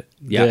said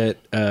Yeah.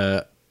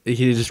 that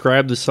he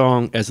described the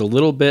song as a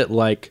little bit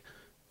like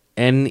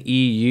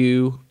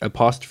NEU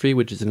apostrophe,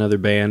 which is another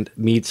band,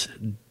 meets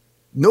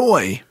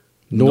Noi.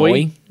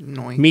 Noi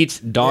Noi. meets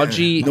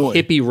dodgy Yeah, Noi.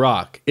 hippie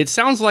rock. It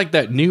sounds like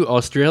that new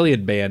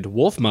Australian band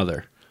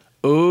Wolfmother.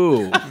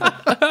 Ooh,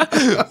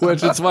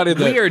 Which it's funny that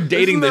we are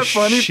dating the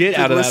shit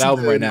out of that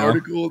album right now.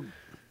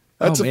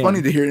 That's Oh, man.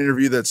 funny to hear an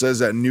interview that says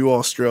that new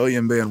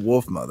Australian band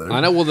Wolfmother.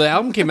 I know. Well, the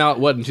album came out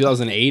in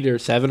 2008 or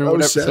 7 or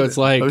whatever. So it's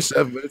like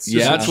 07. It's Yeah,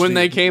 just that's when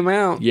they interesting. came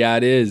out. Yeah,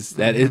 it is.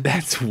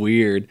 That's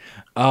weird.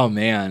 Oh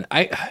man,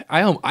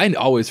 I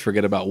always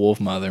forget about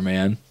Wolfmother,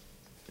 man.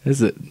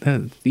 Is it?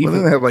 Well, they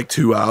have like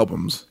 2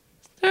 albums.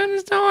 They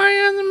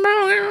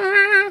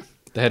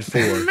had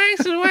 4.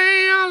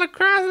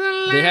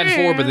 They had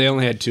 4, but they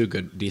only had 2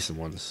 good, decent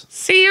ones.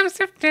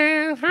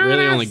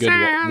 Really, only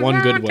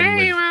one good one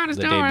with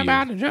the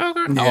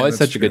debut. Oh, it's that's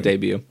such a good true.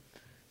 debut.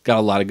 Got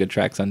a lot of good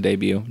tracks on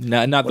debut.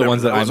 Not the Whatever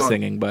ones that that I'm was on.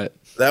 singing, but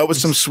That was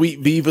some sweet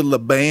Viva La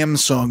Bam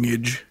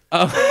songage.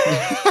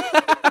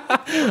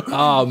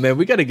 oh man,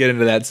 we got to get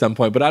into that at some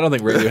point. But I don't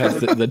think radio has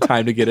the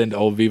time to get into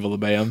old Viva La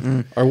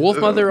Bam. Are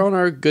Wolfmother on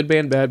our good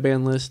band, bad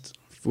band list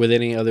with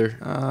any other?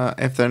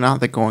 If they're not,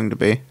 they're going to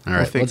be. All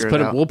right, let's put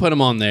them. We'll put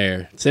them on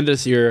there. Send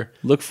us your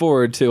Look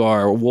forward to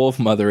our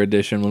Wolfmother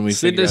edition when we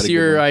send figure us out a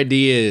your good one.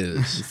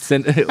 ideas.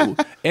 Send anything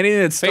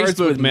that starts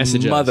Facebook with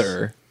message us.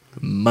 mother.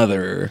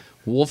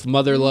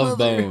 Wolfmother Love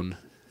Bone.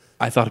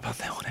 I thought about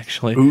that one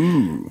actually.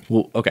 Ooh.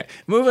 Well, okay,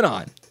 moving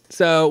on.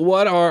 So,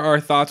 what are our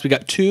thoughts? We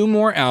got 2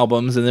 more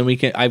albums, and then we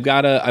can. I've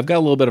got a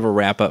little bit of a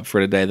wrap up for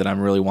today that I'm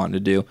really wanting to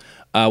do.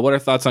 What are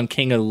thoughts on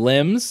King of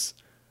Limbs?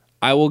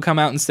 I will come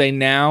out and say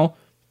now,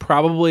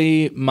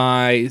 probably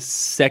my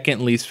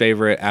second least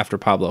favorite after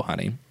Pablo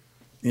Honey.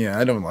 Yeah,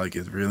 I don't like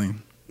it really.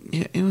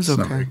 Yeah, it was not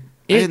okay. very-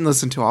 I didn't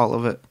listen to all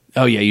of it.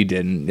 Oh yeah, you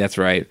didn't. That's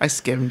right. I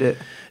skimmed it.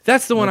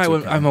 That's the one That's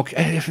okay. I'm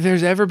okay. If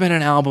there's ever been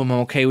an album I'm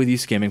okay with you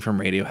skimming from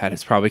Radiohead,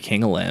 it's probably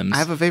King of Limbs. I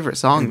have a favorite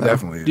song though.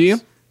 Definitely. Do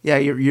you? Yeah,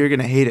 you're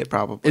gonna hate it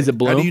probably. Is it How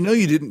Bloom? do you know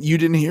you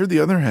didn't hear the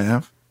other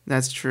half?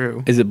 That's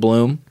true. Is it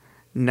Bloom?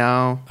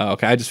 No, Oh,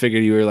 okay. I just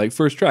figured you were like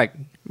first track.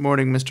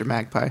 Morning, Mr.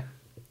 Magpie.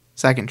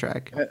 Second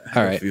track. I have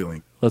All a right.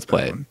 feeling. Let's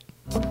play it.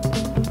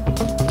 one.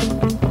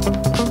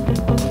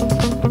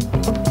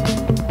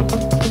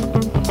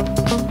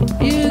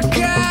 You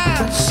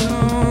got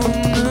some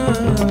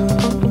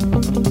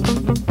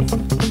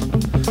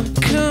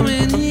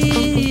coming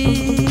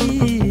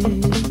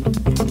in.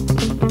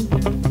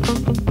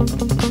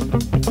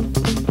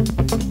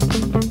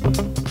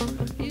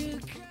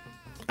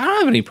 I don't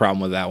have any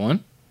problem with that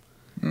one.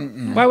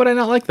 Why would I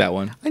not like that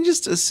one? I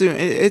just assume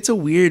it's a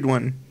weird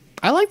one.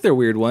 I like their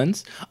weird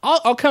ones.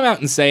 I'll come out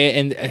and say it,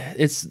 and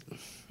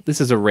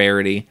this is a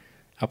rarity.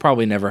 I'll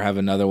probably never have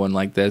another one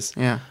like this.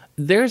 Yeah,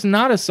 There's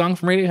not a song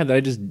from Radiohead that I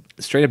just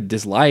straight up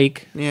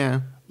dislike.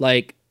 yeah.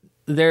 Like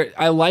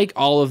I like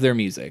all of their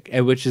music,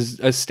 which is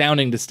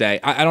astounding to say.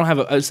 I don't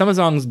have some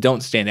songs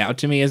don't stand out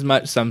to me as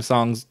much. Some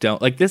songs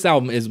don't. Like this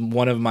album is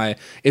my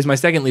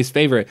second least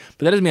favorite,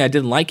 but that doesn't mean I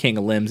didn't like King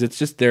of Limbs. It's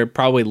just they're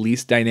probably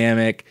least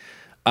dynamic.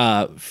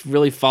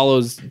 Really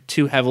follows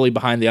too heavily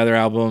behind the other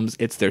albums.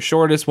 It's their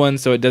shortest one,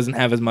 so it doesn't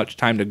have as much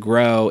time to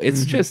grow.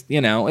 It's just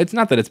it's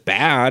not that it's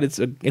bad. It's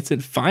a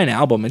fine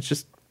album. It's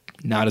just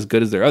not as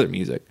good as their other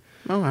music.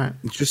 All right.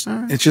 It's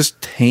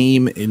just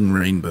tame in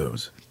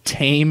rainbows.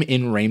 Tame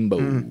in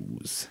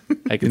Rainbows.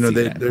 I can see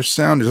that. Their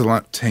sound is a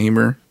lot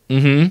tamer.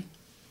 Mm-hmm.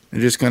 It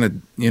just kind of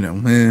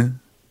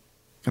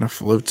kind of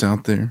floats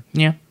out there.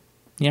 Yeah.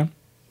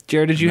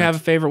 Jared, did you have a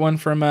favorite one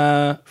from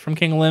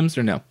King of Limbs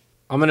or no?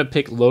 I'm gonna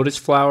pick Lotus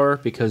Flower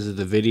because of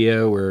the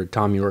video where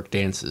Tom York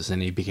dances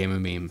and he became a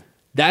meme.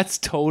 That's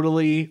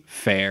totally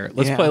fair.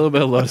 Let's Yeah. play a little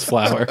bit of Lotus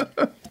Flower.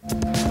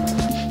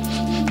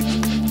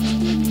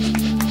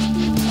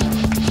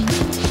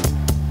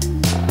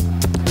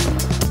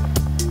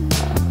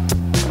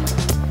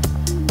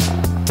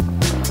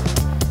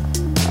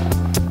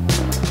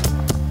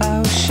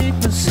 I'll shake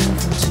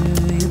myself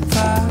into your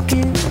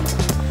pocket,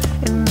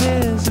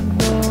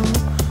 invisible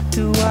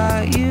to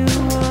what you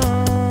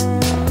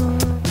want.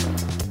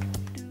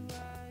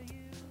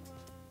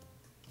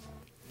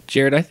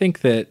 Jared, I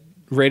think that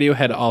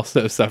Radiohead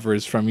also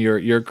suffers from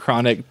your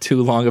chronic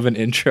too long of an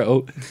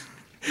intro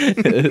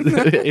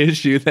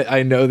issue that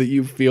I know that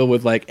you feel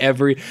with like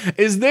every.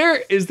 Is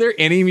there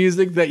any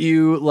music that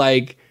you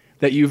like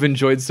that you've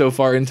enjoyed so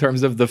far in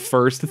terms of the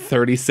first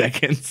 30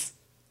 seconds?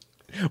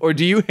 Or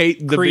do you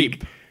hate the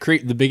Creep.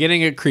 Creep. The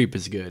beginning of Creep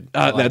is good.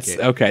 I like that's it.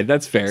 okay.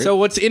 That's fair. So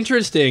what's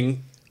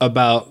interesting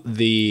about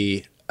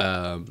the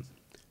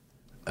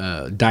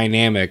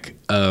dynamic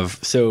of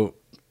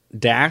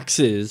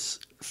Dax's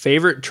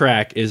favorite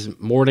track is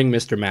Morning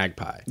Mr.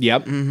 Magpie.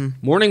 Yep.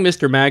 Morning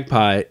Mr.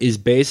 Magpie is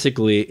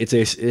basically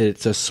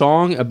it's a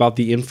song about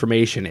the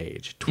information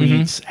age.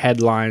 Tweets,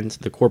 headlines,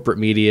 the corporate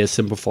media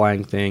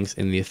simplifying things,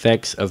 and the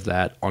effects of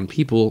that on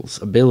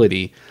people's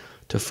ability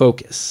to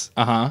focus.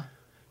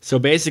 So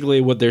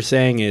basically what they're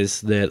saying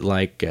is that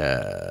like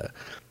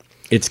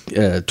it's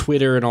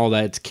Twitter and all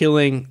that, it's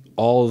killing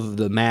all of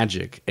the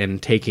magic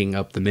and taking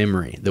up the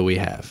memory that we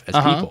have as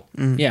people.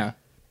 Yeah.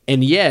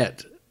 And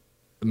yet,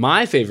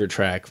 my favorite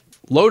track,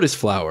 Lotus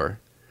Flower,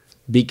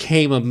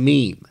 became a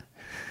meme.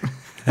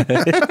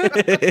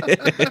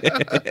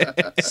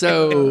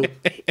 So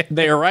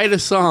they write a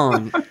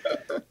song,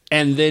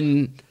 and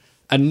then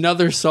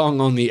another song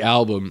on the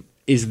album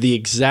is the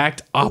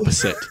exact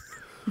opposite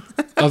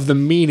of the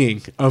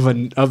meaning of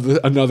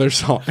another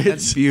song.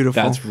 That's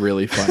beautiful. That's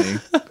really funny.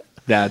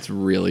 That's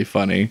really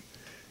funny.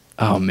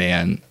 Oh,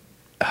 man.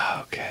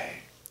 Okay.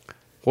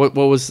 What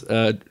was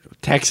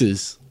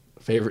Tex's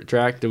favorite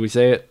track? Did we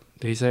say it?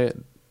 Did he say it?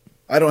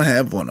 I don't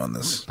have one on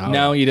this. Oh.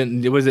 No, you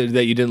didn't. Was it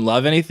that you didn't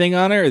love anything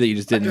on it, or that you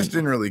just I didn't? just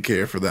didn't really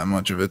care for that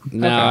much of it.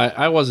 No,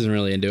 I wasn't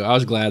really into it. I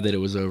was glad that it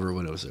was over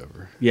when it was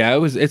over. Yeah,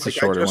 it's a Like,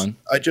 shorter one.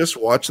 I just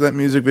watched that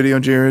music video,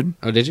 Jared.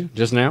 Oh, did you?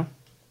 Just now?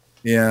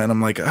 Yeah, and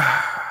I'm like,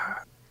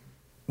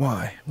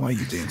 why? Why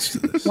you dance to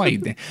this? Why you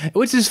think?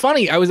 Which is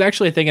funny. I was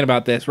actually thinking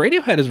about this.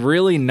 Radiohead is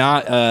really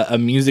not a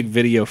music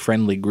video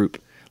friendly group.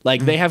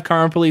 Like they have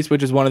Karma Police,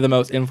 which is one of the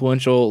most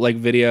influential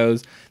like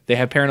videos. They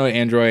have Paranoid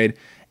Android,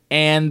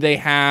 and they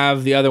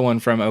have the other one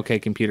from OK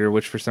Computer,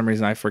 which for some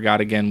reason I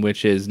forgot again,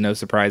 which is No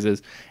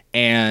Surprises.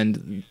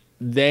 And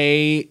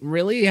they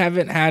really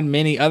haven't had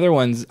many other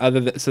ones other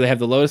than, so they have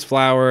the Lotus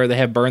Flower, they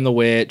have Burn the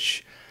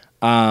Witch.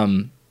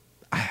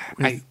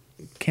 I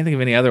can't think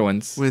of any other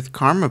ones. With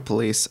Karma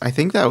Police, I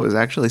think that was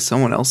actually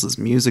someone else's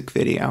music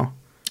video.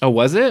 Oh,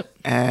 was it?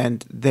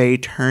 And they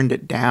turned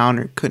it down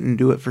or couldn't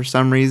do it for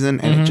some reason,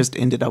 and it just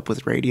ended up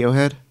with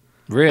Radiohead.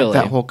 Really?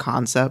 That whole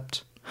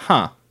concept.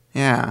 Huh.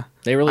 Yeah.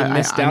 They really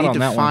missed out on that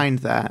one. I need to find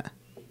that.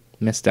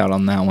 Missed out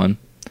on that one.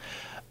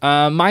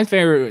 My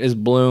favorite is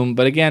Bloom,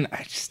 but again,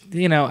 I just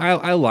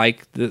I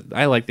like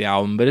the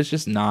album, but it's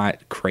just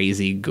not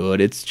crazy good.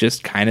 It's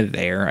just kind of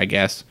there, I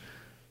guess.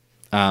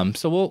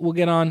 So we'll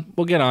get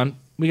on.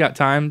 We got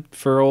time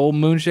for old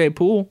Moonshaped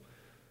Pool.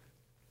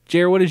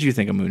 Jared, what did you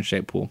think of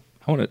Moonshaped Pool?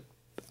 I want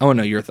to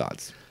know your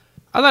thoughts.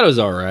 I thought it was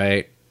all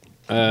right.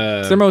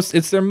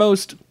 It's their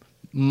most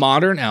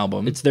modern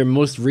album. It's their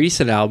most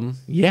recent album.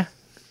 Yeah.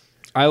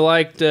 I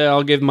liked.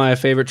 I'll give my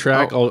favorite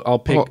track. I'll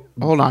pick.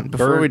 Hold on,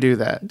 before we do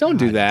that. Don't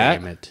do that.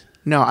 Damn it.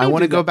 No, I Don't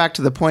want to do go that. back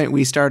to the point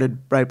we started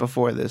right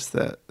before this,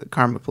 the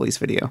Karma Police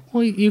video.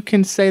 Well, you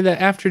can say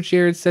that after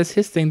Jared says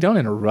his thing. Don't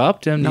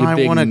interrupt him, No, you I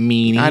big want to.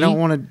 meanie. I don't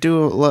want to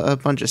do a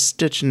bunch of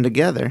stitching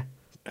together.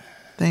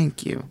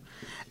 Thank you.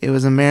 It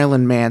was a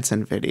Marilyn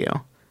Manson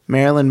video.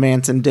 Marilyn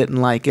Manson didn't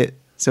like it,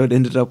 so it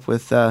ended up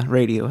with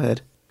Radiohead.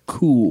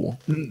 Cool.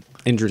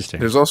 Interesting.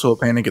 There's also a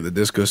Panic at the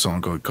Disco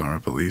song called Karma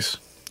Police.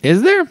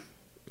 Is there?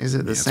 Is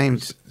it the same?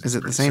 Is it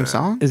the pretty same sad.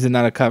 song? Is it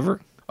not a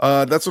cover?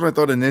 That's what I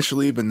thought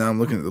initially, but now I'm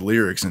looking at the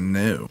lyrics and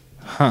no.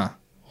 Huh.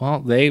 Well,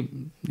 they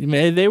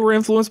were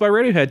influenced by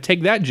Radiohead.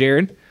 Take that,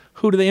 Jared.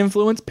 Who do they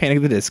influence? Panic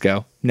at the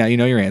Disco. Now you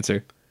know your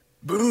answer.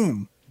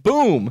 Boom.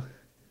 Boom.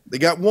 They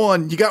got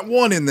one. You got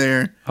one in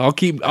there. I'll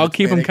keep them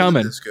Panic at the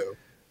coming. Disco.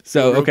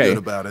 So Real okay. good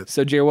about it.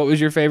 So Jared, what was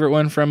your favorite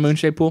one from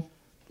Moonshaped Pool?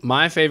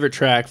 My favorite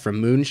track from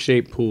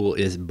Moonshaped Pool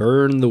is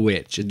 "Burn the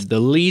Witch." It's the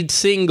lead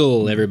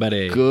single.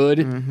 Everybody.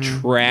 Good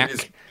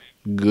track.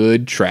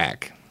 Good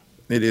track.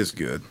 It is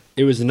good.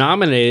 It was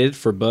nominated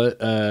for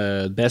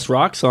best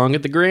rock song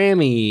at the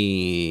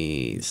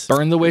Grammys.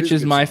 Burn the Witch a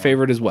is good my song.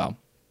 favorite as well.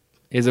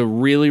 Is a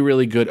really,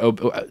 really good.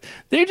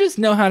 They just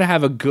know how to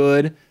have a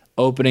good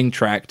opening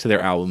track to their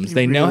albums.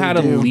 They know really how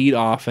to do. lead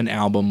off an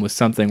album with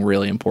something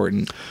really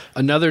important.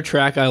 Another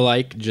track I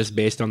like, just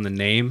based on the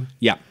name,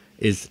 Yeah.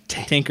 is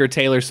Tinker,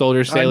 Tailor,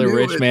 Soldier, Sailor, knew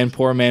Rich it. Man,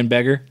 Poor Man,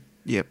 Beggar.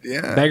 Yep.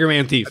 Yeah. Beggar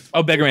Man Thief.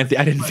 Oh, Beggar Man.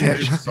 I didn't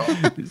finish.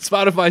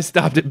 Spotify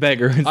stopped at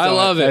Beggar. and I so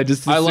love it. I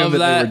just I love assumed they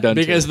were that done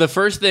because too. the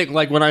first thing,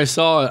 like when I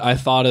saw it, I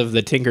thought of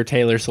the Tinker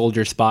Tailor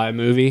Soldier Spy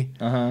movie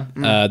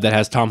that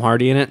has Tom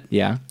Hardy in it,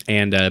 Yeah,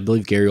 and I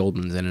believe Gary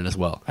Oldman's in it as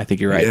well. I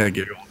think you're right. Yeah,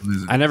 Gary Oldman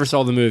is- I never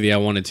saw the movie. I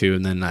wanted to,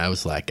 and then I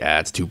was like,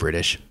 it's too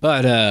British.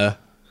 But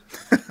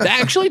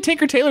Actually,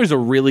 Tinker Tailor is a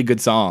really good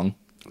song.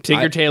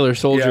 Tinker Tailor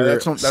Soldier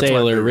that's my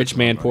Sailor favorite Rich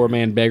Man song, Poor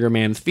Man Beggar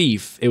Man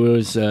Thief. It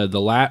was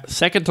the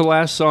second to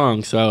last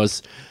song, so I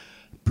was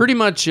pretty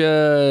much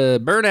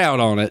burnt out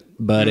on it.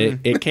 But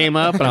it came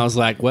up, and I was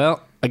like,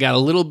 well, I got a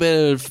little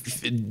bit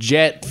of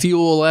jet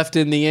fuel left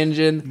in the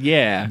engine.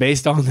 Yeah,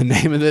 Based on the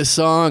name of this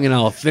song, and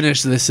I'll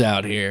finish this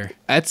out here.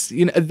 that's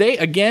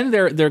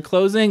they're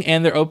closing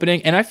and they're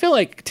opening, and I feel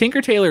like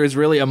Tinker Tailor is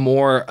really a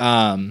more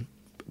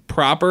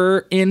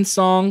proper in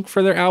song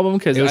for their album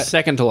because It was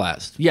second to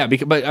last. yeah,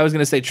 but I was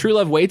gonna say True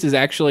Love Waits is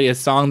actually a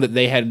song that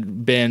they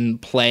had been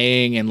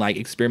playing and like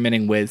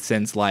experimenting with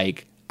since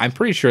like I'm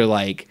pretty sure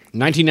like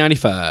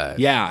 1995.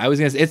 Yeah, I was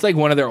gonna say it's like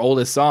one of their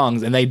oldest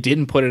songs, and they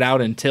didn't put it out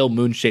until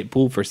Moonshaped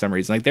Pool for some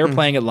reason. Like they were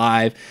playing it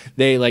live.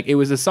 They like it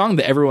was a song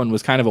that everyone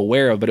was kind of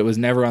aware of, but it was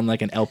never on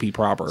like an LP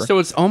proper. So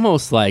it's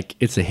almost like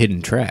it's a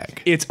hidden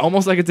track. It's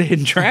almost like it's a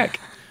hidden track.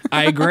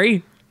 I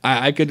agree.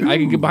 I could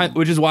get behind,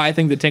 which is why I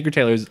think that Tinker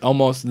Tailor is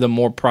almost the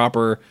more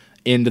proper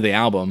end of the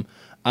album.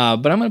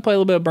 But I'm gonna play a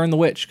little bit of Burn the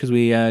Witch because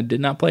we did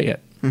not play it.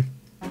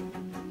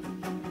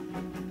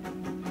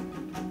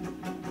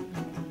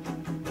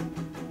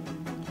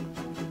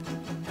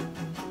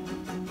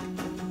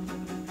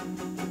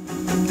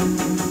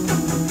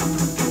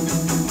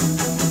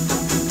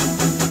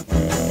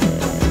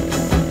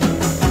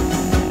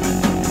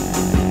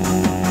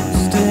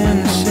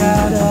 In the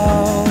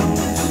shadows,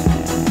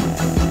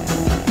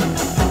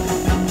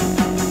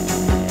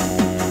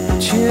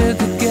 cheered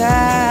the gallows.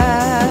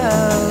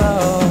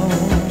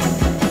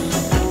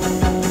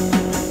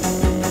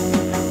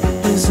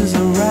 This is a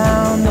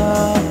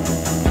roundup.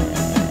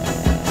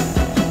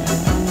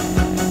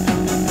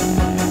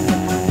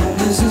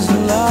 This is a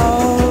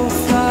low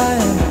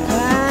flying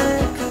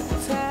panic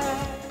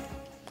attack.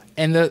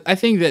 And I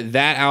think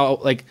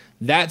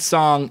that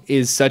song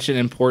is such an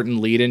important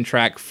lead-in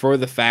track for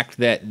the fact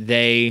that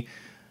that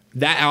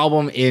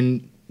album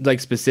in like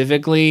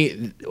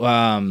specifically,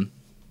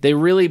 they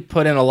really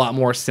put in a lot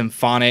more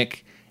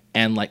symphonic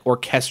and like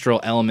orchestral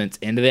elements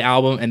into the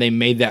album, and they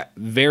made that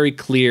very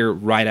clear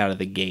right out of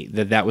the gate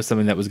that was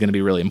something that was going to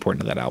be really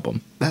important to that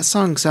album. That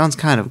song sounds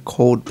kind of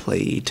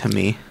Coldplay to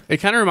me. It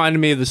kind of reminded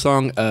me of the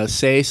song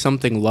 "Say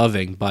Something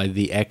Loving" by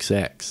the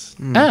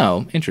XX.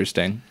 Oh,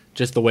 interesting.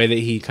 Just the way that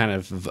he kind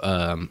of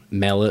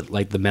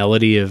the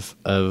melody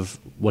of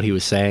what he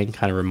was saying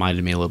kind of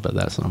reminded me a little bit of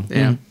that song.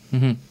 Yeah.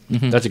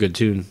 That's a good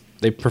tune.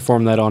 They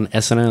performed that on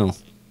SNL.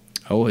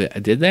 Oh,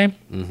 did they?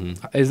 Mm-hmm.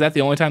 Is that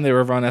the only time they were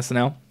ever on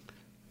SNL?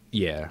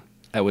 Yeah.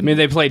 I I mean,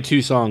 they played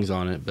 2 songs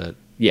on it, but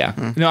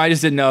Yeah. No, I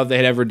just didn't know if they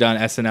had ever done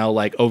SNL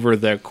like over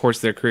the course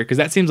of their career, because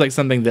that seems like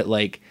something that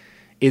like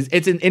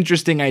it's an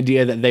interesting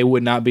idea that they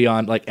would not be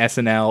on like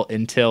SNL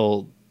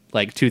until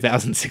like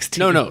 2016.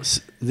 no,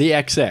 the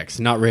XX,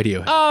 not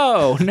Radiohead.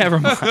 Oh, never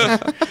mind.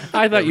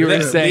 I thought you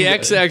were saying the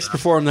XX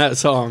performed that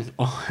song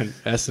on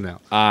SNL.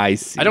 I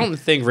see. I don't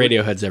think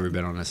Radiohead's ever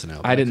been on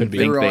SNL. I didn't Could be.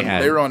 They think were they on.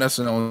 had. They were on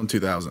SNL in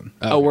 2000.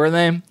 Oh, were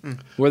they? Were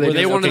Were they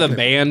just- one of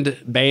okay. the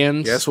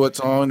bands? Guess what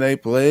song they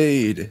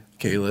played,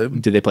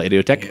 Caleb? Did they play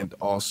Idiotech? And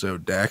also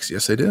Dax.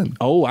 Yes, they did.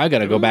 Oh, I got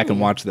to go back and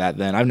watch that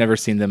then. I've never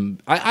seen them.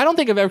 I don't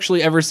think I've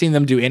actually ever seen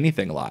them do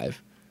anything live,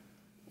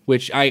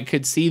 which I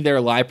could see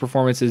their live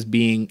performances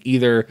being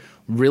either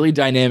really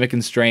dynamic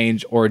and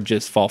strange or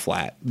just fall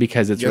flat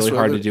because it's really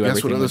hard to do Guess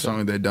everything. what other with them.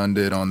 song they done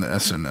did on the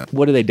SNL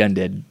What have they done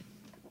did?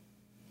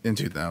 in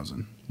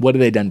 2000? What have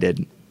they done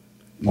did?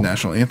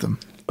 National Anthem.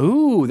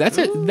 Ooh, that's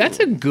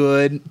a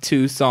good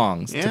 2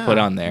 songs to Yeah. put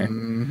on there.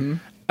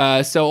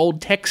 So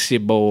old Texy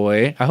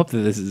boy. I hope that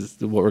this is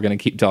what we're gonna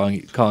keep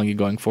calling you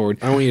going forward.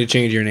 I want you to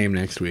change your name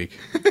next week.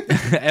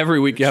 Every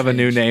week you have a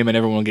new name and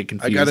everyone will get I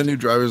confused. got a new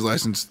driver's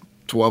license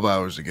 12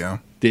 hours ago.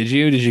 Did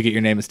you? Did you get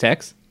your name as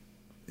Tex?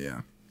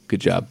 Yeah.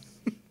 Good job.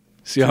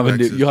 So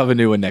you'll have a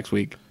new one next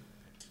week.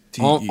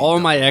 All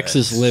my TEXS.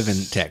 exes live in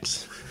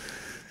Tex.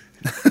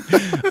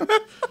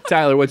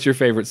 Tyler, what's your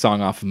favorite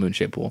song off of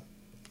Moonshaped Pool?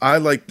 I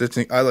like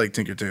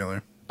Tinker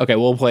Tailor. Okay,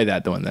 we'll play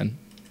that one then.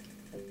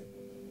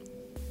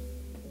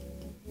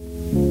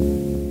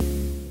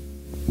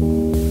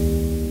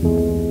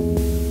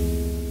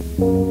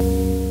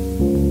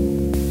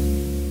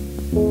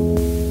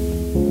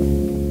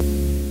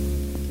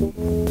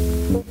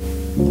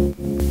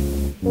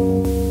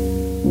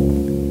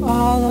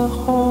 All the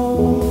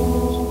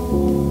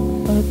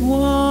holes but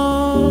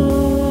one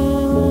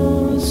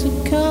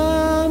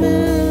succumb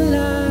in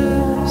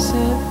life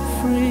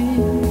set free.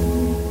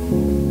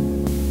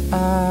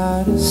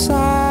 Out of sight,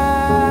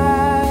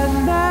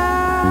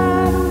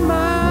 out of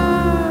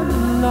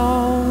mind,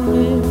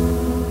 lonely,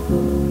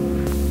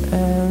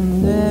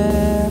 and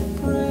their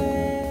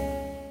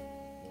prey.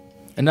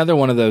 Another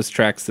one of those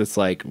tracks that's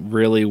like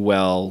really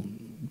well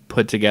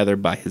put together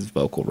by his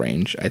vocal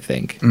range, I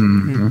think.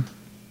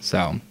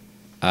 So,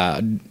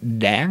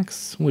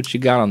 Dax, what you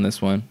got on this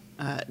one?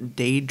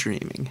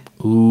 Daydreaming.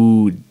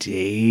 Ooh,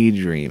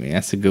 Daydreaming.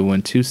 That's a good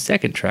one too.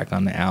 Second track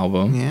on the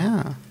album.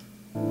 Yeah.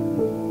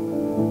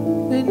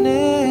 They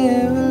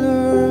never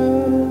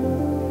learn.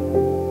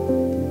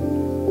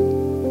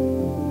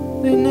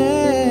 They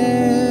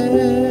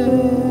never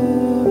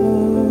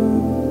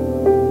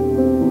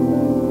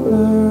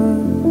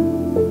learn.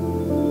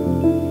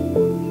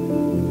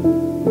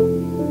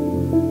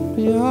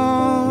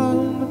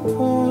 Beyond the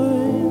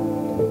point.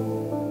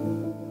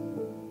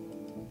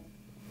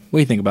 What do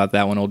you think about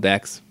that one, old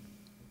Dax?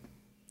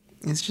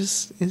 It's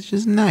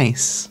just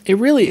nice. It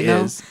really You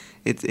know? is.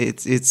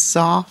 It's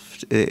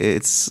soft.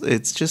 It's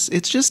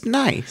just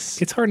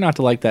nice. It's hard not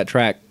to like that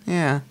track.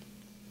 Yeah.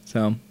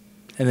 So,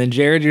 and then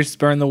Jared, you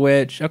Burn the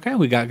Witch. Okay,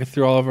 we got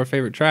through all of our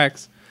favorite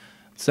tracks.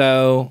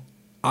 So,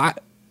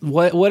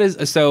 what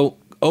is so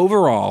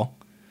overall?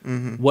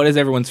 What is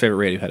everyone's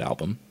favorite Radiohead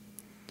album?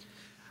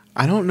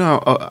 I don't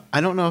know.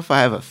 I don't know if I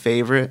have a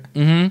favorite,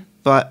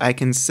 but I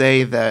can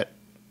say that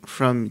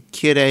from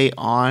Kid A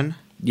on,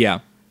 Yeah.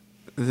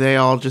 they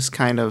all just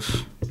kind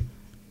of.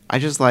 I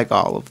just like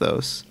all of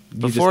those.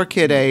 Before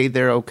Kid A,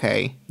 they're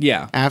okay.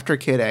 Yeah. After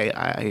Kid A,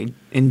 I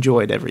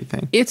enjoyed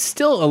everything. It's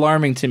still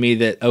alarming to me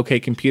that OK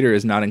Computer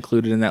is not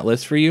included in that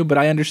list for you, but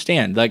I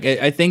understand. Like,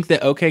 I think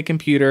that OK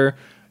Computer,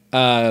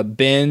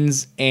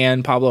 Benz,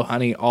 and Pablo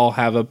Honey all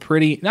have a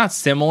pretty, not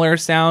similar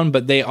sound,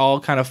 but they all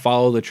kind of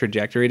follow the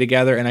trajectory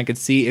together. And I could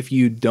see if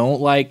you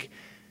don't like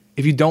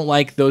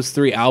those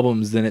three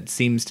albums, then it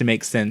seems to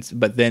make sense.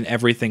 But then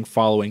everything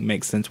following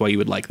makes sense why you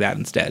would like that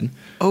instead.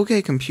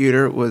 OK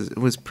Computer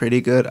was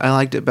pretty good. I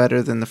liked it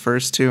better than the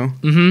first two.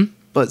 Mm-hmm.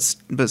 But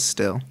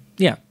still.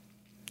 Yeah.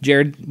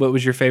 Jared, what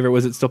was your favorite?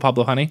 Was it still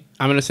Pablo Honey?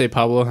 I'm gonna say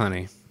Pablo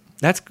Honey.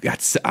 That's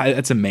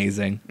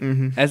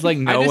amazing. That's like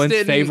no just one's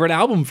didn't- favorite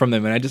album from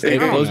them, and it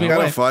blows me I got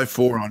away. a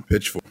 5.4 on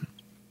Pitchfork.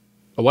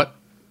 A what?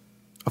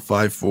 A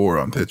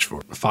 5.4 on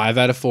Pitchfork. 5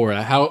 out of 4.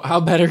 How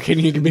better can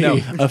you be? No,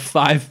 a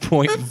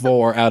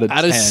 5.4 out of 10.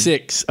 Out of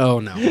 6. Oh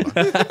no.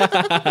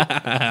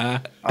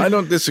 I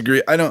don't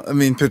disagree. I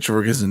mean,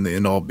 Pitchfork isn't the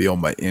end all be all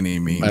by any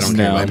means. I don't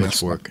care about They mess-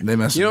 Pitchfork. They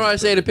mess. You know with what I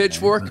say to everything.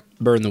 Pitchfork?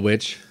 Burn the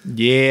witch.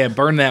 Yeah,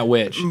 burn that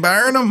witch.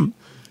 Burn them.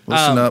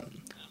 Listen up.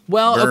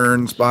 Well, okay,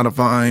 Burn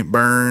Spotify.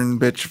 Burn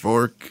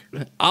Pitchfork.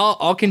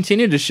 I'll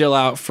continue to shill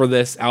out for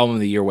this album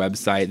of the year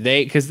website.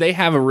 Because they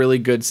have a really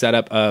good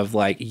setup of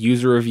like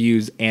user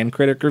reviews and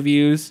critic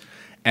reviews,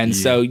 and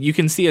so you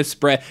can see a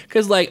spread.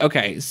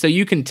 Because so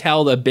you can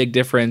tell the big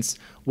difference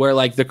where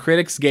like the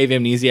critics gave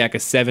Amnesiac a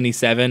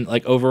 77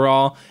 like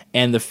overall,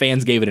 and the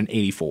fans gave it an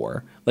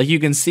 84. Like you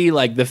can see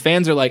like the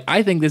fans are like,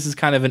 I think this is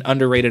kind of an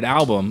underrated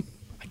album.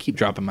 I keep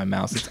dropping my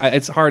mouse.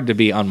 It's hard to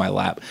be on my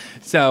lap.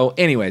 So,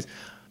 anyways.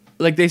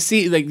 Like they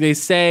say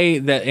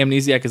that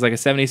Amnesiac is like a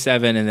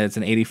 77 and that it's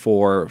an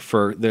 84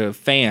 for the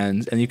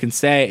fans, and you can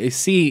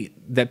see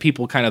that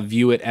people kind of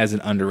view it as an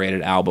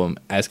underrated album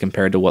as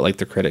compared to what like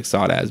the critics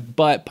saw it as.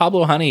 But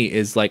Pablo Honey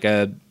is like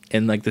in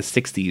like the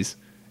 60s,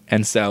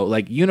 and so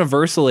like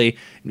universally,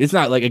 it's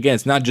not like, again,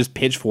 it's not just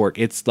Pitchfork.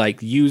 It's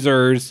like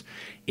users,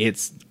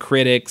 it's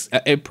critics,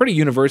 pretty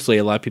universally.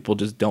 A lot of people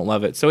just don't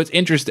love it. So it's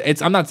interesting.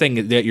 I'm not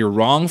saying that you're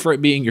wrong for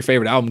it being your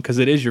favorite album, because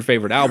it is your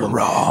favorite album. You're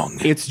wrong.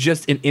 It's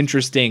just an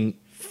interesting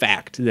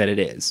fact that it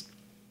is.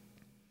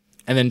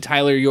 And then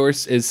Tyler,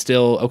 yours is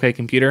still OK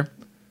Computer.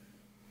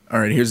 All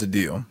right, here's the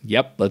deal.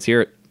 Yep, let's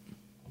hear it.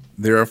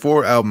 There are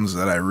 4 albums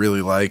that I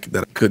really like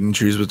that I couldn't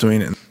choose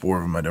between, and 4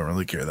 of them I don't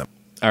really care that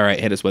much. All right,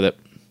 hit us with it.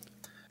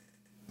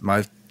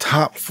 My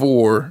top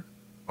 4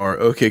 are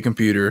OK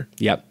Computer,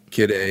 Yep.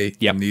 Kid A,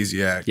 Yep.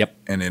 Amnesiac, Yep.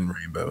 and In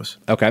Rainbows.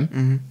 Okay.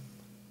 And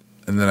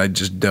then I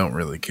just don't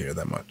really care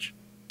that much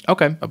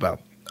Okay.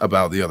 about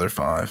the other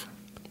 5.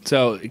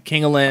 So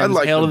King of I Limbs,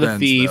 like Hail to the the Benz,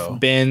 Thief, though.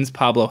 Benz,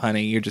 Pablo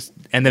Honey. You're just,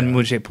 and then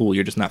Moonshaped Pool.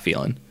 You're just not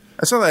feeling.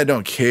 It's not that I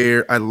don't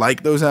care. I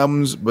like those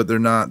albums, but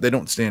they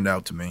don't stand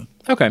out to me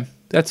Okay,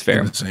 that's fair.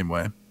 in the same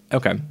way.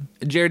 Okay,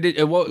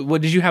 Jared,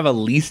 what did you have a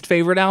least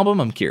favorite album?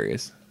 I'm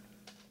curious.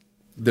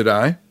 Did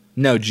I?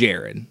 No,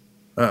 Jared.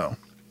 Oh.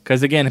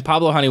 Because again,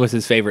 Pablo Honey was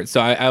his favorite,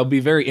 so I'll be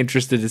very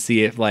interested to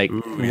see if like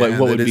what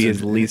would be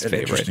his least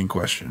favorite. Interesting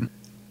question.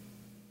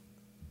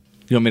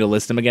 You want me to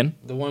list them again?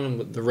 The one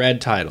with the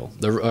red title.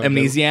 The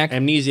Amnesiac?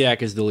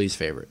 Amnesiac is the least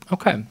favorite.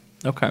 Okay.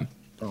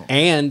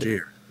 And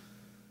Dear.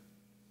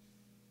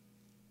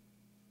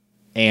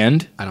 I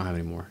don't have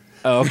any more.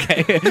 Oh,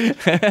 okay.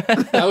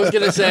 I was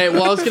gonna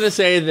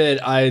say that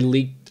I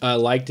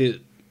liked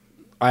it.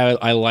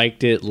 I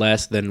liked it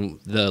less than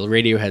the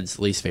Radiohead's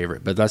least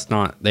favorite, but that's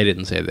not. They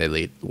didn't say they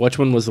lead. Which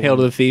one was the Hail one?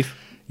 to the Thief.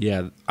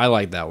 Yeah, I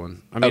liked that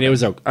one. I mean, Okay. it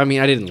was. I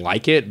mean, I didn't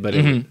like it, but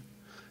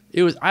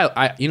it was.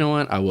 I. You know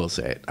what? I will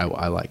say it. I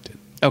liked it.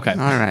 Okay. All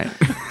right.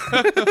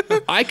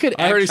 I could.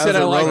 I already said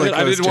I liked it.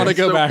 I didn't want to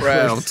go So proud.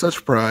 backwards.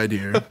 Such pride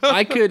here.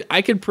 I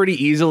could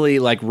pretty easily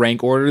like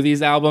rank order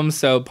these albums.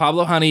 So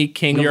Pablo Honey,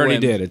 King You of already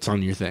Limbs. did. It's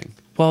on your thing.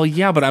 Well,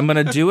 yeah, but I'm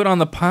gonna do it on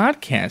the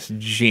podcast,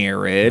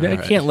 Jared. I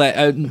can't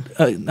let.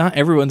 Not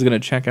everyone's gonna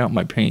check out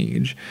my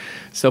page.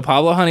 So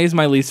Pablo Honey is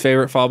my least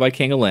favorite, followed by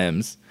King of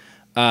Limbs.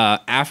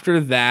 After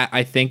that,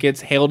 I think it's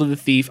Hail to the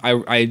Thief.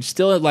 I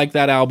still like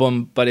that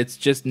album, but it's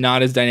just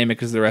not as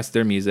dynamic as the rest of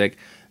their music.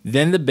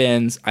 Then the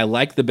Benz. I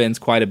like the Benz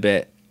quite a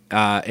bit.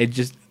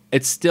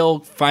 It's still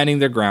finding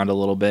their ground a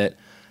little bit.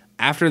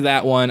 After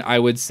that one, I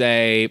would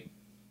say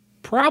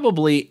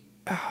probably.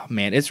 Oh,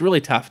 man, it's really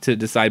tough to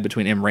decide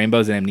between M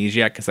Rainbows and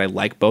Amnesiac because I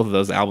like both of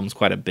those albums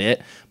quite a bit.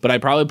 But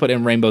I'd probably put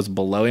M Rainbows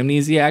below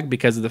Amnesiac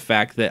because of the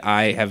fact that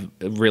I have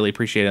really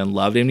appreciated and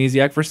loved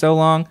Amnesiac for so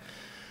long.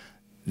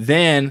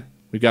 Then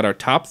we've got our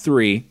top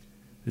 3.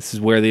 This is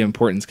where the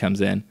importance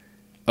comes in.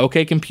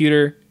 OK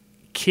Computer,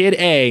 Kid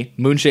A,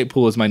 Moonshaped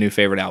Pool is my new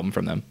favorite album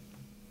from them.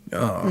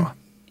 Oh.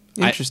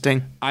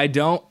 Interesting. I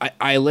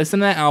listened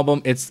to that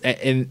album.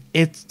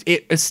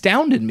 It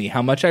astounded me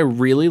how much I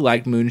really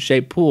liked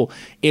Moonshaped Pool.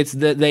 It's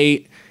that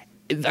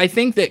I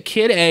think that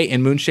Kid A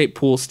and Moonshaped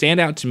Pool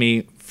stand out to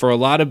me for a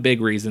lot of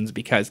big reasons,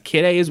 because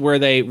Kid A is where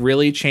they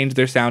really changed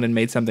their sound and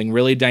made something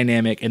really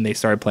dynamic, and they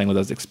started playing with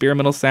those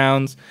experimental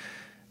sounds.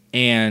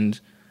 And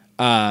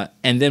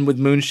then with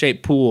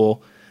Moonshaped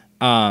Pool,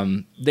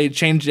 they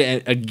changed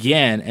it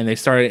again, and they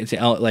started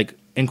to like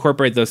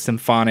incorporate those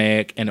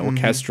symphonic and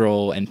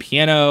orchestral and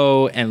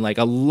piano and like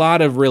a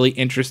lot of really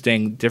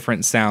interesting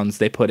different sounds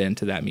they put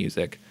into that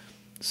music.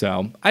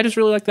 So I just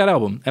really like that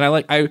album, and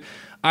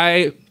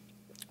I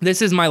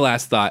this is my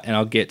last thought, and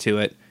I'll get to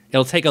it.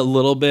 It'll take a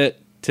little bit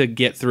to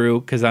get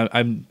through because I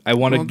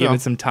want to give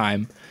it some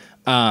time.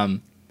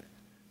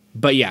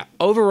 But yeah,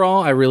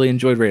 overall, I really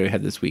enjoyed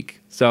Radiohead this week.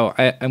 So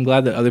I'm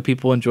glad that other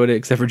people enjoyed it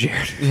except for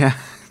Jared. Yeah.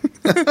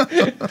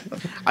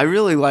 I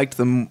really liked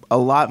them a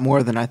lot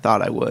more than I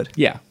thought I would.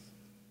 Yeah.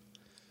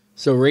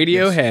 So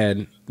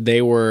Radiohead,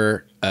 they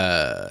were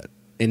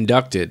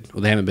inducted.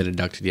 Well, they haven't been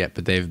inducted yet,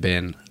 but they've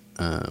been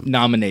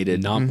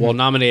Nominated.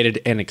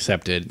 nominated and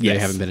accepted. They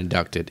Yes. haven't been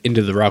inducted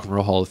into the Rock and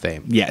Roll Hall of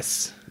Fame.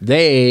 Yes.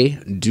 They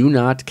do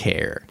not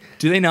care.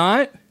 Do they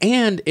not?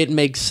 And it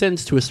makes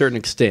sense to a certain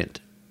extent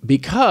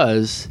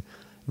because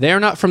they're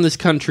not from this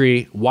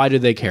country. Why do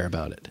they care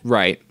about it?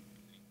 Right.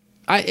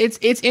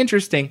 It's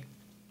interesting.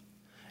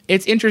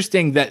 It's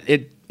interesting that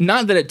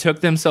not that it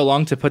took them so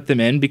long to put them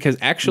in, because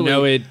actually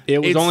No, it was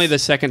it's- only the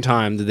second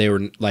time that they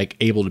were like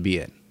able to be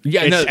in.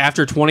 Yeah, It's no.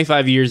 after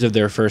 25 years of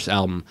their first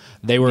album.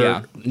 They were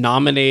Yeah.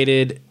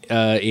 nominated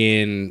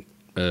in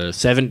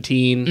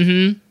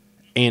 17,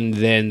 and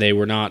then they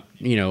were not,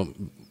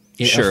 in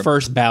Sure. a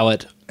first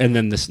ballot, and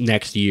then this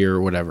next year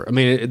or whatever. I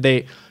mean,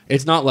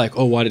 it's not like,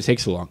 oh, why did it take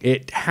so long?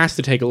 It has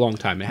to take a long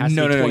time. It has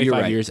No, to be no, no, you're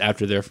 25 right. years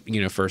after their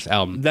first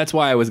album. That's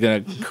why I was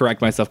going to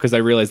correct myself, because I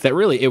realized that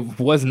really it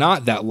was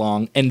not that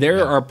long, and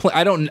there are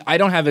I don't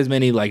have as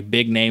many like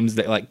big names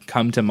that like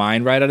come to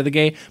mind right out of the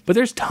gate, but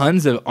there's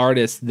tons of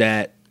artists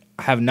that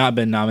have not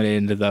been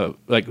nominated into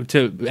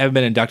have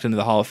been inducted into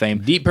the Hall of Fame.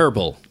 Deep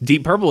Purple,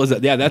 Deep Purple is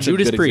that's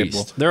Judas a good Priest.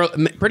 example. There are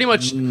pretty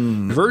much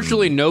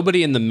virtually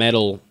nobody in the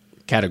metal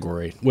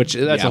category, which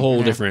that's Yeah. a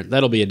whole different.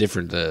 That'll be a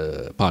different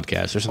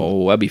podcast or something.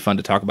 Oh, that'd be fun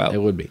to talk about.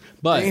 It would be,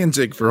 but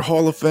Danzig for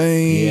Hall of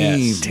Fame.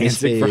 yes,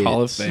 Dancing for it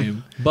Hall of is.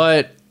 Fame.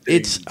 But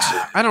it's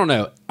I don't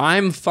know.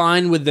 I'm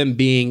fine with them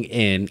being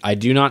in. I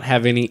do not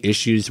have any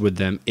issues with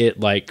them. It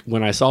like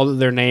when I saw that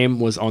their name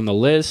was on the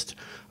list,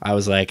 I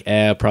was like,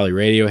 probably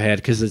Radiohead,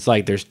 because it's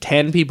like there's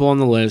 10 people on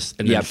the list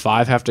and then Yep.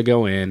 5 have to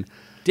go in.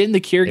 Didn't The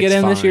Cure get It's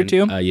in this year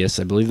fine. too? Yes,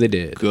 I believe they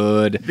did.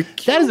 Good.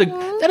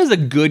 That is a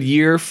good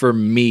year for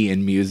me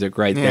in music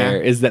right Yeah.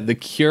 there. Is that The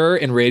Cure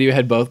and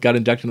Radiohead both got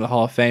inducted into the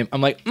Hall of Fame?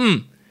 I'm like,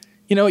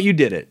 you know what? You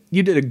did it.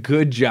 You did a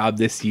good job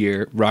this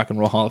year, Rock and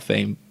Roll Hall of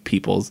Fame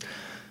peoples.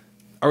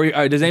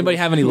 Does anybody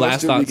have any Who else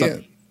last did we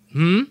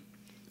thoughts?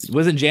 get?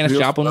 Wasn't Janis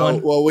Joplin Oh,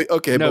 one? well,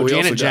 okay, No, but we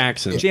also Janet got-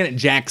 Jackson. Janet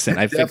Jackson.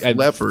 I think. Def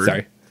Leppard.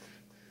 Sorry,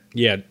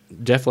 Yeah,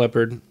 Def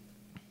Leppard. Do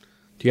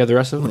you have the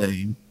rest of them?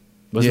 Hey,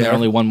 wasn't there Yeah.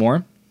 only one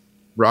more?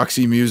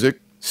 Roxy Music,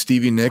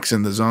 Stevie Nicks,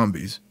 and the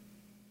Zombies.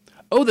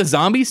 Oh, the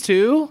Zombies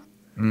too.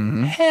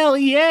 Hell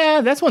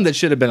yeah, that's one that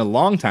should have been a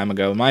long time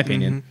ago, in my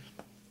opinion.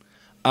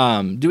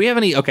 Do we have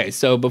any? Okay,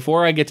 so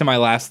before I get to my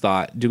last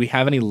thought, do we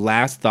have any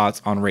last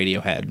thoughts on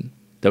Radiohead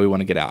that we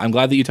want to get out? I'm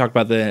glad that you talked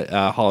about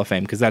the Hall of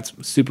Fame, because that's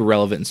super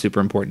relevant and super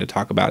important to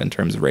talk about in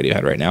terms of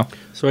Radiohead right now.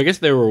 So I guess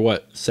there were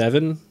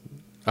 7?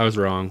 I was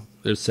wrong.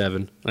 There's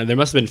 7. There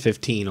must have been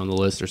 15 on the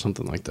list or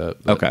something like that.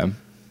 But Okay.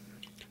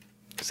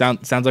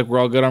 Sounds like we're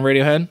all good on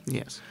Radiohead.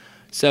 Yes.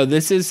 So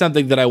this is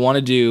something that I want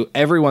to do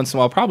every once in a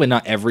while, probably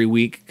not every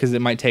week, because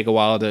it might take a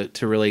while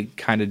to really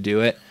kind of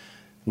do it.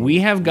 We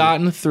have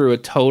gotten through a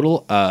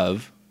total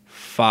of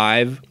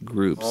 5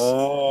 groups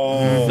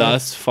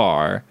thus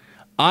far.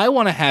 I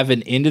want to have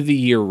an end of the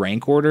year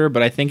rank order,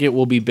 but I think it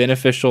will be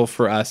beneficial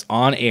for us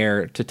on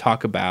air to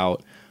talk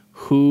about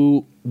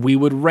who we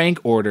would rank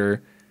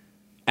order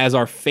as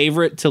our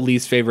favorite to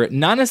least favorite,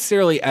 not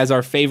necessarily as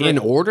our favorite. in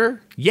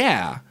order?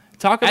 Yeah.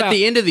 Talk about At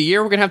the end of the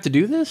year, we're going to have to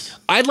do this?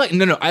 I'd like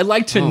I'd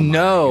like to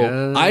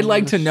know. I'd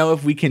like to know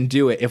if we can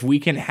do it. If we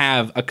can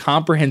have a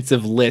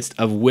comprehensive list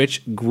of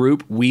which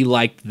group we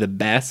liked the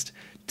best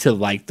to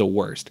like the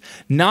worst.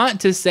 Not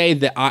to say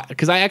that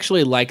because I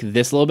actually like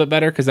this a little bit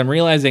better, because I'm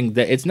realizing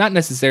that it's not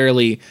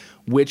necessarily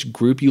which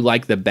group you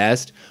like the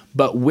best,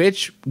 but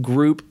which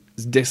group's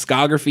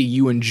discography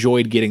you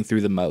enjoyed getting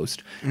through the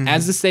most.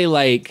 As to say,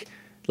 like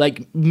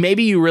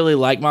maybe you really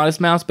like Modest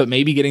Mouse, but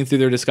maybe getting through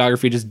their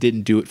discography just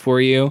didn't do it for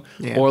you.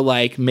 Yeah. Or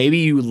like maybe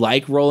you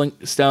like Rolling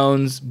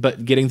Stones,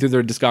 but getting through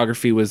their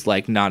discography was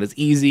like not as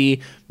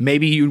easy.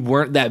 Maybe you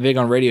weren't that big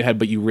on Radiohead,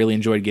 but you really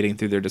enjoyed getting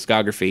through their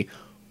discography.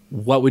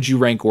 What would you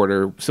rank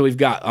order? So we've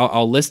got,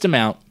 I'll list them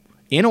out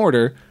in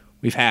order.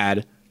 We've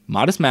had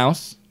Modest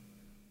Mouse,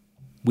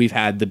 we've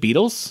had the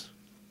Beatles,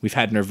 we've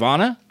had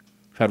Nirvana,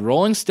 we've had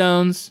Rolling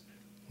Stones,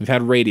 we've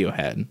had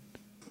Radiohead.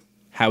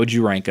 How would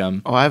you rank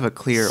them? Oh, I have a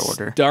clear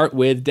order. Start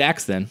with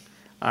Dax then.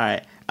 All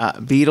right.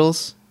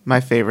 Beatles, my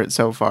favorite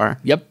so far.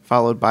 Yep.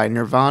 Followed by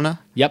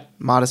Nirvana, Yep.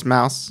 Modest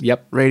Mouse.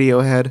 Yep.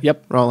 Radiohead.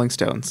 Yep. Rolling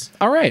Stones.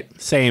 All right.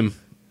 Same.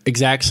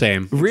 Exact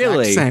same.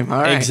 Really? Exact same.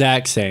 All right.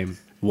 Exact same.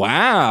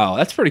 Wow,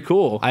 that's pretty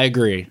cool. I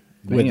agree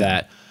with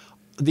that.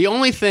 The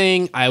only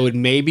thing I would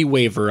maybe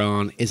waver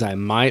on is I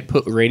might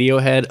put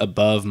Radiohead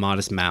above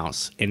Modest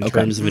Mouse in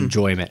terms of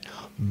enjoyment.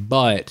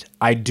 But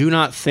I do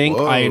not think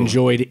I Whoa.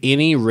 enjoyed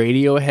any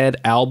Radiohead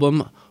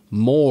album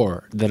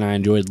more than I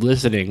enjoyed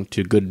listening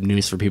to Good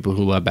News for People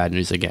Who Love Bad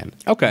News Again.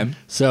 Okay.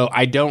 So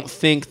I don't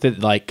think that,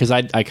 like, because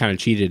I kind of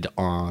cheated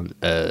on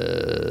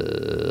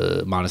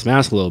Modest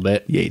Mouse a little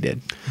bit. Yeah, you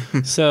did.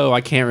 So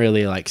I can't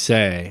really, like,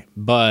 say.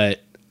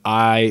 But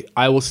I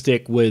will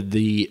stick with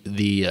the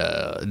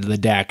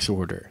Dax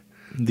order.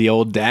 The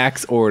old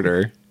Dax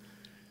order.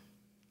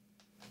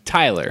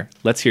 Tyler,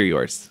 let's hear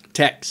yours.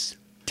 Tex.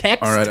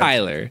 Tex All right.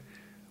 Tyler.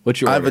 What's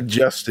your I've order?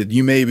 adjusted.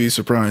 You may be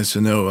surprised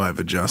to know I've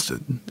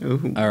adjusted.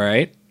 All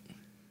right.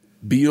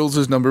 Beatles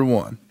is number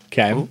 1.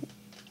 Okay.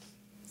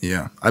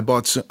 Yeah, I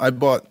bought, I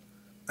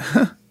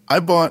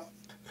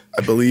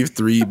believe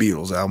 3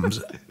 Beatles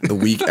albums the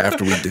week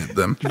after we did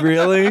them.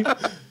 Really?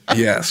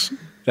 Yes.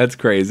 That's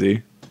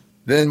crazy.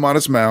 Then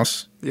Modest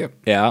Mouse, Yep.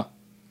 Yeah.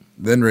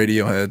 then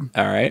Radiohead,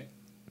 All right.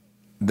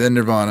 then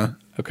Nirvana,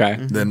 Okay.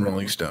 then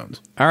Rolling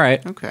Stones. All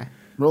right. Okay.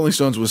 Rolling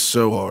Stones was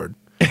so hard.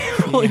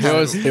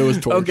 It was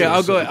torture. Okay,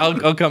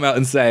 I'll come out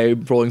and say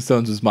Rolling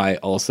Stones was my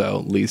also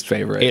least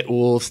favorite. It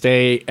will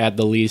stay at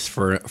the least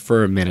for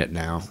a minute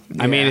now.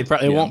 I mean,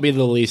 it won't be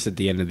the least at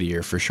the end of the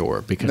year for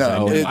sure because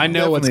No, it I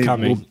know what's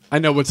definitely coming. I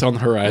know what's on the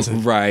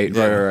horizon. right.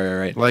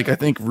 Like, I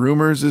think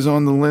Rumors is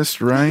on the list,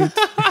 right?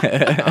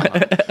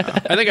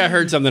 I think I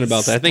heard something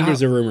about that. I think it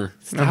was a rumor.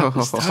 Stop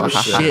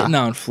shitting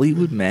on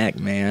Fleetwood Mac,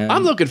 man.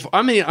 I'm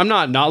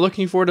not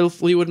looking forward to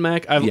Fleetwood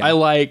Mac. I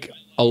like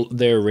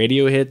their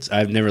radio hits.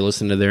 I've never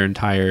listened to their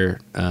entire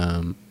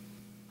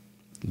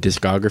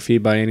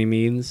discography by any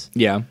means,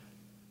 Yeah.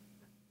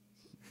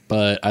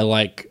 but I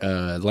like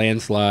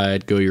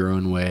Landslide, Go Your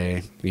Own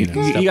Way. You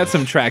know, You got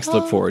some tracks to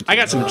look forward to. I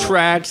got some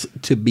tracks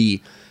to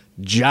be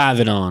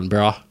jiving on,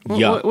 bro.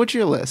 What's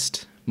your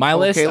list? My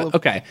list. Caleb?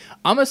 Okay.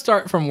 I'm going to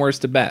start from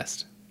worst to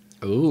best.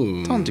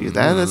 Ooh, Don't do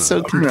that. That's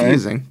so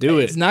confusing. do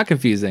It's it. not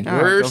confusing. All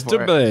right, Worst go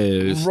to for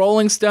it. best.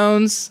 Rolling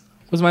Stones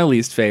was my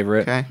least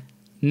favorite. Okay.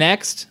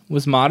 Next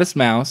was Modest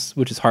Mouse,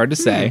 which is hard to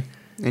say.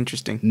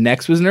 Interesting.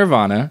 Next was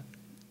Nirvana.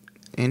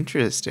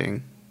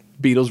 Interesting.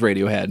 Beatles,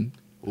 Radiohead.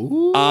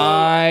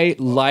 I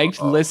liked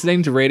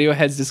listening to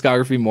Radiohead's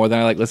discography more than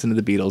I like listening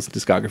to the Beatles'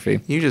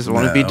 discography. You just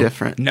want to be No.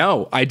 different.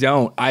 No, I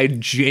don't. I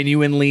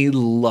genuinely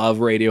love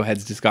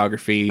Radiohead's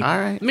discography. All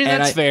right. I mean,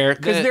 that's fair.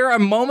 Because there are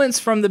moments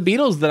from the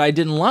Beatles that I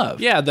didn't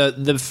love. Yeah,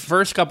 the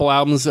first couple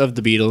albums of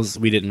the Beatles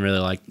we didn't really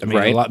like. I mean,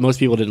 Right. most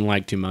people didn't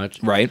like too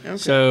much. Right?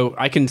 So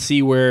I can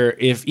see where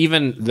if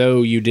even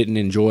though you didn't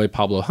enjoy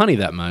Pablo Honey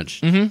that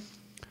much,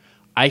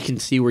 I can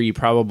see where you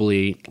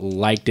probably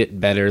liked it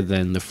better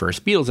than the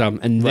first Beatles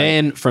album, and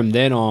then from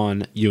then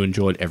on you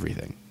enjoyed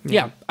everything.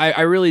 Yeah,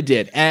 I really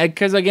did.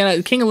 Because,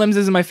 again, King of Limbs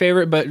isn't my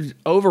favorite, but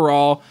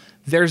overall,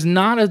 there's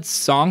not a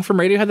song from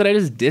Radiohead that I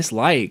just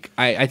dislike.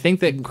 I think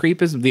that Creep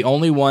is the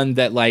only one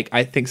that, like,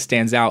 I think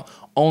stands out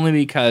only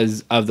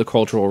because of the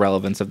cultural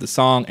relevance of the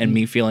song and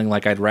me feeling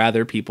like I'd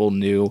rather people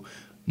knew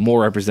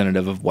more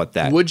representative of what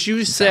that Would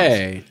you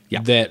say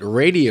Yeah. that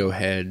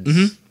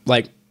Radiohead's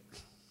like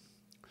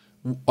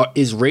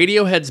is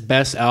Radiohead's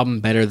best album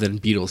better than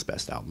Beatles'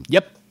 best album?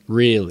 Yep.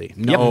 Really?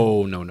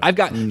 No. I've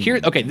got here.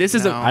 Okay, this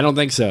is I don't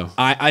think so.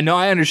 I know.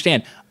 I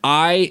understand.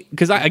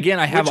 Because I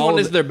have Which all one of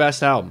is it- their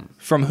best album?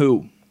 from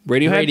who?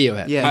 Radiohead.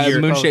 Radiohead. Yeah,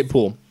 you're Moonshaped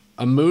Pool.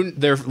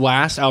 Their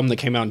last album that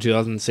came out in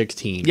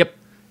 2016. Yep.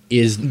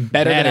 Is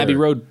Better than Abbey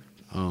Road,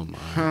 Oh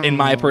my. in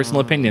my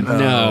personal opinion.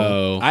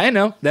 No. I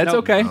know. That's No.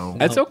 okay. No.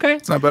 That's okay.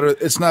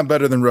 It's not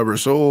better than Rubber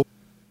Soul.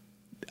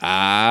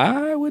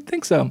 I would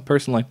think so,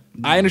 personally.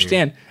 I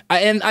understand.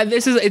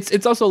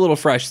 It's also a little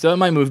fresh, so it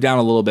might move down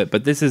a little bit.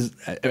 But this is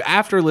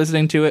after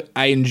listening to it,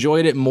 I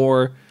enjoyed it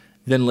more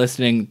than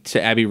listening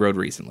to Abbey Road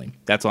recently.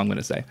 That's all I'm going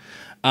to say.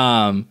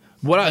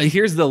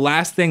 Here's the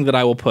last thing that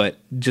I will put,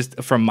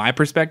 just from my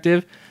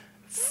perspective.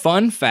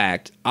 Fun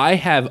fact: I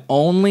have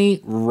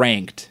only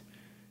ranked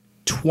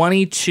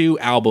 22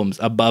 albums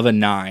above a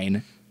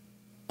 9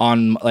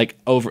 on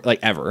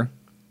ever.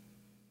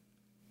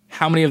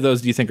 How many of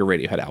those do you think are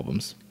Radiohead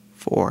albums?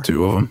 4.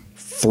 2 of them.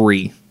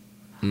 3.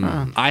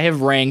 I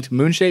have ranked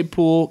Moonshaped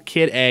Pool,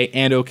 Kid A,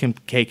 and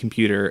OK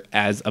Computer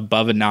as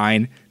above a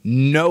 9.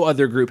 No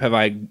other group have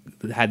I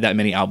had that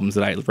many albums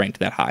that I ranked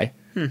that high.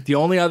 The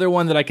only other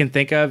one that I can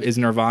think of is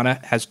Nirvana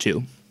has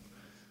 2,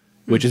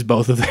 which is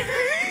both of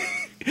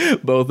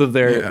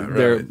their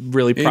their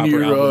really In proper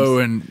Utero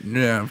albums. and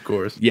yeah, of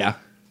course. Yeah.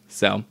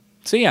 So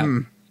yeah.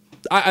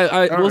 All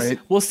right.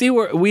 We'll see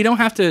where we don't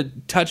have to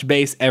touch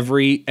base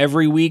every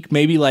week.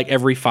 Maybe like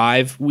every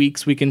 5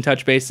 weeks we can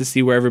touch base to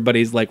see where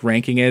everybody's like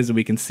ranking is, and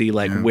we can see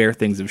like where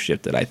things have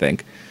shifted. I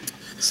think.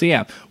 So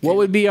yeah, what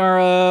would be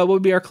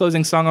our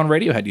closing song on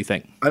Radiohead? Do you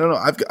think? I don't know.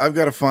 I've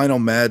got a final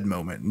mad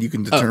moment, and you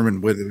can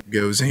determine whether it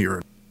goes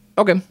here.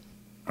 Okay.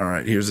 All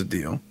right, here's the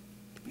deal.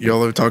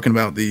 Y'all are talking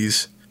about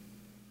these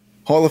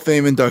Hall of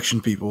Fame induction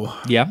people.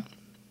 Yeah.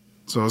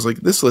 So I was like,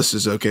 this list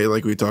is okay,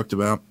 like we talked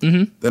about.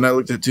 Mm-hmm. Then I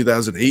looked at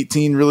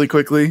 2018 really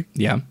quickly.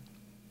 Yeah.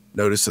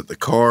 Noticed that the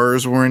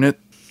Cars were in it.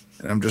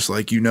 And I'm just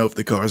like, if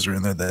the Cars are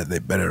in there, that they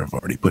better have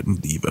already put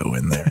Devo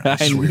in there.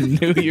 I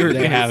knew you were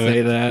going to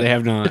say that. They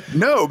have not.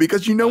 No,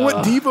 because you know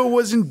what? Devo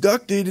was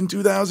inducted in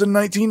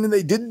 2019 and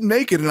they didn't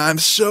make it. And I'm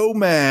so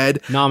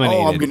mad.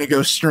 Nominated. Oh, I'm going to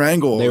go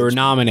strangle. They were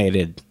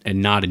nominated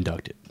and not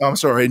inducted. Oh, I'm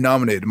sorry,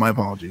 nominated. My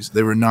apologies.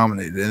 They were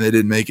nominated and they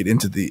didn't make it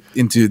into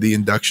the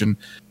induction.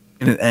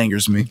 And it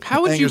angers me.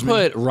 How would you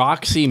put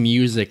Roxy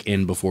Music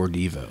in before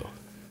Devo?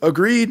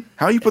 Agreed.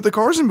 How you put the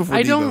Cars in before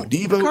Devo?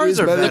 Devo is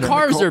better. The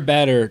Cars are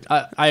better.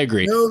 I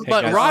agree. No,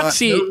 but guys.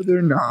 Roxy, No,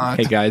 they're not.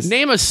 Hey, guys.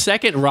 name a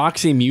second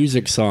Roxy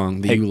Music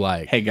song that you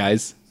like. Hey,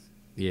 guys.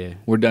 Yeah.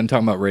 We're done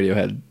talking about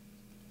Radiohead.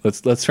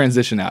 Let's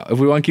transition out. If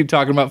we want to keep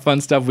talking about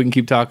fun stuff, we can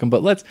keep talking.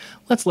 But let's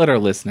let our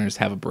listeners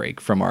have a break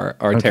from our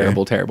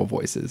terrible, terrible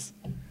voices.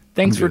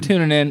 Thanks for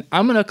tuning in.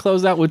 I'm going to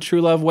close out with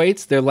True Love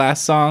Waits, their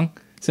last song,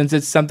 since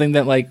it's something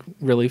that like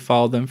really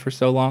followed them for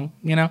so long.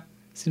 You know,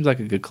 seems like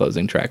a good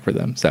closing track for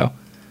them. So.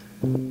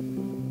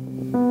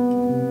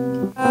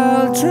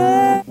 I'll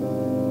try.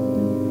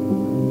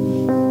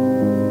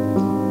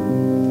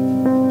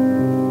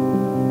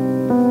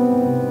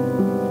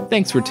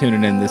 Thanks for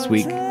tuning in this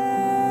week.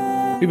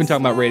 We've been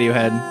talking about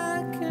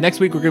Radiohead. Next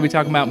week, we're going to be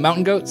talking about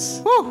Mountain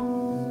Goats.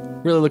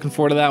 Woo! Really looking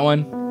forward to that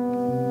one.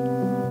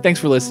 Thanks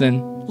for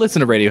listening. Listen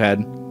to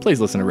Radiohead. Please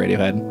listen to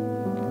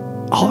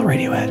Radiohead. All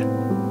Radiohead.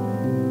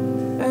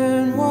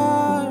 And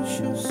wash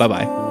your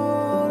Bye-bye.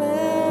 soul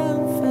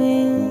and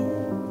feel